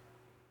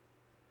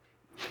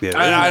 Yeah,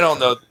 I don't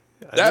know.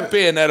 That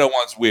Bayonetta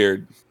one's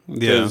weird.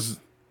 Yeah.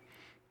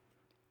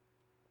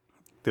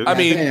 I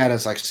mean,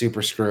 Bayonetta's like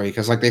super screwy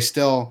because like they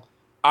still.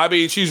 I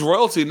mean, she's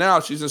royalty now.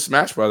 She's in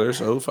Smash Brothers,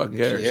 so who fucking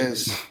cares? She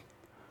is.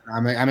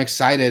 I'm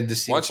excited to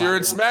see. Once you're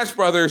in Smash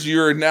Brothers,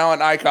 you're now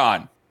an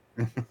icon.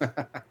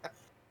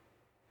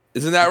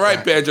 Isn't that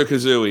right,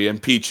 Banjo-Kazooie and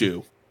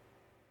Pichu?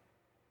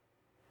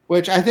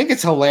 Which I think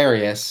it's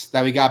hilarious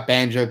that we got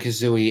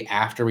Banjo-Kazooie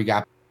after we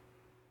got.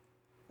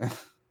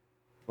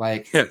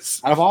 Like,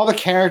 yes. Out of all the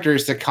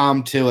characters to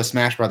come to a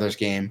Smash Brothers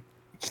game,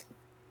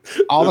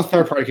 all the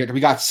third-party characters, we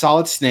got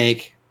Solid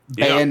Snake,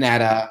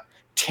 Bayonetta,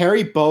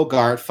 Terry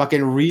Bogard,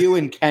 fucking Ryu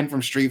and Ken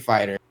from Street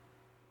Fighter,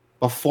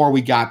 before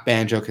we got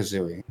Banjo and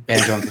Kazooie.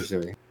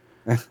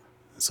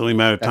 It's only a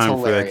matter of time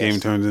before that game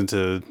turns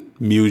into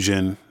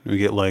Mugen. We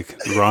get like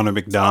Ronald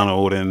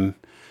McDonald and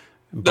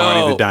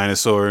Barney the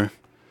Dinosaur.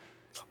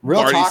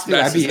 Real talk, dude,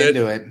 I'd be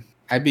into it.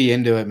 I'd be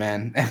into it,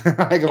 man.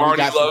 Like,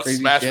 Barney loves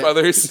Smash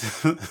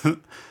Brothers.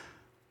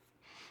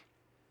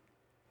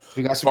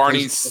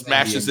 Barney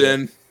smashes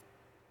in.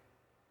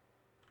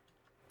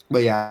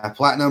 But yeah,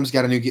 Platinum's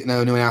got a new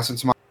announcement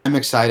tomorrow. I'm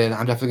excited.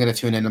 I'm definitely going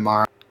to tune in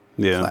tomorrow.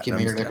 Yeah.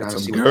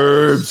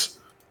 Gerbs.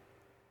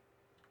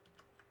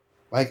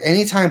 Like,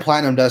 anytime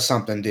Platinum does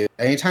something, dude.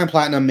 Anytime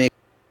Platinum makes...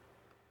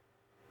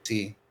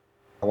 I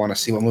want to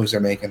see what moves they're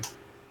making.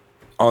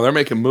 Oh, they're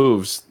making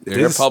moves.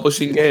 They're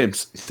publishing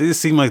games. They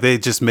just seem like they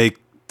just make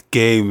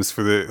games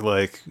for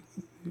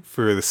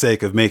the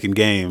sake of making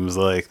games.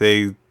 Like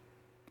they're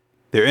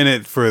in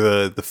it for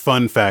the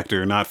fun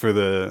factor, not for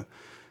the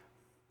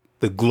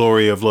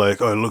glory of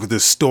like, oh, look at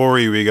this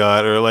story we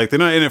got, or like they're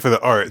not in it for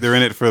the art. They're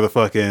in it for the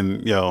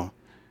fucking I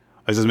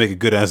just make a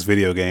good ass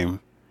video game.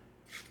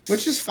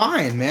 Which is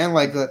fine, man.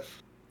 Like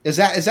is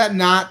that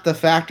not the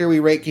factor we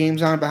rate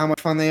games on about how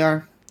much fun they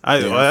are?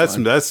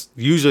 That's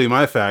usually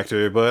my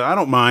factor, but I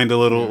don't mind a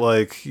little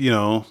like,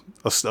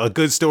 a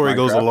good story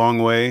goes a long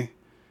way.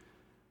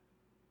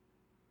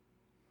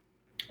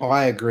 Oh,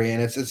 I agree,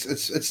 and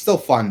it's still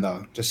fun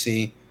though to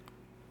see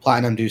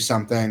Platinum do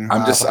something.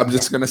 I'm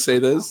just gonna say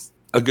this: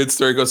 a good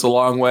story goes a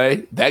long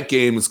way. That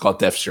game is called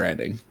Death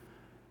Stranding.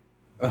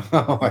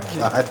 Oh my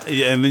god!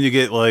 Yeah, and then you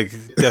get like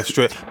Death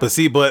Stranding,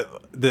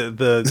 but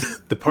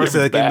the parts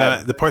of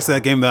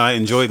that game that I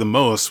enjoyed the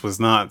most was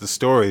not the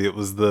story; it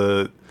was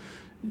the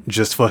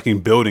just fucking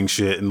building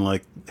shit and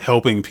like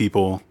helping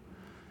people,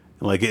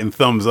 and, like getting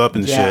thumbs up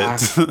and shit.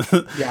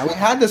 Yeah, we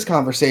had this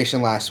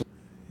conversation last week.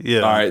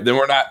 Yeah. All right, then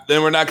we're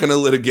not going to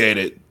litigate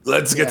it.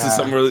 Let's get to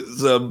some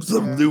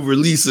new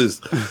releases.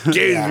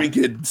 Games we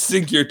can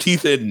sink your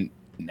teeth in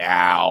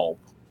now.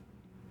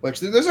 Which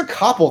there's a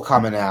couple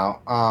coming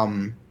out.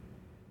 Dota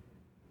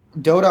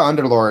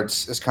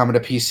Underlords is coming to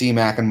PC,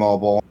 Mac, and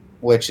mobile,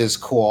 which is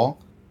cool.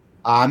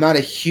 I'm not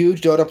a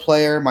huge Dota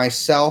player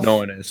myself. No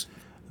one is.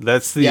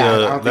 That's the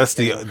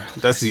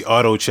that's the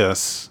auto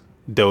chess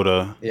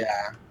Dota.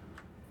 Yeah.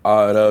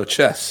 Auto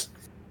chess.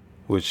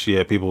 Which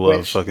people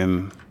love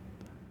fucking.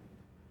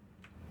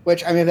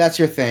 Which, I mean, if that's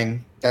your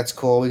thing, that's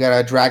cool. We got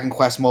a Dragon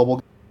Quest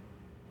mobile,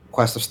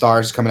 Quest of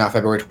Stars, coming out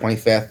February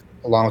 25th,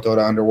 along with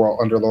Dota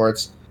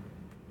Underlords.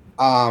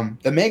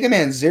 The Mega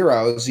Man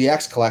Zero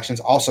ZX collection is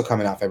also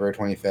coming out February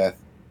 25th.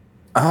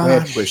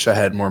 I wish I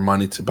had more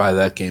money to buy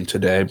that game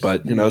today,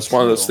 but it's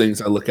one of those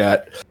things I look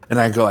at and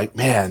I go like,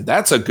 man,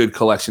 that's a good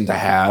collection to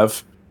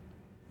have.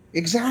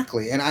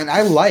 Exactly, and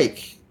I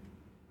like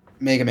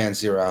Mega Man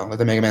Zero. Like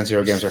the Mega Man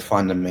Zero games are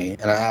fun to me,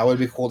 and I would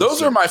be cool.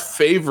 Those are my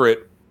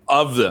favorite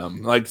of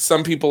them. Like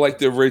some people like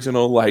the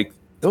original, like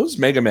those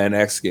Mega Man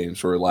X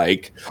games were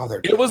like,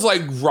 it was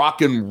like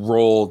rock and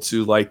roll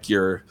to like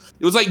it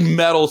was like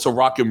metal to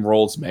rock and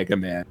roll's Mega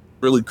Man.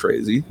 Really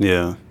crazy.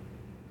 Yeah.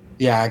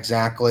 Yeah,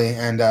 exactly.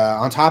 And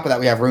on top of that,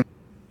 we have Rune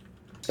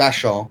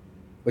Special,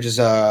 which is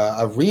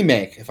a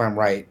remake, if I'm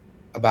right,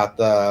 for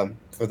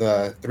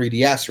the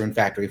 3DS Rune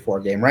Factory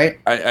 4 game, right?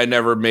 I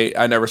never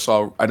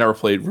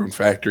played Rune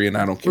Factory, and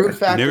I don't care.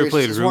 You never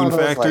played Rune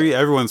Factory?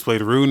 Everyone's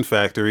played Rune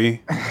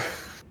Factory.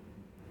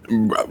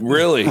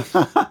 Really?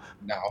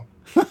 No.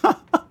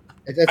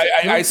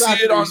 I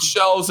see it on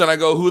shelves and I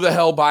go, who the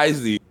hell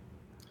buys these?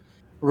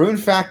 Rune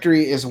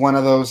Factory is one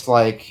of those,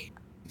 like,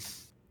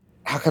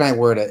 how can I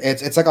word it?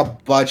 It's like a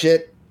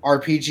budget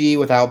RPG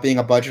without being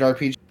a budget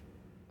RPG.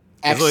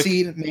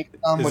 Xseed makes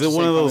them. Is it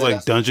one of those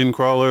like dungeon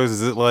crawlers?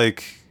 Is it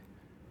like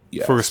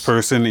first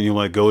person and you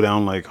like go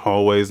down like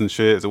hallways and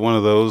shit? Is it one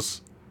of those?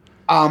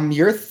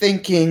 You're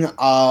thinking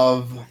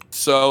of.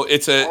 So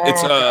there's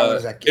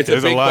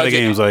a lot of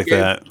games like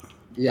that.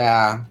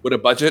 Yeah. With a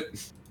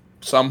budget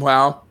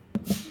somehow.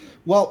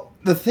 Well,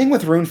 the thing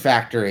with Rune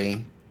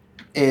Factory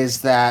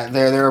is that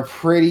they're a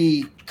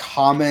pretty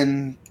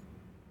common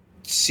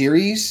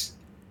series,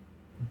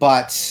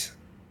 but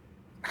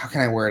how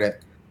can I word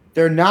it?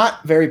 They're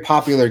not very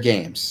popular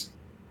games.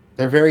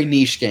 They're very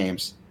niche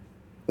games.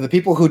 But the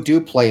people who do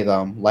play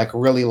them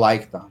really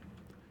like them.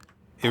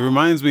 It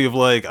reminds me of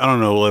like, I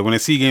don't know, like when I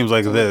see games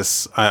like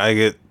this,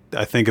 I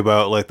think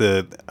about like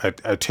the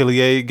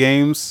Atelier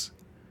games.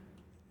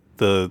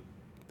 They're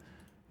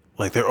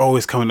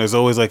always coming. There's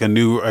always like a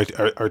new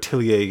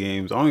Atelier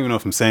games. I don't even know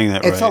if I'm saying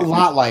that right. It's a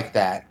lot like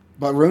that.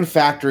 But Rune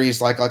Factory is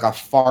like a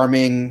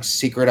farming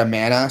Secret of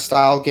Mana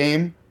style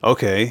game.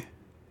 Okay.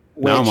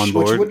 Now I'm on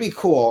board. Which would be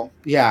cool.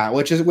 Yeah,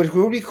 which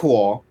would be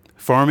cool.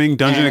 Farming,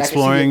 dungeon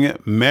exploring,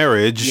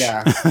 marriage.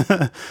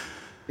 Yeah.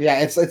 Yeah,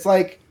 it's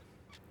like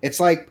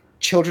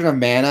Children of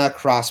Mana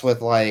crossed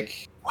with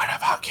like what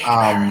about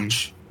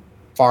marriage?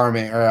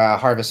 Farming or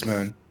Harvest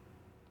Moon.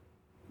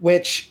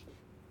 Which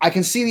I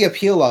can see the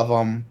appeal of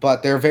them,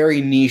 but they're a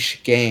very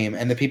niche game,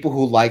 and the people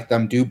who like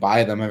them do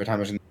buy them every time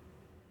there's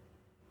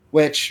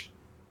which,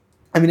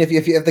 I mean, if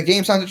the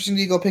game sounds interesting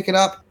to you, go pick it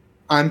up.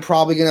 I'm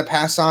probably gonna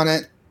pass on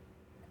it.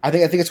 I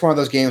think it's one of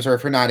those games where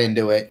if you're not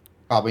into it,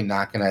 probably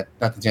nothing's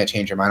gonna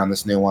change your mind on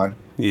this new one.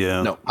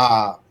 Yeah. No.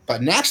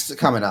 But next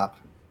coming up,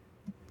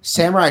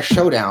 Samurai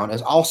Showdown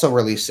is also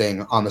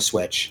releasing on the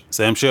Switch.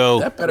 Sam Show.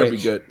 That better be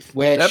good.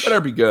 That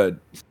better be good.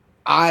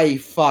 I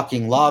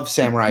fucking love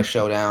Samurai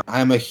Showdown.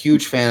 I'm a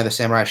huge fan of the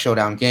Samurai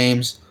Showdown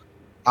games.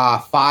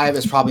 5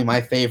 is probably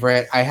my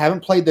favorite. I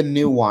haven't played the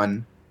new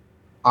one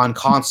on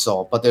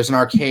console, but there's an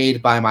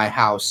arcade by my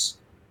house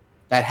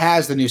that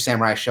has the new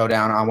Samurai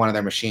Showdown on one of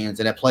their machines,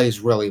 and it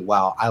plays really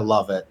well. I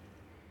love it.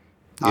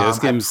 Yeah, this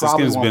game's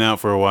been out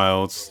for a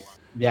while. It's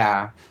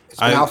been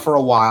out for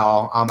a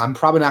while. I'm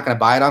probably not going to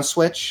buy it on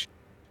Switch,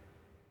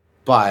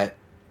 but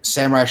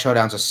Samurai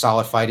Showdown's a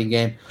solid fighting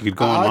game. You could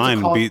go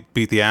online and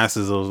beat the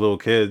asses of those little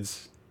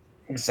kids.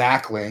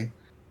 Exactly.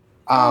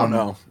 Oh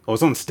no! Oh,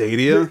 it's on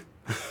Stadia.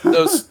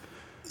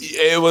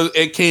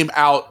 It came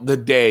out the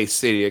day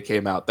Stadia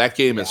came out. That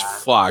game is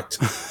fucked.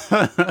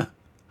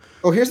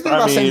 Well, here's the thing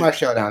about Samurai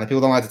Showdown that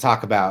people don't like to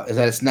talk about is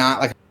that it's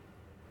not like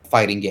a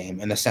fighting game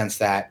in the sense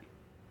that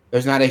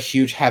there's not a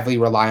huge heavy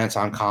reliance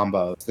on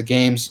combos. The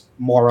game's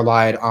more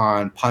relied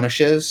on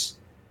punishes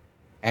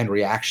and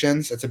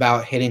reactions. It's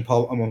about hitting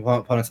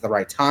opponents at the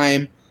right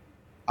time,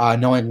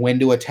 knowing when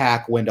to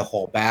attack, when to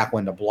hold back,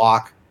 when to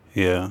block.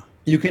 Yeah.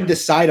 You can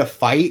decide a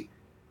fight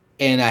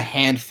in a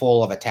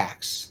handful of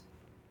attacks,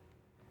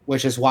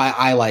 which is why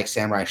I like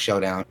Samurai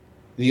Showdown.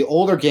 The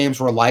older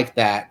games were like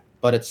that,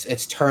 but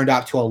it's turned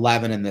up to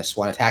 11 in this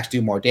one. Attacks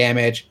do more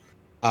damage,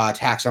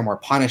 attacks are more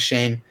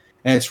punishing,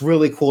 and it's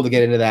really cool to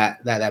get into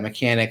that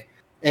mechanic.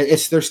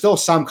 There's still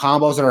some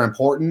combos that are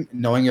important.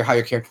 Knowing how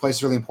your character plays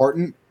is really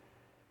important,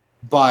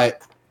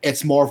 but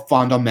it's more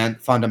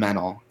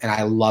fundamental, and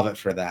I love it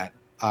for that.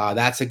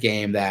 That's a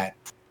game that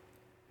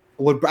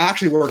would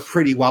actually work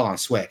pretty well on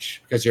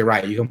Switch, because you're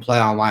right. You can play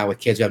online with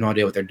kids who have no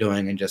idea what they're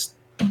doing and just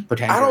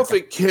pretend. I don't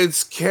think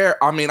kids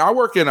care. I mean, I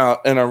work in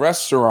a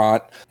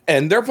restaurant,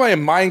 and they're playing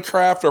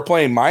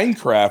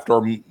Minecraft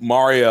or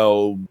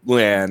Mario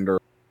Land or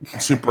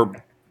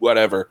Super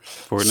whatever,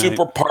 Fortnite.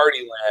 Super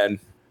Party Land.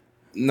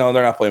 No,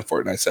 they're not playing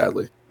Fortnite,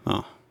 sadly.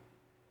 Oh.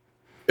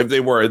 If they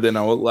were, then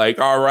I would like,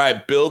 all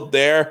right, build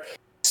there,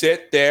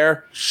 sit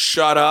there,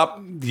 shut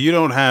up. You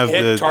don't have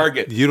the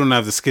target. You don't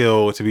have the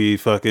skill to be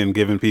fucking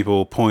giving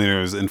people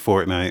pointers in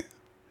Fortnite.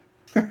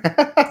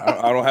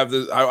 I don't have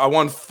this. I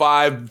won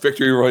 5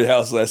 victory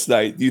royales last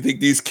night. Do you think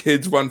these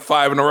kids run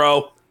 5 in a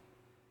row?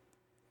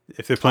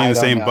 If they're playing the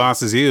same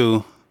boss as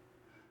you,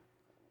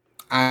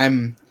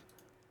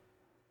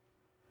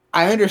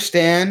 I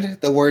understand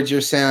the words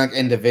you're saying like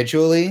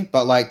individually,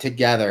 but like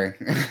together,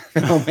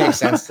 it don't make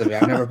sense to me.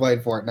 I've never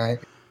played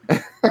Fortnite.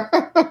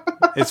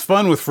 It's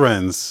fun with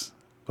friends,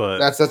 but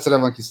that's what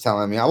everyone keeps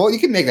telling me. Well, you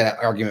can make that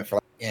argument for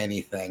like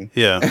anything.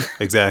 Yeah,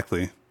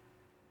 exactly.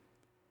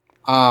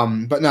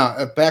 But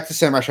no, back to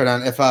Samurai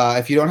Showdown.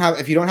 If you don't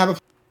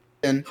have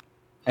an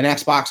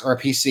Xbox or a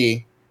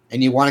PC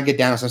and you want to get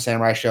down to some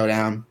Samurai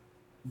Showdown,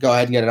 go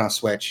ahead and get it on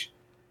Switch.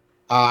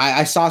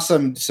 I saw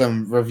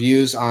some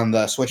reviews on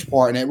the Switch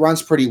port, and it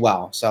runs pretty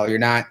well. So you're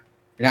not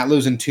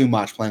losing too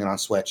much playing it on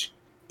Switch.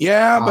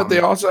 Yeah, but they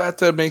also have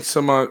to make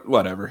some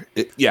whatever.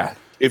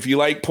 If you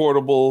like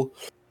portable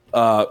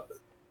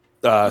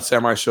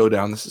Samurai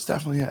Showdown, this is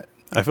definitely it.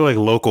 I feel like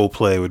local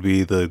play would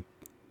be the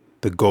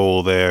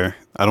goal there.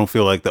 I don't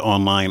feel like the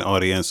online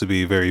audience would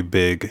be very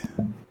big.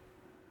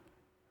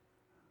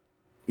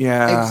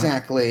 Yeah,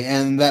 exactly,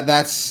 and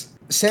that's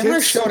Samurai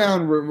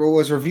Showdown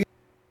was reviewed.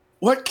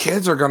 What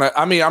kids are gonna?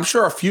 I mean, I'm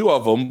sure a few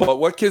of them, but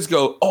what kids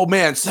go? Oh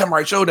man,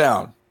 Samurai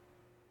Showdown.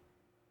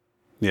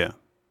 Yeah.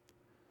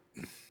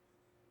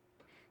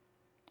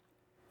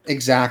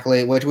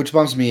 Exactly, which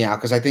bums me out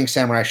because I think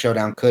Samurai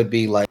Showdown could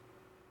be like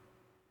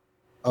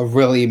a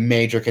really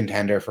major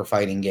contender for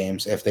fighting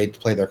games if they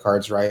play their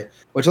cards right,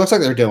 which looks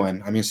like they're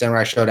doing. I mean,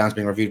 Samurai Showdown's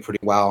being reviewed pretty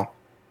well.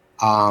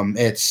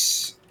 It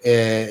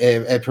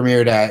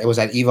premiered it was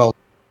at EVO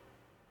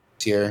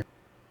this year.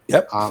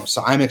 Yep.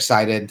 So I'm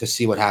excited to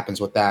see what happens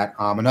with that.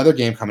 Another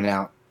game coming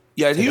out.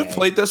 Yeah, have you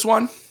played this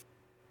one?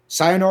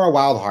 Sayonara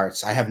Wild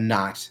Hearts. I have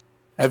not.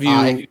 Have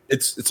you?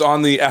 It's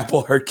on the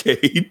Apple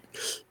Arcade.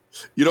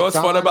 You know what's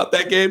fun about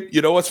that game?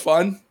 You know what's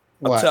fun?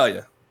 I'll tell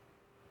you.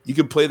 You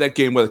can play that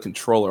game with a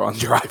controller on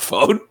your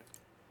iPhone.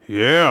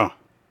 Yeah.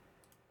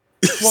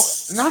 Well,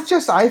 not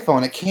just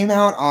iPhone. It came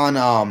out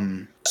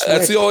on Switch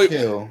that's the only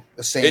too,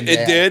 the same day,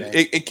 it did.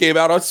 It came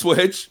out on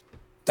Switch.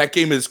 That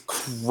game is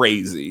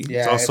crazy.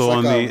 Yeah, it's also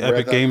on the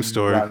Epic Game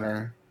Store.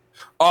 Runner.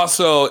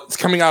 Also, it's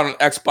coming out on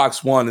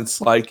Xbox One.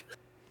 It's like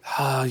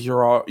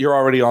you're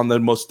already on the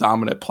most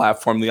dominant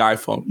platform, the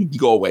iPhone. You can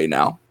go away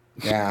now.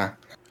 Yeah.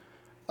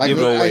 Like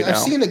I've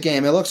seen the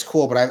game. It looks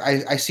cool, but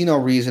I see no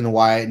reason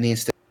why it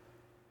needs to.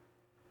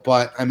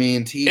 But I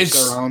mean, to each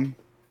their own.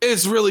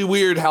 It's really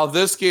weird how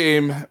this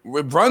game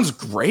runs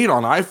great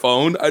on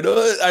iPhone.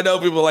 I know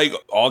people like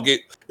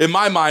in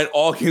my mind,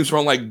 all games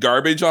run like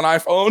garbage on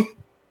iPhone.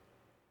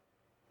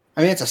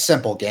 I mean, it's a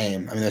simple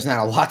game. I mean, there's not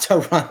a lot to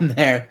run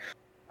there.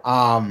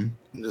 I'm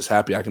just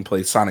happy I can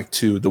play Sonic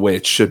 2 the way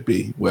it should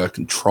be with a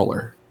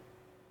controller.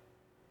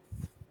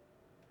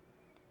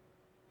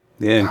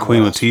 Yeah, and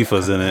Queen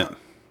Latifah's in it.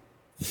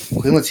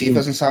 Queen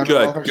Latifah's in Sonic.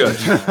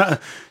 Good.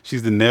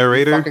 She's the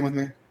narrator. Fucking with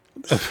me.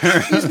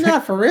 He's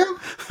not for real.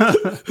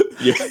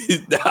 Yeah,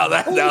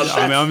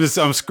 I'm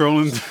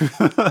scrolling.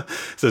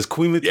 It says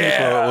Queen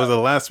Latifah was a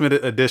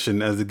last-minute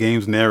addition as the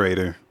game's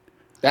narrator.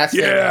 That's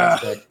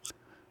fantastic.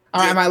 All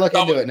right, I might look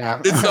into it now.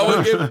 Did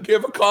someone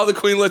give a call to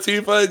Queen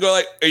Latifah and go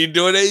like, "Are you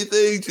doing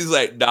anything?" She's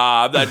like,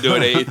 "Nah, I'm not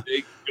doing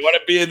anything." You want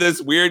to be in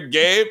this weird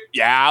game?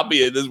 Yeah, I'll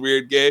be in this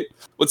weird game.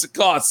 What's it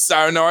called?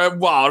 Sayonara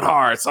Wild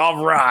Hearts.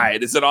 All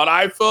right. Is it on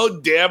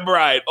iPhone? Damn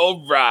right.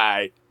 All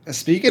right.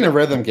 Speaking of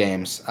rhythm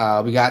games,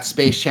 we got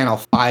Space Channel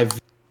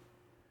 5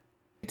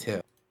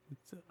 too.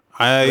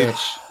 I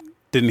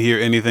didn't hear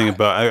anything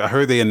about. I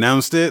heard they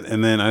announced it,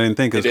 and then I didn't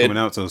think it was coming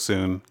out so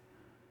soon.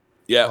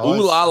 Yeah,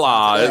 Ooh La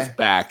La is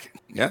back.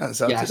 Yeah,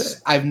 it's out today.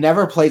 I've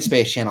never played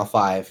Space Channel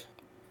 5.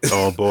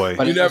 Oh boy!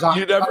 But you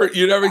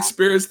never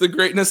experienced the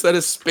greatness that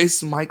is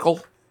Space Michael.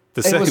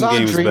 The second game is better.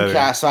 It was on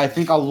Dreamcast, so I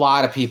think a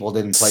lot of people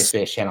didn't play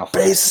Space Channel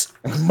 5. Space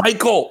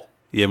Michael.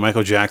 Yeah,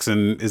 Michael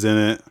Jackson is in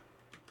it.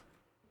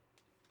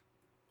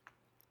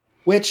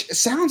 Which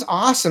sounds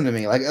awesome to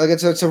me. Like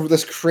it's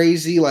this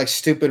crazy, like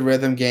stupid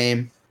rhythm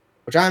game,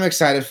 which I'm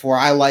excited for.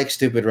 I like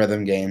stupid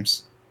rhythm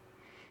games.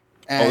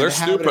 And they're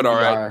stupid, all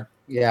right.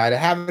 Yeah, to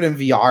have it in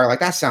VR, like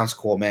that sounds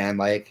cool, man.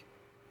 Like,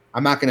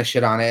 I'm not gonna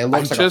shit on it. It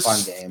looks like a fun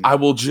game. I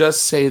will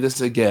just say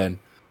this again: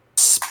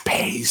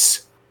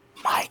 Space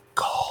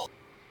Michael.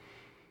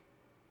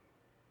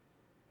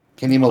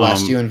 Can he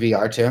molest you in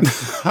VR too?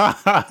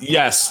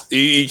 Yes,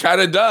 he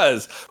kind of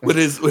does with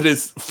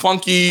his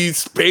funky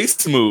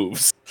space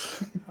moves.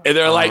 And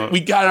they're like, "We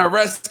gotta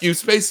rescue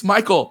Space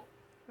Michael."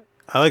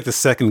 I like the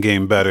second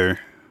game better,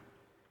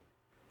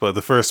 but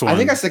the first one. I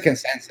think that's the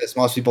consensus.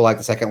 Most people like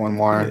the second one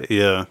more.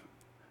 Yeah.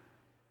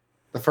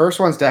 The first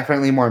one's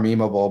definitely more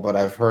memeable, but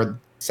I've heard the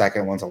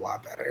second one's a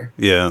lot better.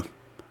 Yeah.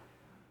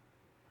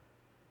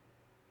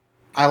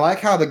 I like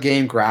how the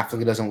game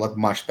graphically doesn't look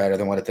much better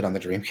than what it did on the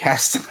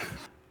Dreamcast.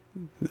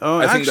 Oh,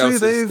 I think actually,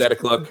 that was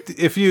aesthetic look.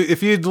 If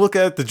you look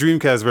at the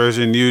Dreamcast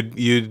version,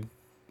 you'd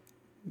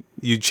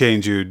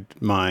change your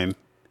mind.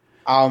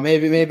 Oh,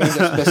 maybe I'm just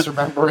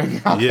misremembering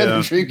how the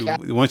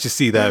Dreamcast. Once you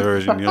see that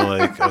version, you're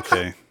like,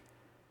 okay,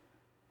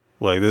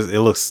 like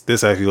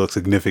this actually looks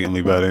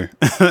significantly better.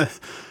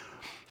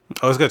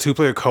 Oh, it's got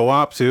 2-player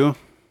co-op too.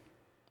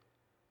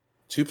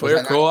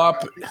 2-player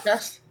co-op.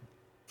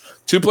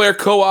 2-player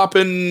co-op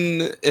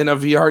in a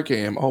VR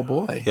game. Oh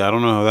boy. Yeah, I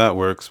don't know how that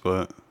works,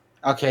 but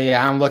okay,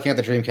 yeah, I'm looking at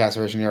the Dreamcast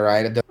version. You're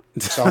right. It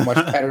does so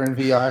much better in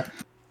VR.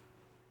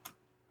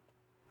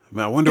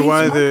 I wonder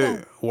why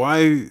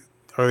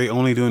are they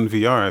only doing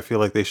VR? I feel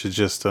like they should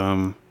just it's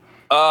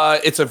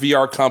a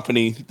VR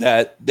company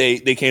that they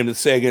came to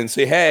Sega and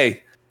say,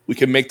 "Hey, we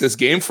can make this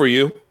game for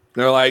you." And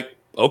they're like,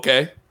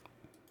 "Okay."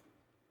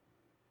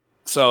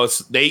 So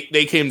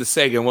they came to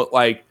Sega and went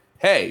like,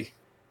 "Hey,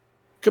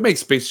 you can make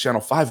Space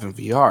Channel 5 in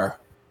VR."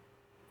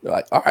 They're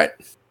like, "All right,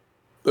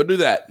 go do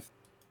that."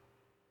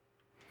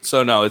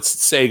 So no, it's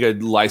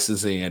Sega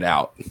licensing it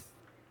out.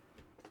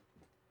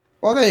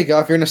 Well, there you go.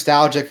 If you're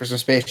nostalgic for some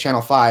Space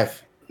Channel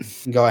 5, you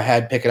can go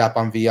ahead, pick it up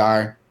on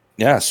VR.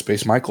 Yeah,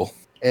 Space Michael.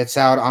 It's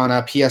out on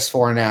a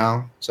PS4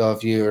 now. So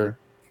if you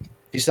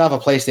still have a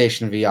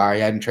PlayStation VR,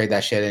 you hadn't traded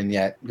that shit in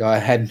yet, go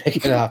ahead and pick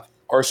it up.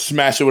 Or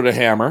smash it with a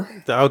hammer.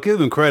 I'll give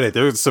them credit.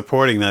 They're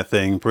supporting that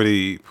thing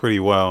pretty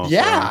well.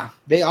 Yeah, so.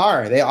 They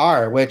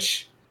are,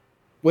 which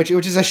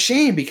is a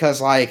shame because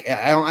like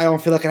I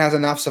don't feel like it has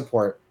enough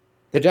support.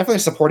 They're definitely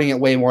supporting it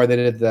way more than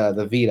they did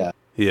the Vita.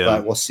 Yeah,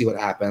 but we'll see what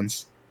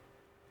happens.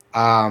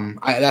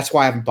 That's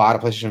why I haven't bought a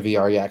PlayStation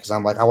VR yet, because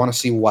I'm like, I want to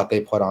see what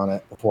they put on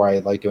it before I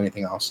like do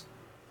anything else.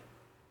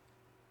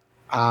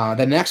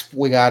 The next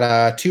we got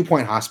a 2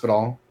 Point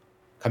Hospital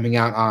coming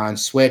out on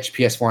Switch,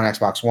 PS4, and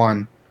Xbox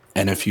One.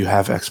 And if you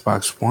have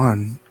Xbox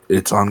One,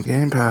 it's on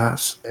Game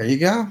Pass. There you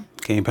go.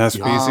 Game Pass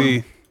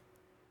PC.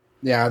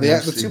 Yeah,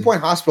 the 2 Point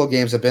Hospital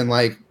games have been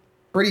like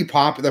pretty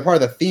popular. They're part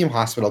of the Theme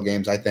Hospital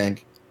games, I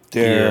think.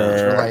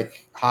 They're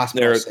like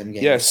hospital sim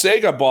games. Yeah,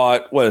 Sega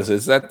bought, what is it?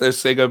 Is that their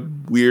Sega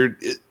weird,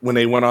 when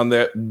they went on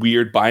that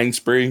weird buying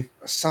spree?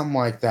 Something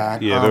like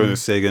that. Yeah, they're in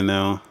Sega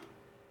now.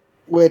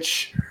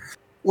 Which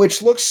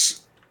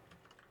looks...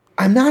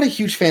 I'm not a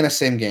huge fan of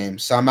sim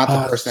games, so I'm not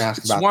the person to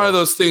ask about It's one of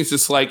those things,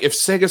 it's like, if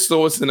Sega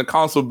still was in the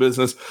console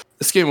business,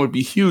 this game would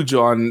be huge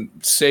on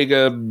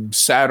Sega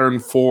Saturn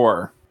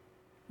 4.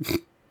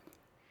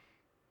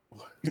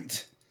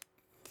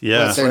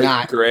 Yeah, but they're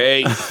not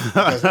great.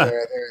 Because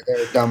they're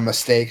dumb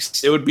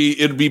mistakes. It'd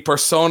be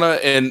Persona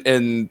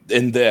and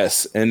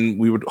this, and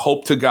we would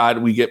hope to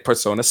God we get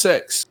Persona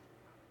 6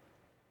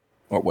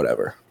 or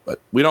whatever. But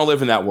we don't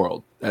live in that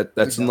world.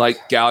 That's in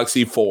like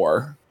Galaxy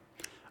 4.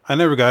 I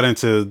never got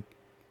into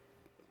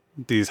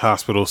these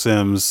hospital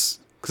sims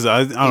because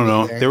I don't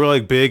know. They were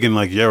like big in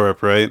like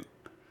Europe, right?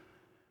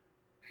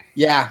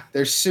 Yeah,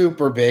 they're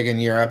super big in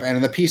Europe and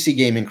in the PC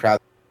gaming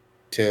crowd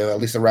too. At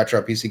least the retro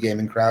PC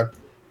gaming crowd.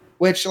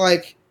 Which,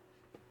 like,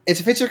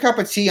 if it's your cup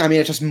of tea, I mean,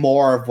 it's just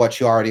more of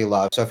what you already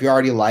love. So if you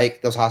already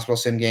like those hospital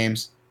sim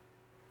games,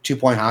 2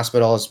 Point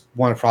Hospital is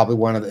probably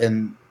one of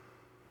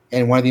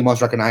the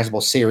most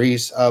recognizable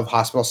series of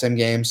hospital sim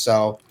games.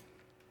 So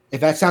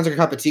if that sounds like a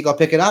cup of tea, go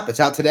pick it up.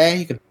 It's out today.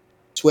 You can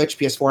Switch,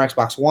 PS4,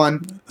 Xbox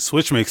One.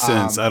 Switch makes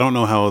sense. I don't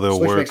know how they'll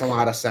work. Switch makes a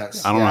lot of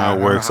sense. I don't know how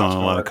it works on a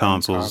lot of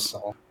consoles.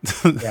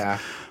 Yeah.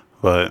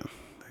 But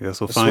I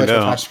guess we'll find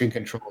out. Switch with touchscreen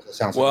controls. It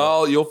sounds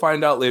you'll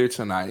find out later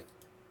tonight.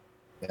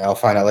 Yeah, I'll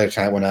find out later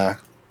tonight when the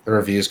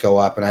reviews go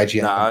up and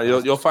IGN. Nah,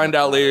 you'll find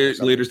out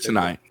later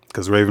tonight.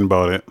 Because Raven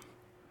bought it.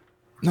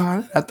 No, I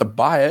didn't have to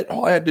buy it.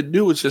 All I had to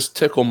do was just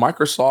tickle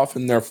Microsoft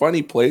in their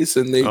funny place,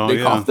 and they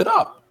coughed it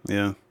up.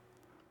 Yeah.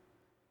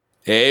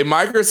 Hey,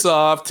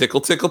 Microsoft,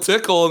 tickle, tickle,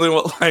 tickle. And they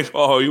went like,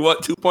 oh, you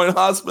want 2 Point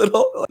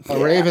Hospital? Like, what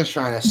Raven's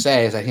trying to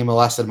say is that he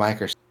molested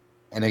Microsoft.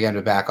 And again,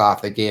 to back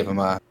off, they gave him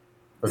a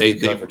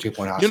review code for 2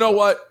 Point Hospital. You know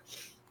what?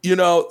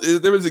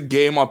 There was a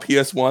game on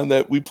PS1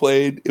 that we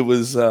played. It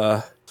was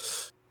it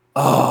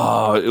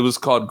was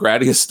called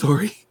Gradius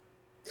Story.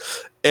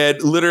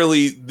 And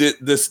literally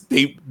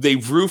they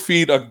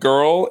roofied a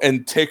girl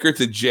and take her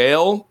to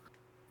jail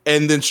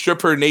and then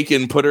strip her naked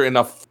and put her in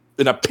a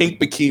pink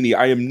bikini.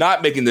 I am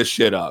not making this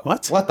shit up.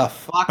 What the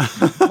fuck?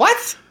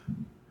 What?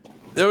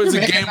 There was a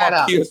game on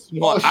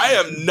PS1. I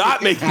am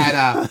not making that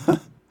up.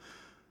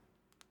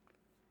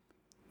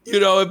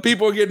 And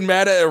people are getting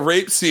mad at a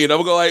rape scene.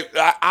 I'm going like,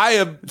 I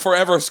am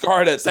forever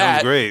scarred at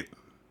that. Sounds great.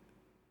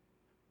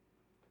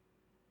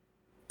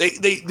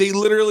 They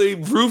literally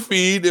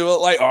roofied. They were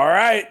like, all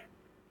right.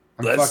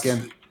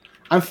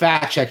 I'm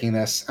fact checking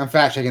this. I'm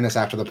fact checking this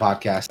after the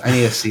podcast. I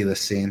need to see this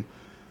scene.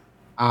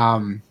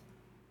 But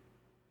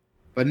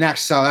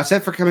next, so that's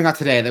it for coming out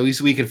today that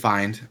we could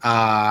find.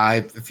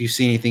 If you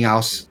see anything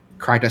else,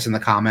 correct us in the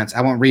comments.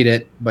 I won't read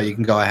it, but you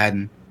can go ahead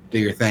and do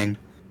your thing.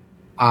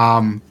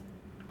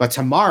 But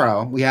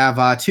tomorrow we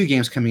have 2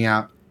 games coming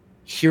out.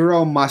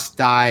 Hero Must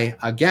Die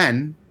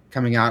Again,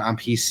 coming out on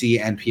PC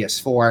and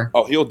PS4.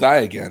 Oh, he'll die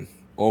again.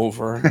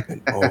 Over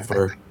and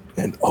over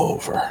and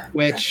over.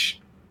 Which,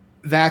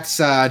 that's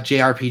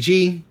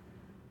JRPG.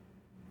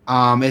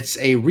 It's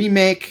a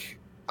remake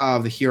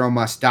of the Hero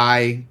Must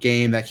Die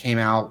game that came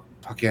out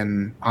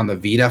fucking on the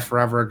Vita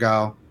forever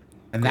ago.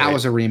 And that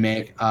was a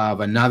remake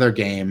of another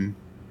game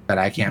that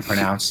I can't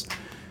pronounce.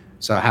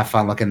 So have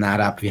fun looking that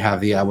up. You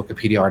have the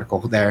Wikipedia article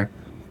there.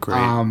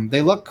 Great.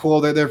 They look cool.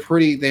 They're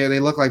pretty. They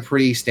look like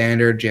pretty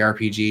standard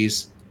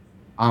JRPGs.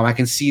 I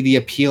can see the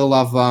appeal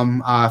of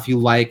them if you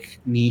like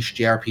niche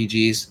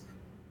JRPGs.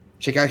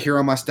 Check out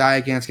Hero Must Die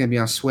Again. It's going to be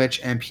on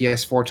Switch and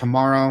PS4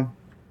 tomorrow.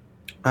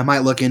 I might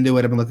look into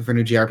it. I've been looking for a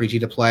new JRPG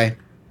to play.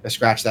 To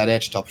scratch that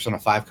itch till Persona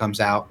 5 comes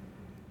out.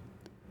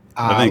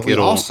 I think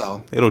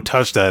it'll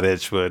touch that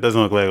itch, but it doesn't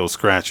look like it'll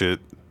scratch it.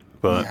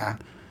 But yeah,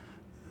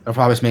 it'll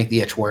probably just make the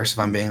itch worse if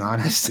I'm being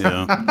honest.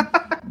 Yeah.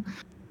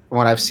 From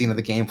what I've seen of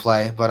the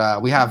gameplay.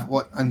 But we have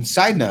on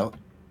side note,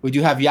 we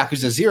do have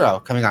Yakuza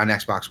 0 coming out on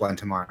Xbox One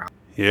tomorrow.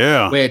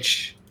 Yeah.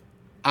 Which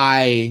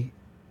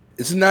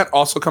isn't that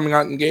also coming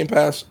out in Game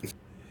Pass?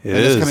 It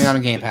is coming out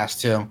on Game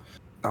Pass too.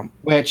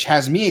 Which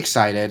has me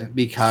excited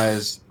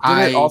because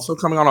it also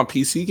coming out on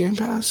PC Game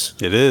Pass?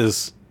 It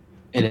is.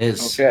 It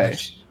is. Okay.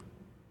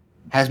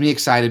 Has me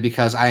excited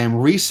because I am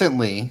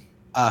recently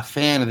a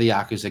fan of the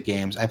Yakuza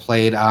games. I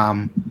played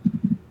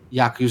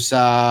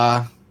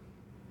Yakuza,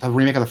 the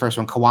remake of the first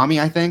one,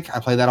 Kiwami, I think. I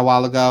played that a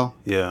while ago.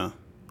 Yeah.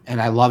 And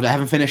I loved it. I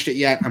haven't finished it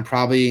yet. I'm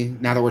probably,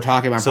 now that we're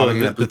talking about it, I'm probably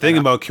going to the thing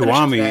about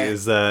Kiwami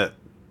is that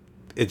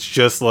it's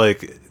just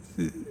like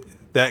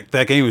that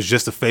game is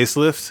just a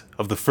facelift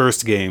of the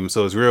first game.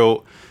 So it's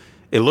real,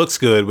 it looks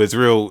good, but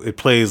it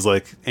plays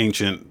like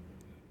ancient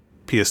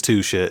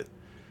PS2 shit.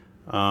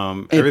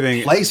 Everything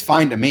it plays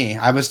fine to me.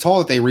 I was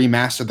told that they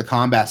remastered the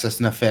combat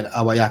system to fit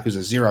what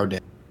Yakuza 0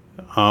 did.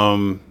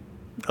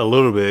 A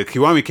little bit.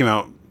 Kiwami came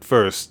out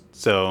first,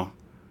 so.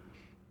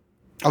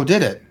 Oh,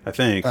 did it? I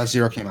think.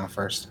 0 came out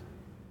first.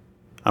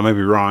 I might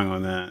be wrong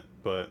on that,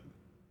 but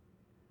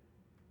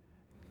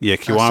yeah,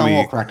 Kiwami. Someone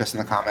will correct us in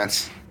the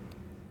comments.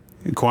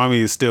 Kiwami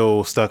is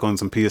still stuck on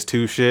some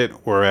PS2 shit,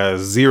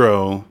 whereas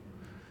 0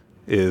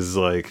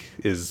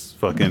 is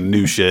fucking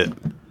new shit.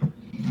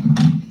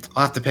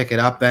 I'll have to pick it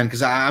up then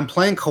because I'm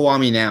playing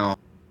Kiwami now.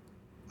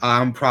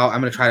 I'm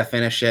gonna try to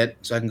finish it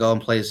so I can go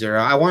and play 0.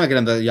 I want to get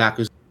into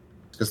Yakuza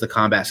because the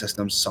combat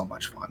system's so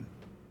much fun.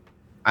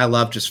 I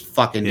love just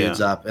fucking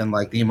dudes up in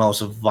like the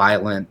most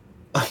violent,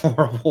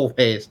 horrible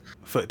ways.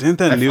 Didn't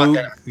that new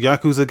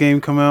Yakuza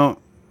game come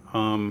out?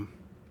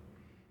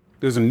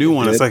 There's a new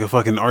one. It's like a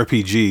fucking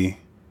RPG.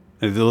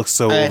 It looks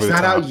so over the top. It's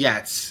not out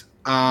yet.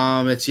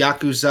 It's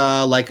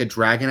Yakuza Like a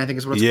Dragon, I think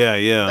is what it's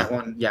called. Yeah. That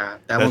one,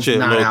 that one's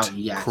not out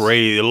yet.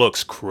 Crazy. It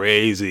looks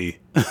crazy.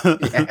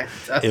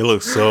 It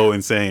looks so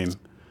insane.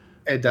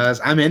 It does.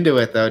 I'm into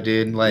it though,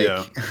 dude. Like,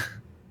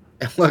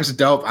 it looks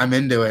dope. I'm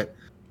into it.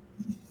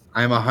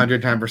 I'm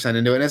 110%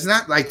 into it. And it's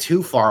not like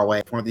too far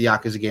away from what the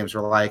Yakuza games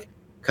were like,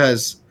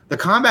 because the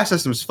combat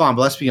system is fun.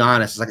 But let's be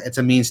honest, it's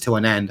a means to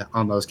an end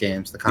on those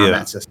games. The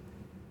combat system.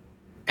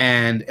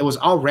 And it was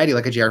already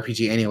like a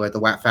JRPG anyway, the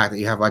fact that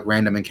you have like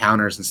random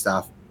encounters and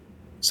stuff.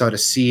 So to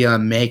see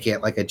them make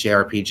it like a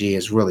JRPG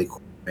is really cool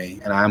to me.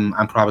 And I'm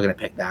probably going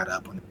to pick that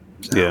up when it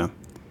comes out.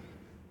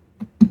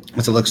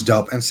 Because it looks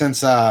dope. And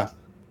since Kazuga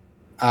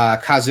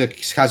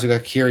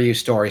Kiryu's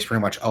story is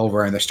pretty much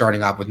over and they're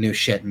starting off with new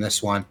shit in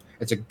this one,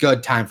 it's a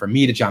good time for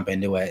me to jump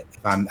into it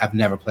if I've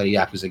never played a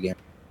Yakuza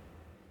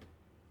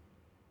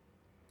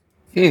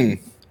game.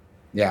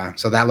 Yeah,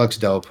 so that looks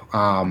dope.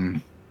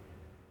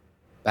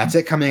 That's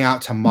it coming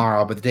out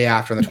tomorrow, but the day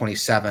after, on the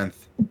 27th,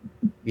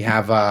 we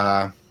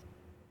have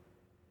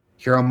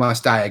Hero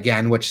Must Die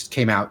Again, which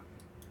comes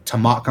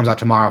out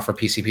tomorrow for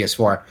PC,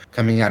 PS4,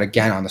 coming out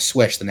again on the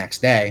Switch the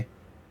next day.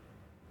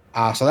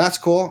 So that's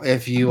cool.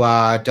 If you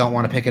don't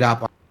want to pick it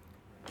up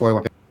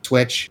on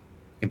Switch,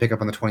 you can pick it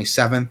up on the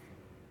 27th.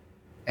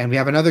 And we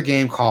have another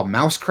game called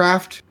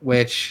Mousecraft,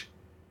 which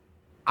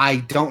I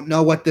don't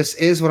know what this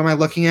is. What am I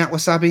looking at,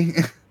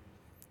 Wasabi?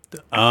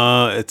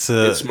 It's you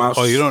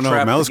don't know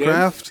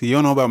Mousecraft? You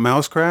don't know about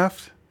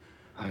Mousecraft?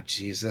 Oh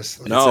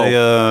Jesus! No.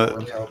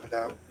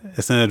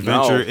 It's an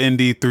adventure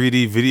indie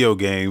 3D video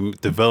game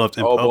developed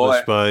and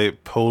published by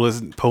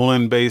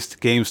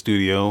Poland-based game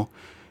studio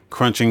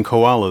Crunching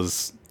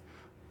Koalas.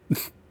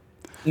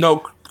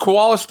 No,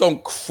 koalas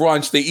don't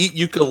crunch. They eat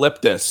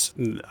eucalyptus.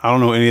 I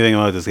don't know anything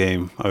about this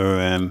game other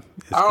than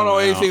I don't know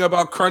anything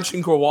about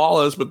crunching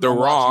koalas, but they're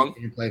wrong.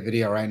 You can play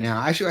video right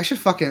now. We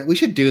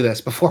should do this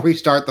before we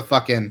start the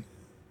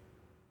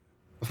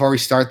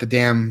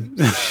damn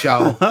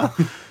show.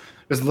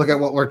 Just look at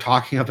what we're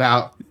talking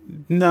about.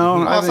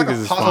 No, I think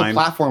it's like a puzzle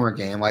platformer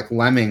game, like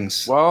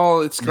Lemmings.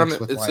 Well, it's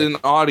in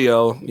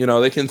audio. You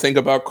know, they can think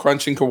about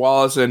crunching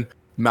koalas and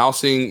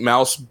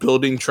mouse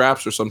building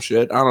traps or some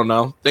shit. I don't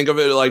know. Think of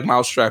it like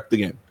Mousetrap the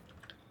game.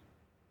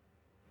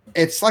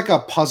 It's like a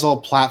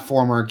puzzle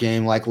platformer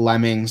game, like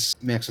Lemmings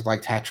mixed with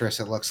like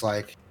Tetris. It looks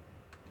like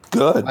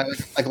good,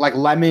 like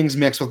Lemmings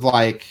mixed with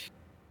like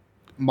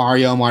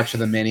Mario March of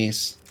the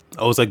Minis.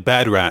 Oh, it's like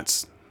Bad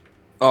Rats.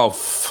 Oh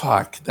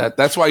fuck!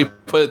 That's why you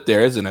put it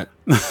there, isn't it?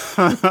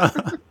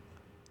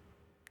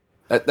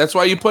 That's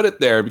why you put it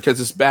there, because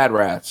it's Bad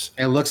Rats.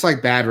 It looks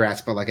like Bad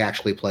Rats, but like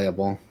actually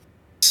playable.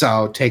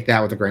 So take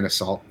that with a grain of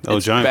salt. Oh,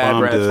 Giant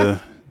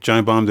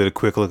Bomb did a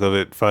quick look of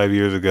it 5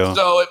 years ago.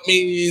 So it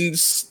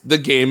means the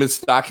game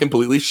is not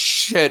completely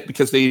shit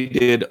because they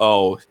did.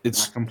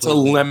 It's a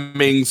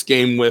Lemmings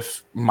game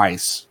with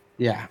mice.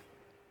 Yeah.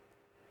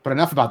 But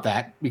enough about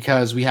that,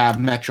 because we have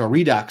Metro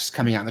Redux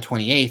coming out on the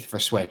 28th for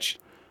Switch.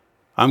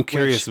 I'm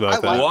curious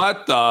about that.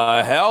 What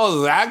the hell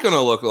is that going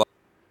to look like?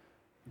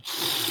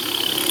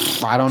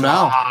 I don't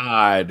know.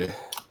 God.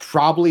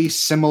 Probably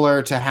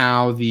similar to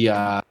how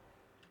the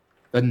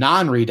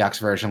non-Redux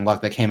version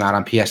looked that came out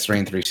on PS3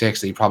 and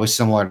 360. Probably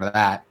similar to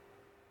that.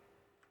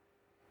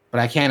 But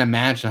I can't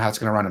imagine how it's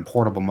going to run in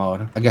portable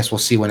mode. I guess we'll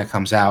see when it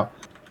comes out.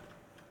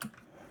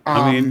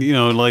 I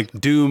mean, like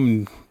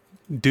Doom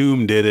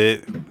did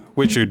it.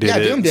 Witcher did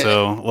it. Doom did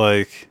so,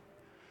 like...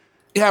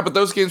 Yeah, but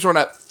those games run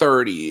at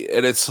 30,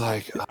 and it's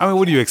like... I mean,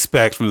 what do you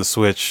expect from the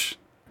Switch?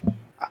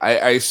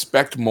 I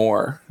expect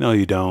more. No,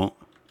 you don't.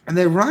 And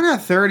they run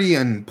at 30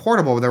 in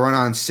portable, but they run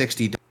on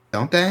 60,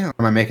 don't they? Or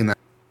am I making that?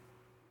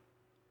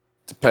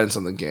 Depends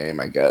on the game,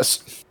 I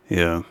guess.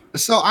 Yeah.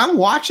 So I'm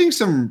watching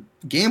some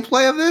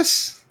gameplay of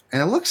this,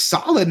 and it looks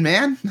solid,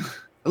 man.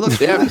 It looks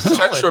they have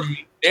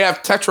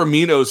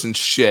Tetraminos and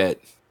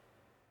shit.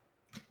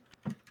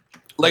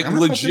 Like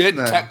legit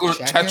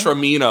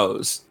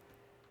Tetraminos.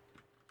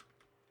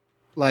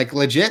 Like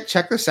legit,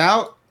 check this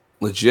out.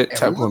 Legit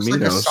Tetraminos. Looks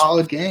like a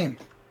solid game.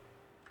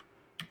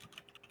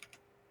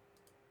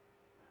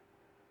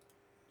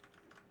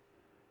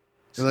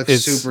 It looks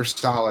super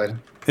solid.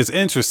 It's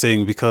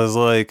interesting because,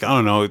 like, I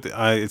don't know,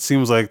 it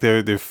seems like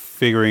they're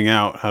figuring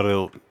out how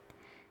to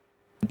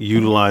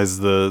utilize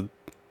the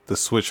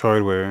Switch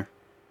hardware,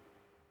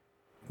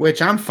 which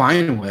I'm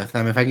fine with. I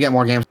mean, if I can get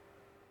more games,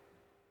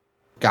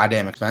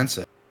 goddamn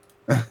expensive.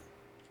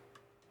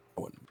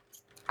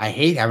 I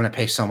hate having to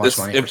pay so much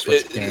money for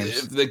Switch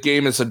games. If the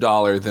game is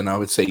 $1, then I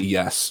would say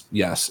yes.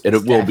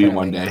 It will be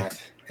one day.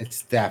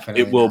 It's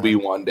definitely. It will be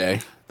one day.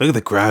 Look at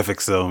the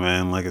graphics, though,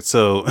 man. Like, it's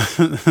so.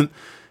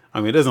 I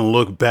mean, it doesn't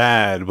look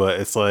bad, but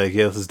it's like,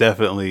 yeah, this is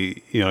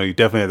definitely, you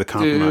definitely have to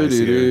compromise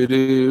here.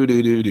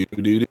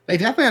 They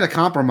definitely had to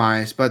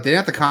compromise, but they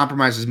didn't have to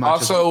compromise as much.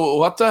 Also,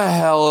 what the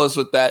hell is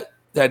with that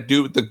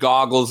dude with the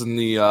goggles and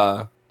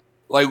the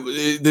like?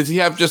 Does he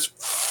have just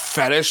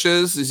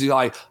fetishes? Is he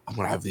like, I'm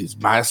gonna have these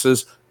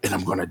masses and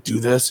I'm gonna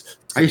do this?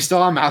 Are you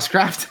still on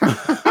Mousecraft?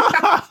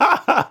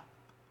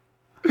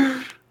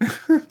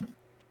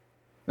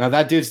 No,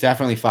 that dude's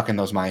definitely fucking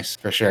those mice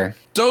for sure.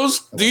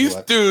 These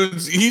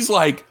dudes, he's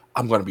like,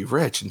 I'm gonna be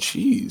rich in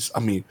cheese. I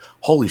mean,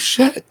 holy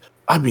shit.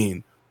 I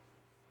mean,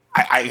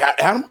 I got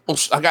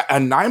animals. I got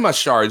anima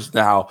shards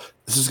now.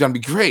 This is gonna be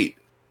great.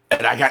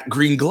 And I got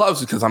green gloves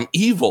because I'm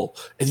evil,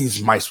 and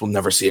these mice will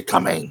never see it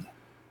coming.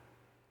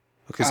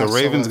 Okay, so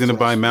Raven's gonna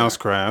buy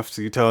Mousecraft.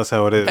 You tell us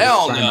how it is.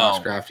 Hell no.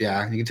 Mousecraft,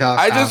 yeah. You can tell us.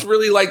 I just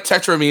really like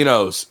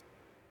Tetraminos.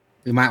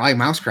 You might like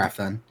Mousecraft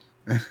then.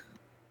 I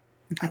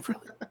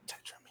really like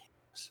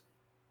Tetraminos.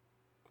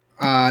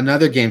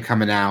 Another game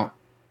coming out,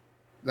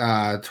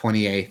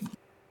 28th,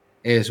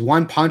 is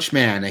One Punch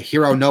Man, a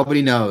hero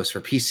nobody knows for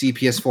PC,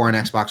 PS4, and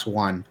Xbox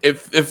One.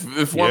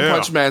 If One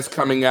Punch Man's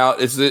coming out,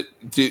 can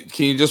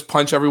you just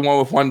punch everyone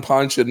with one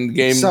punch and the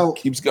game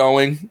keeps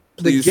going?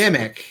 Please? The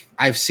gimmick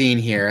I've seen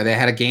here, they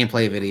had a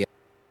gameplay video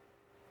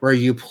where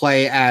you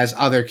play as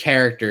other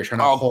characters trying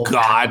to hold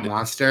back the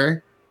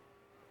monster.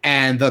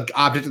 And the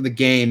object of the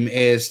game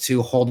is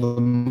to hold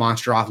the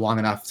monster off long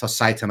enough so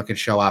Saitama can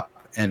show up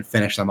and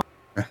finish them off.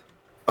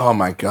 Oh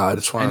my god,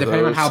 it's one of those.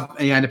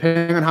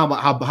 Depending on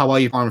how well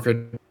you farm, if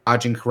you're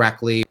dodging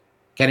correctly,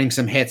 getting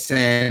some hits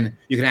in,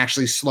 you can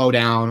actually slow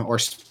down or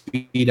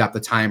speed up the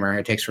timer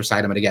it takes for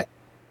Saitama to get,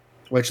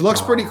 which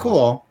looks pretty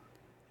cool.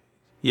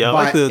 Yeah, I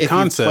like the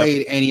concept. If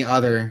you played any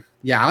other,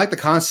 I like the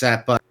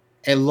concept, but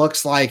it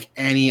looks like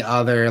any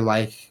other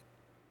like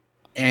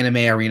anime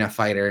arena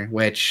fighter,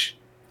 which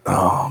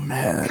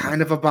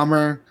kind of a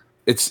bummer.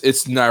 It's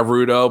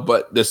Naruto,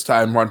 but this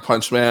time One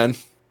Punch Man.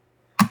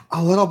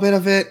 A little bit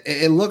of it.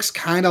 It looks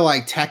kind of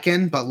like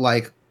Tekken, but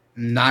like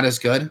not as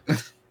good.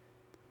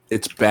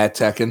 It's bad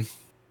Tekken.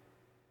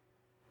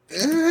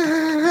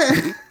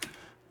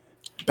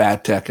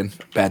 Bad Tekken.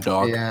 Bad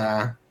dog.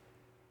 Yeah.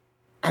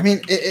 I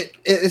mean,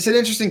 it's an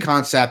interesting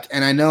concept,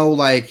 and I know,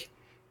 like,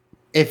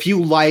 if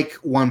you like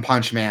One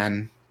Punch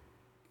Man,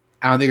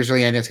 I don't think there's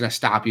really anything that's going to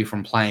stop you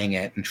from playing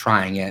it and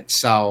trying it.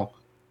 So,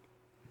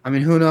 I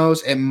mean, who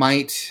knows? It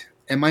might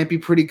be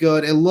pretty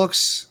good. It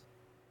looks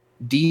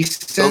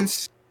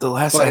decent. The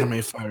last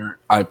anime fighter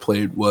I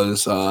played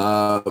was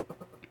Sword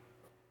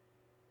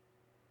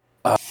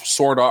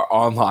Art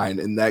Online,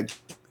 and that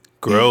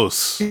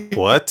gross.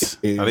 What?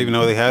 I didn't even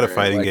know they had a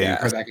fighting game.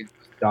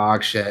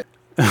 Dog shit.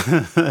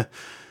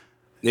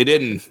 They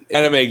didn't.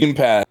 Anime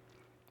Gamepad.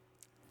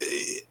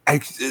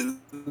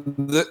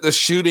 The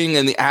shooting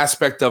and the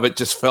aspect of it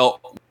just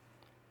felt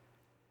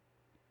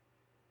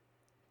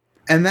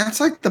And that's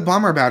like the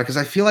bummer about it, because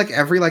I feel like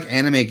every like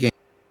anime game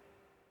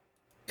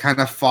kind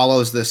of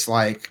follows this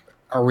like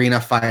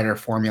arena fighter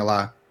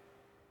formula,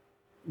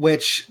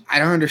 which I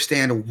don't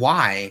understand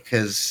why,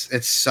 because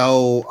it's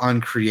so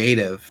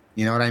uncreative.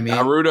 You know what I mean?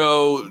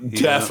 Naruto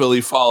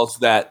definitely follows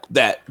that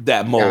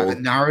mold. Yeah, the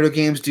Naruto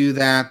games do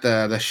that.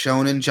 The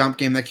Shonen Jump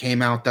game that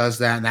came out does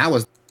that, and that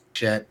was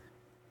shit.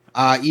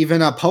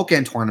 Even a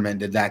Pokken tournament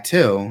did that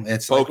too.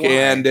 It's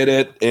Pokken did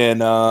it, and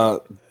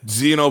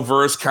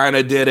Xenoverse kind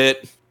of did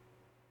it.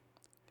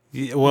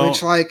 Yeah, well,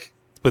 which like,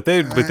 but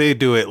they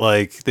do it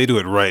like they do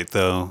it right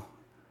though.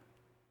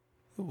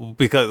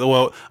 Because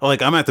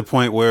like I'm at the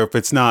point where if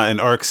it's not an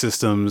Arc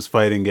Systems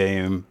fighting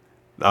game,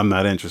 I'm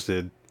not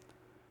interested.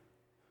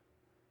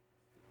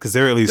 Because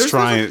they're at least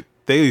trying.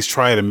 They at least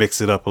try to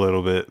mix it up a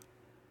little bit.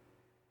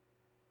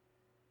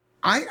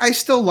 I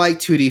still like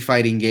 2D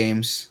fighting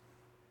games,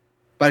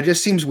 but it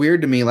just seems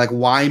weird to me. Like,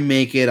 why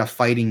make it a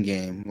fighting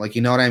game? Like,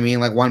 you know what I mean?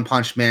 Like, One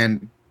Punch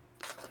Man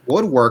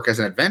would work as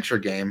an adventure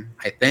game,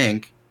 I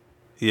think.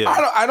 Yeah,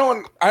 I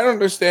don't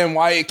understand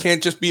why it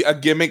can't just be a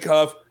gimmick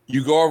of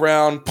you go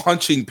around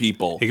punching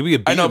people. It could be a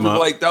beat 'em I know people up.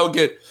 like that would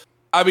get.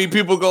 I mean,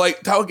 people go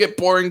like that would get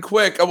boring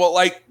quick. Well,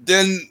 like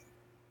then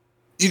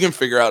you can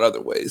figure out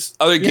other ways.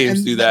 Other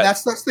games do that.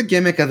 That's the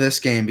gimmick of this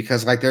game,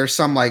 because like there's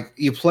some like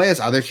you play as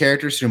other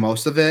characters through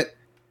most of it,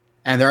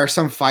 and there are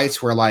some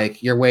fights where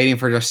like you're waiting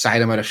for just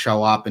Saitama to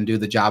show up and do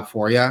the job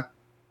for you.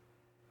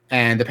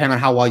 And depending on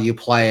how well you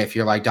play, if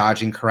you're like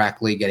dodging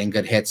correctly, getting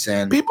good hits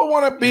in, people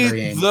want to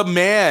be the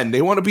man.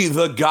 They want to be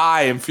the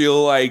guy and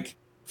feel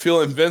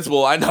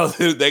invincible. I know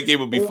that game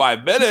would be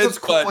 5 minutes,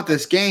 cool with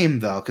this game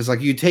though, because like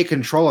you take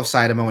control of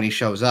Saitama when he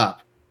shows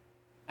up,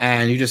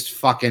 and you just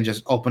fucking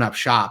just open up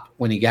shop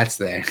when he gets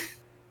there.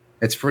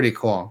 It's pretty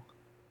cool.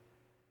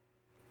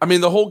 I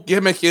mean, the whole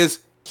gimmick is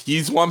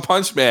he's One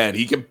Punch Man.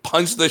 He can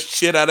punch the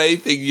shit out of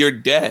anything. You're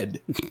dead.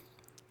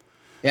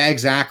 Yeah,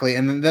 exactly.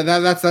 And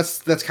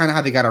that's kind of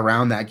how they got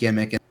around that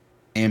gimmick in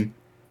the game.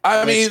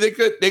 I mean, they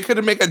could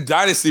have made a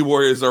Dynasty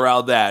Warriors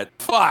around that.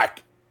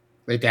 Fuck.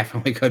 They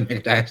definitely could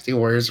make Dynasty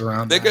Warriors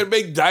around that. They could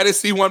make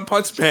Dynasty One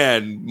Punch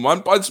Man.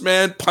 One Punch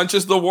Man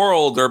punches the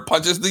world or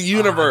punches the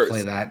universe. I'd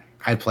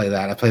play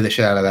that. I'd play the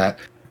shit out of that.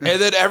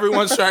 And then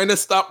everyone's trying to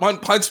stop One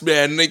Punch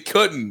Man, and they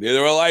couldn't. They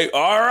were like,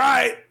 all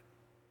right,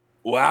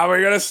 well,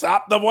 we're going to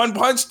stop the One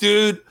Punch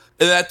dude.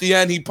 And at the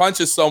end, he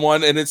punches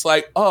someone, and it's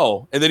like,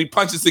 oh. And then he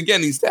punches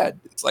again, he's dead.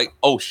 It's like,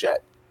 oh,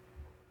 shit.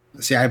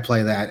 See, I'd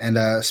play that.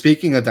 And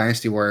speaking of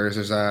Dynasty Warriors,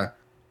 there's a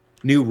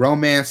new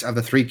Romance of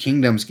the Three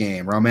Kingdoms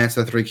game. Romance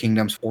of the Three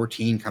Kingdoms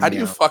 14 coming out.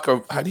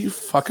 How do you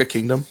fuck a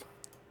kingdom?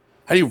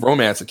 How do you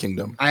romance a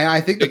kingdom?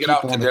 I think the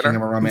people in the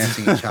kingdom are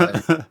romancing each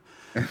other.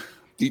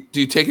 Do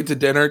you take it to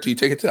dinner? Do you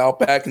take it to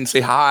Outback and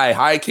say,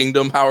 hi,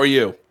 kingdom, how are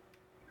you?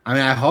 I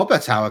mean, I hope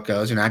that's how it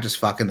goes. You're not just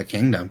fucking the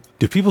kingdom.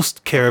 Do people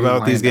care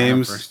about these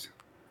games?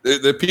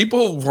 The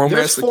people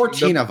romance. There's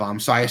 14 of them,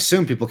 so I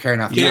assume people care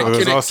enough. Yeah,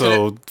 there's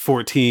also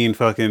 14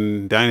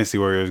 fucking Dynasty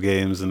Warriors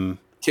games, and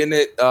can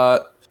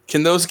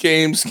those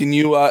games? Can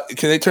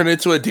they turn it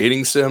into a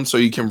dating sim so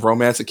you can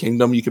romance a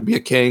kingdom? You can be a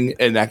king,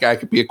 and that guy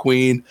could be a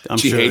queen.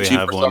 She hates you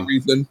for some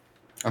reason.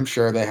 I'm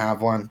sure they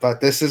have one,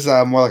 but this is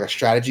more like a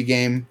strategy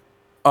game.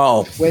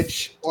 Oh,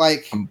 which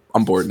like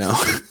I'm bored now.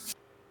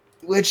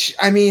 Which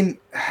I mean,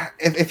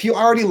 if you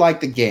already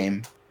like the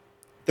game.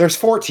 There's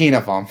 14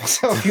 of them,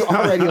 so if you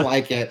already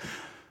like it,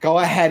 go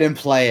ahead and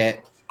play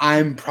it.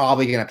 I'm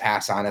probably gonna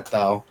pass on it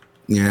though.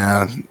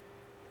 Yeah,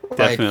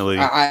 definitely.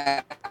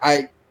 Yeah.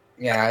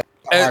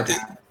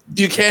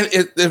 You can't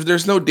if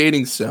there's no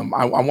dating sim.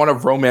 I want to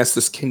romance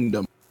this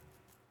kingdom.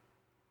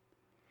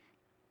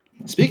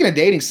 Speaking of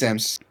dating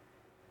sims,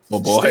 oh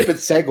boy, stupid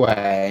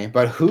segue.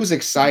 But who's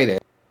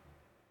excited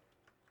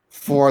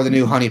for the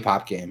new Honey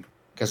Pop game?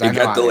 Because I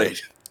got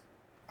delayed.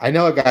 I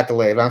know it got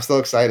delayed, but I'm still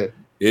excited.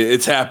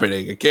 It's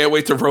happening. I can't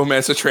wait to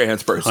romance a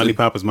trans person. Honey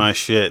Pop is my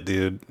shit,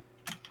 dude.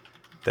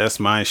 That's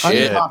my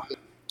shit. Honey Pop is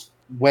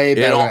way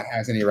better than it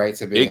has any right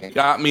to be. It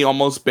got me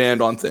almost banned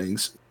on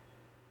things.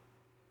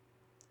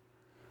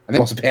 I think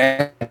almost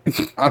banned.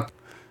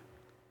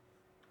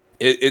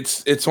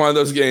 It's one of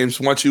those games.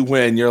 Once you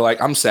win, you're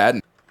like, I'm sad.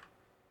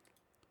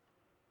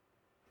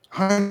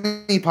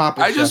 Honey Pop.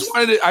 I just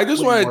wanted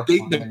to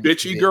date the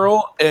bitchy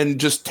girl and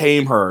just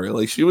tame her.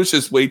 Like she was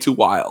just way too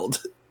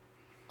wild.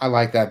 I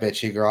like that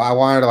bitchy girl. I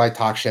want her to like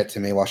talk shit to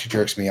me while she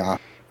jerks me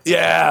off.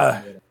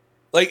 Yeah.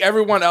 Like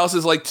everyone else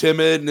is like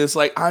timid and it's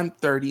like, I'm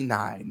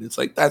 39. It's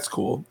like, that's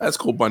cool. That's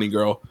cool, bunny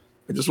girl.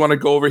 I just want to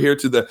go over here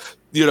to the,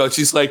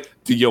 she's like,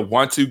 do you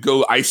want to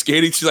go ice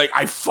skating? She's like,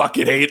 I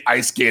fucking hate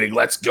ice skating.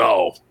 Let's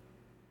go.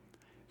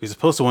 You're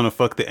supposed to want to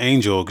fuck the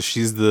angel because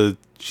she's the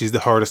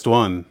hardest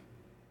one.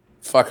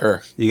 Fuck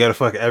her. You got to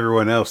fuck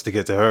everyone else to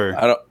get to her.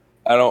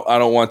 I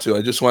don't want to.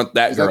 I just want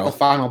that girl. Like the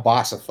final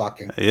boss of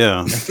fucking.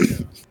 Yeah.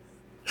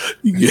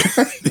 Yeah.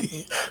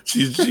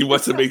 she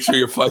wants to make sure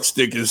your fuck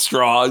stick is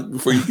strong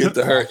before you get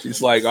to her.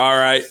 She's like, all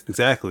right,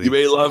 exactly. You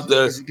may love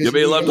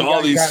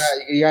all these.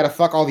 You gotta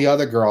fuck all the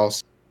other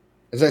girls.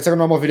 It's like a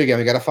normal video game.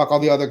 You gotta fuck all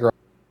the other girls,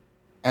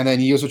 and then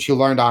use what you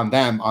learned on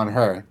them on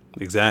her.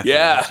 Exactly.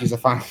 Yeah. She's the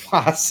final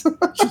boss.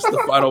 She's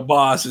the final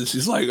boss, and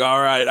she's like,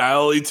 all right, I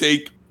only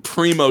take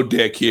primo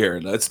dick here.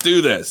 Let's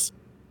do this.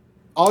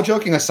 All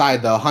joking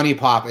aside, though, Honey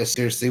Pop is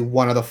seriously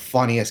one of the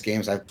funniest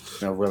games I've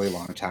played in a really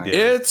long time. Yeah.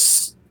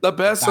 It's the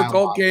best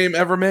adult game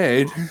ever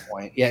made.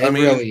 Yeah, it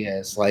really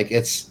is. Like,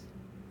 it's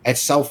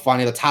so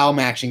funny. The tile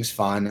matching's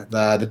fun.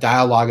 The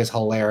dialogue is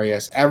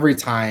hilarious. Every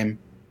time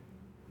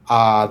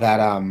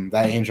that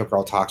Angel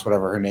Girl talks,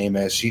 whatever her name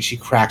is, she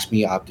cracks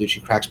me up, dude. She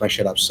cracks my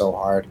shit up so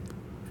hard.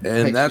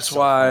 And that's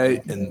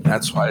why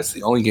it's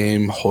the only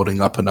game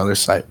holding up another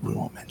site we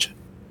won't mention.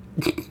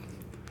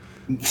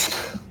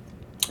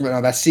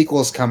 That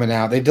sequel's coming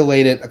out. They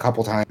delayed it a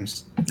couple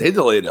times. They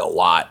delayed it a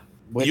lot.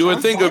 You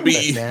would think it would be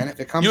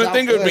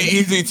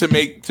easy to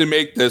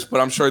make this, but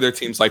I'm sure their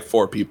team's like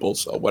 4 people,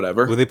 so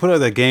whatever. Well, they put out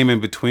that game in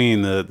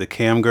between the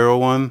Cam Girl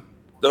one.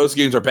 Those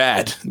games are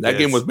bad. That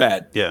game was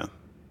bad. Yeah.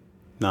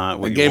 Not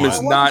what the game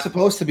is not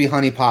supposed to be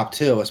Honey Pop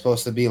too. It was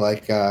supposed to be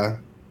like Honey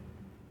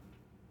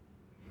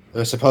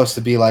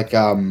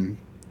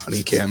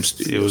Cam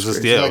Studios. It was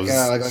just it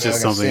was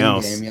just something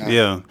else. Game,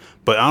 yeah.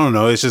 But I don't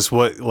know. It's just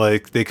what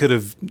they could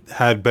have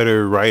had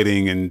better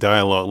writing and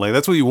dialogue. Like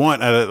that's what you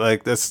want out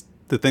of that's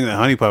the thing that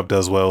Honey Pop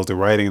does well is the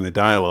writing and the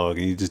dialogue,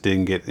 and you just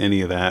didn't get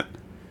any of that.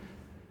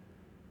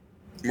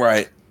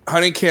 Right.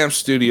 Honey Cam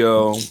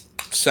Studio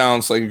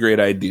sounds like a great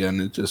idea,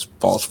 and it just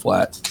falls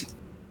flat.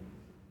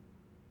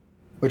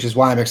 Which is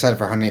why I'm excited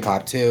for Honey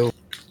Pop 2.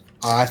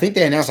 I think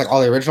they announced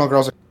all the original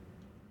girls.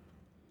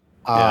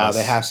 Yes.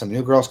 They have some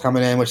new girls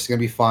coming in, which is gonna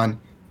be fun.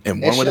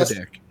 And one with a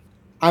dick.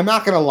 I'm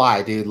not gonna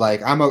lie, dude.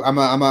 Like I'm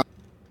a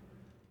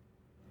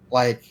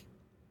like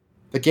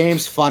the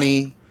game's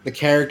funny. The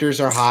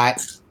characters are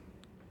hot.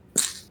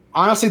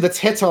 Honestly, the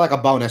tits are like a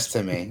bonus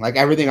to me. Like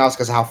everything else,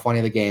 because of how funny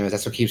the game is.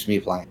 That's what keeps me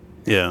playing.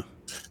 Yeah.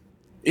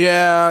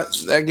 Yeah,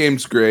 that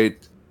game's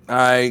great.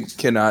 I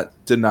cannot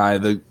deny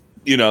the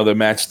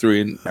match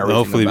 3 and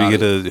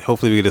everything.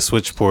 Hopefully we get a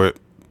Switch port.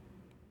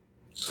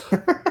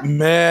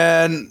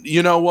 Man,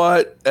 you know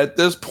what? At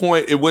this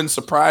point, it wouldn't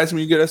surprise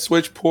me you get a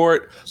Switch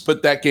port,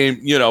 but that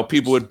game,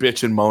 people would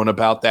bitch and moan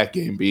about that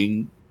game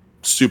being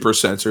super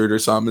censored or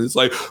something. It's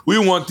like, we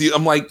want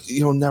I'm like,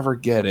 you'll never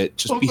get it.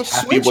 Just be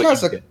happy Switch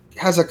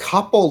has a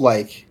couple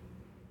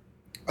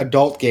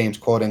adult games,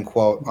 quote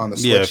unquote, on the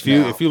Switch.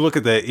 Yeah, if you look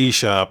at that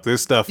eShop,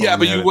 there's stuff. Yeah, on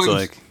but there you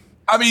wouldn't.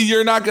 I mean,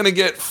 you're not gonna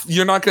get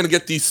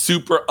these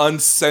super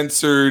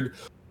uncensored,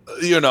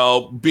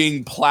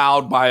 being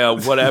plowed by a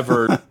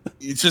whatever.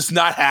 It's just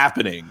not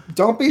happening.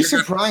 Don't be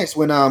surprised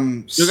when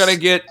you're gonna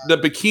get the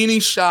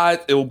bikini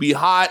shot. It will be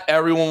hot.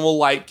 Everyone will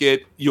like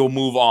it. You'll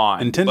move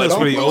on. Nintendo's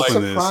pretty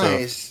open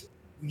this. So.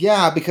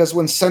 Yeah, because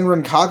when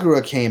Senran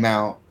Kagura came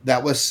out,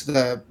 that was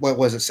what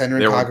was it?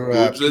 Senran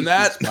Kagura. In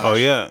that? Oh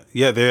yeah.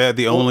 They had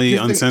the only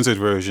uncensored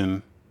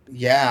version.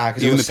 Yeah,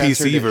 because even the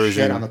PC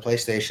version on the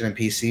PlayStation and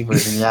PC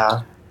version.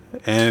 Yeah.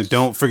 And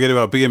don't forget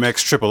about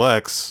BMX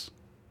XXX.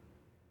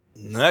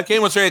 That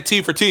game was rated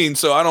T for teen,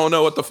 so I don't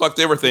know what the fuck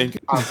they were thinking.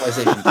 On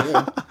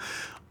PlayStation 2.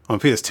 On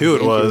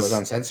PS2 it was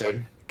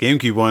uncensored.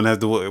 GameCube one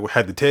had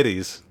the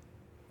titties.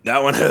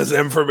 That one has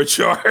M for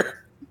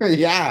mature.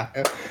 Yeah.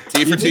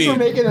 T for teen. We're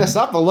making this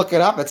up, but look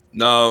it up.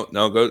 No,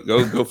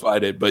 go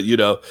find it. But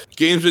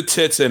games with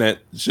tits in it,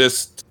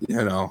 just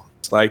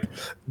it's like,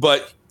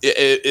 but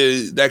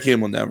that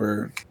game will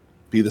never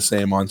be the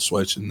same on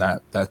Switch, and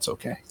that's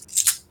okay.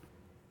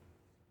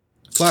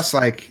 Plus,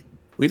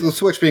 the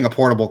Switch being a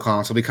portable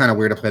console, it'll be kind of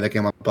weird to play that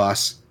game on a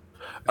bus.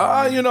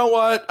 You know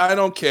what? I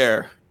don't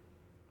care.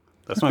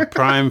 That's my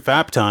prime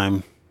FAP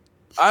time.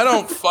 I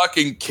don't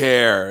fucking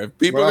care. If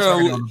people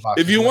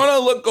if you want to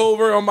look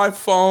over on my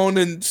phone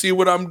and see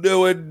what I'm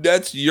doing,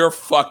 that's your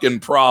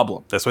fucking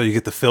problem. That's why you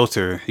get the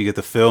filter. You get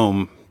the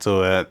film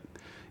so that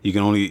you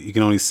can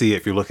only see it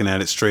if you're looking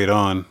at it straight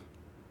on.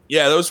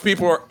 Yeah, those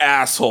people are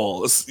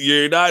assholes.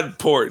 You're not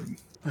important.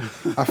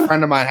 A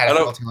friend of mine had a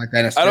filter like that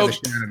and it scared the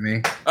shit out of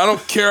me. I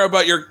don't care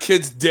about your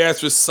kid's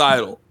dance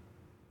recital.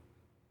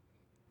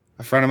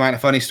 A friend of mine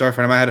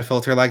had a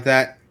filter like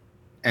that.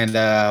 And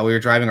we were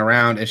driving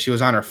around, and she was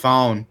on her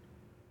phone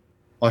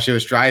while she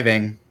was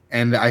driving.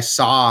 And I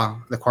saw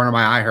the corner of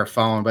my eye, her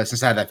phone. But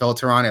since I had that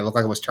filter on, it looked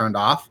like it was turned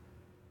off.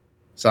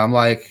 So I'm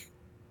like,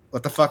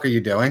 what the fuck are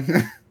you doing?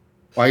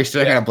 Why are you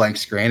staring at a blank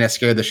screen? It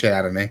scared the shit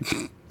out of me.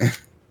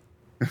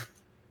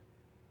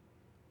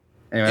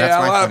 Anyway, a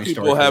lot of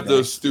people have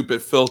those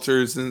stupid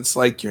filters, and it's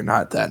like, you're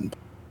not that important.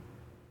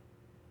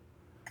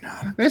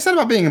 It's not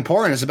about being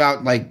important. It's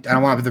about, I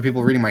don't want other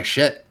people reading my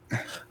shit.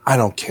 I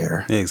don't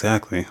care. Yeah,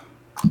 exactly.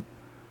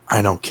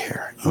 I don't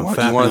care. You want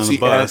to see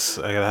bus?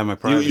 I gotta have my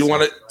privacy. You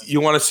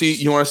want to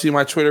see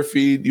my Twitter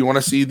feed? You want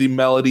to see the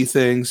melody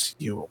things?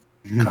 You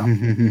are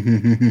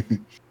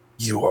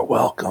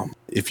welcome.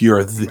 If you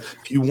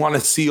want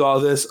to see all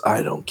this,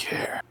 I don't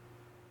care.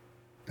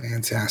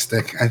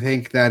 Fantastic. I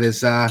think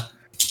that's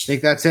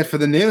it for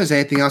the news.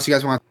 Anything else you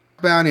guys want to talk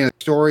about? Any other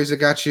stories that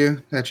got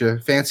you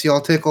fancy all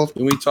tickled?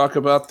 Can we talk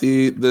about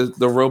the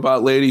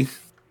robot lady?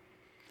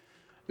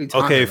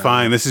 Okay,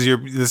 fine. This is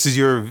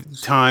your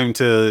time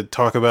to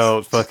talk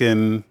about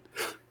fucking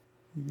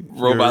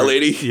Robot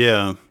lady.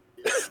 Yeah.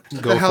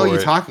 What the hell are you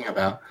talking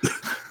about?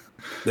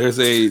 There's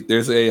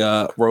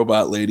a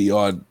robot lady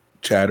on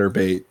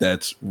Chatterbait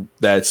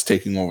that's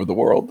taking over the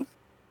world.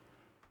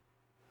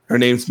 Her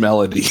name's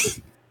Melody.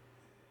 I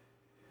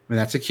mean,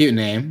 that's a cute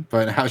name,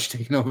 but how's she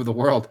taking over the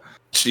world?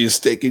 She's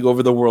taking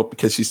over the world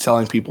because she's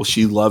telling people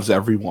she loves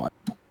everyone.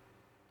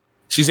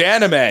 She's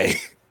anime.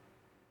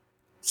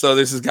 So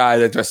there's a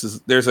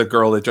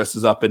girl that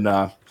dresses up in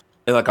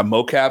like a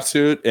mocap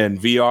suit and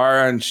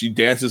VR, and she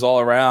dances all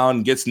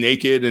around, gets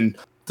naked, and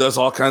does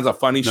all kinds of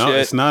funny shit.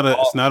 It's not a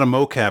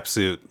mocap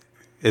suit.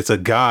 It's a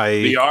guy.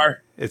 VR.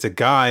 It's a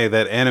guy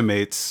that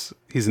animates.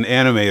 He's an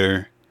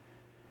animator.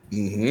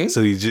 Mm-hmm.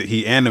 So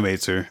he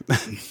animates her.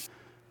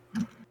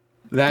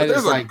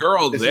 There's a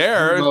girl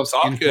there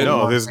talking.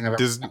 No, there's in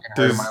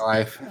my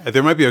life.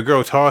 There might be a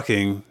girl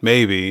talking,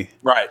 maybe.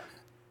 Right.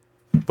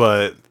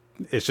 But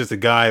it's just a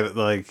guy that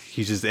like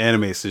he just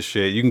animates this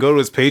shit. You can go to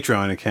his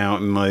Patreon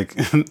account and like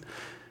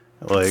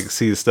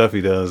see the stuff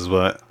he does,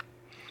 but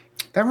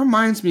that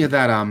reminds me of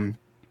that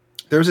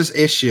there was this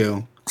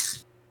issue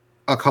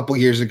a couple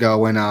years ago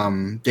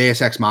when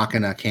Deus Ex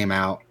Machina came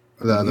out,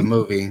 the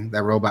movie,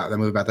 the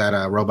movie about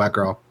that robot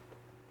girl.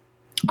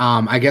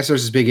 I guess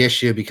there's this big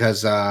issue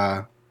because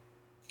the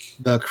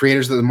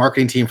creators of the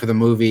marketing team for the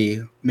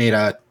movie made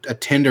a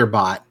Tinder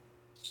bot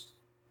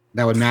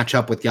that would match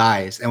up with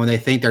guys, and when they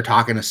think they're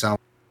talking to someone,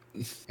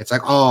 it's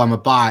like, oh, I'm a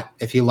bot.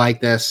 If you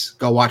like this,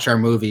 go watch our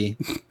movie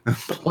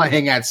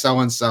playing at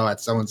so-and-so at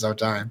so-and-so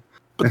time.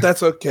 But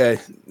that's okay,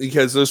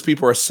 because those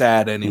people are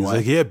sad anyway. He's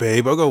like, yeah,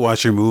 babe, I'll go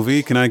watch your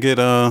movie. Can I get,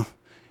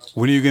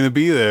 when are you going to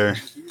be there?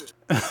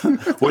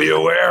 What are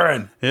you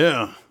wearing?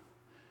 Yeah.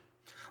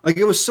 Like,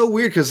 it was so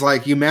weird, because,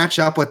 like, you match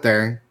up with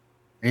her,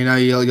 you know,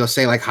 you'll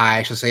say, like,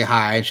 hi, she'll say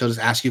hi, and she'll just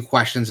ask you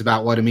questions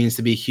about what it means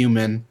to be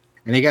human,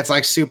 and it gets,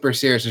 like, super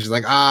serious, and she's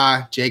like,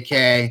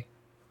 JK,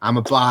 I'm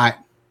a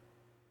bot.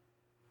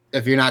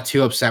 If you're not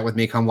too upset with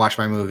me, come watch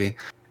my movie.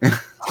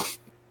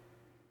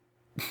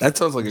 That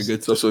sounds like a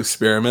good social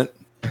experiment.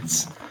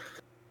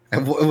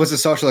 It was a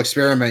social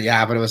experiment,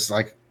 yeah, but it was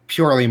like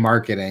purely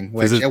marketing,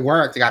 which it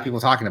worked. It got people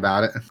talking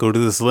about it. Go to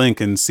this link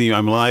and see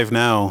I'm live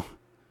now.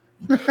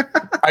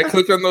 I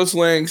click on those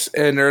links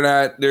and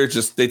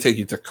they take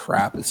you to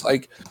crap. It's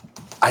like,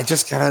 I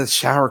just got out of the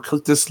shower,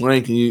 click this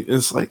link, and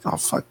it's like, oh,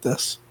 fuck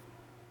this.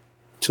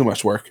 Too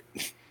much work.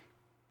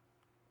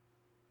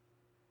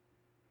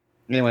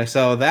 Anyway,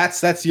 so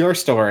that's your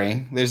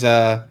story. There's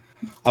a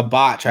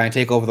bot trying to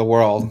take over the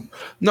world.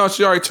 No,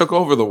 she already took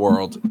over the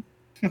world.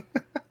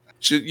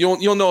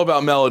 You'll know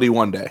about Melody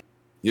one day.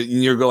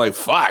 You're going like,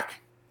 fuck.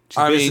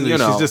 She's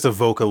just a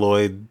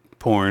Vocaloid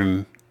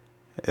porn,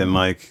 and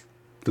like,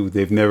 dude,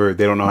 they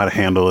don't know how to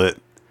handle it.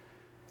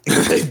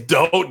 They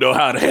don't know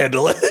how to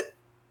handle it.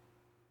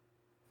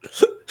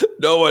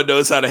 No one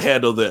knows how to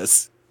handle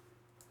this.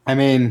 I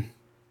mean,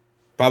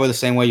 probably the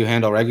same way you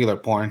handle regular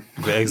porn.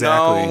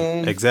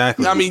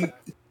 Exactly.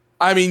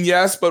 I mean,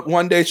 yes, but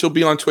one day she'll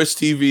be on Twitch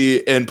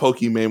TV and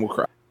Pokimane will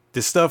cry.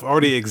 This stuff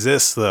already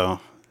exists, though.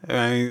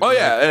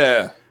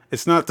 Yeah.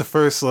 It's not the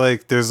first.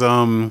 Like, there's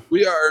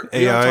we are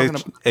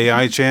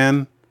AI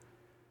Chan.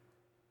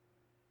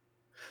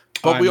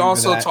 But we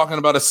also talking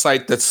about a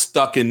site that's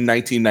stuck in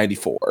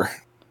 1994.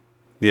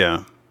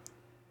 Yeah.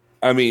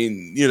 I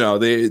mean, you know,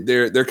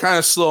 they're kind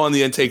of slow on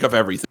the intake of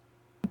everything.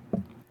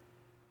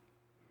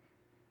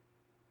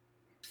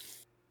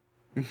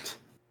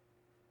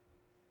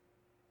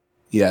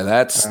 Yeah,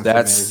 that's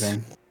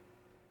amazing.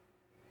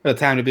 What a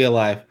time to be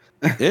alive.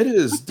 It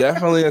is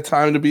definitely a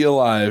time to be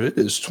alive. It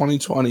is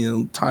 2020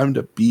 and time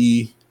to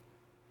be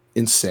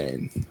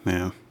insane.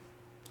 Yeah.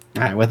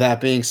 All right, with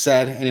that being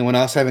said, anyone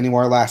else have any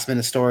more last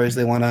minute stories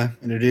they want to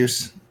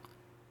introduce?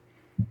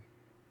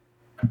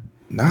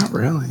 Not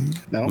really.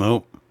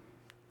 Nope.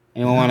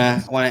 Anyone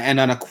want to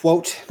end on a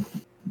quote?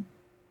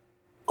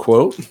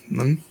 Quote?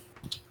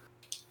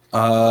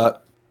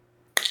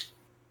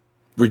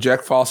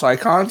 Reject false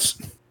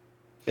icons.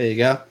 There you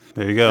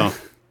go.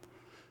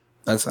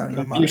 That's not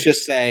good. You should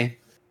say,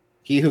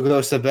 he who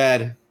goes to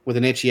bed with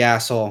an itchy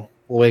asshole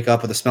will wake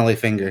up with a smelly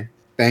finger.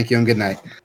 Thank you and good night.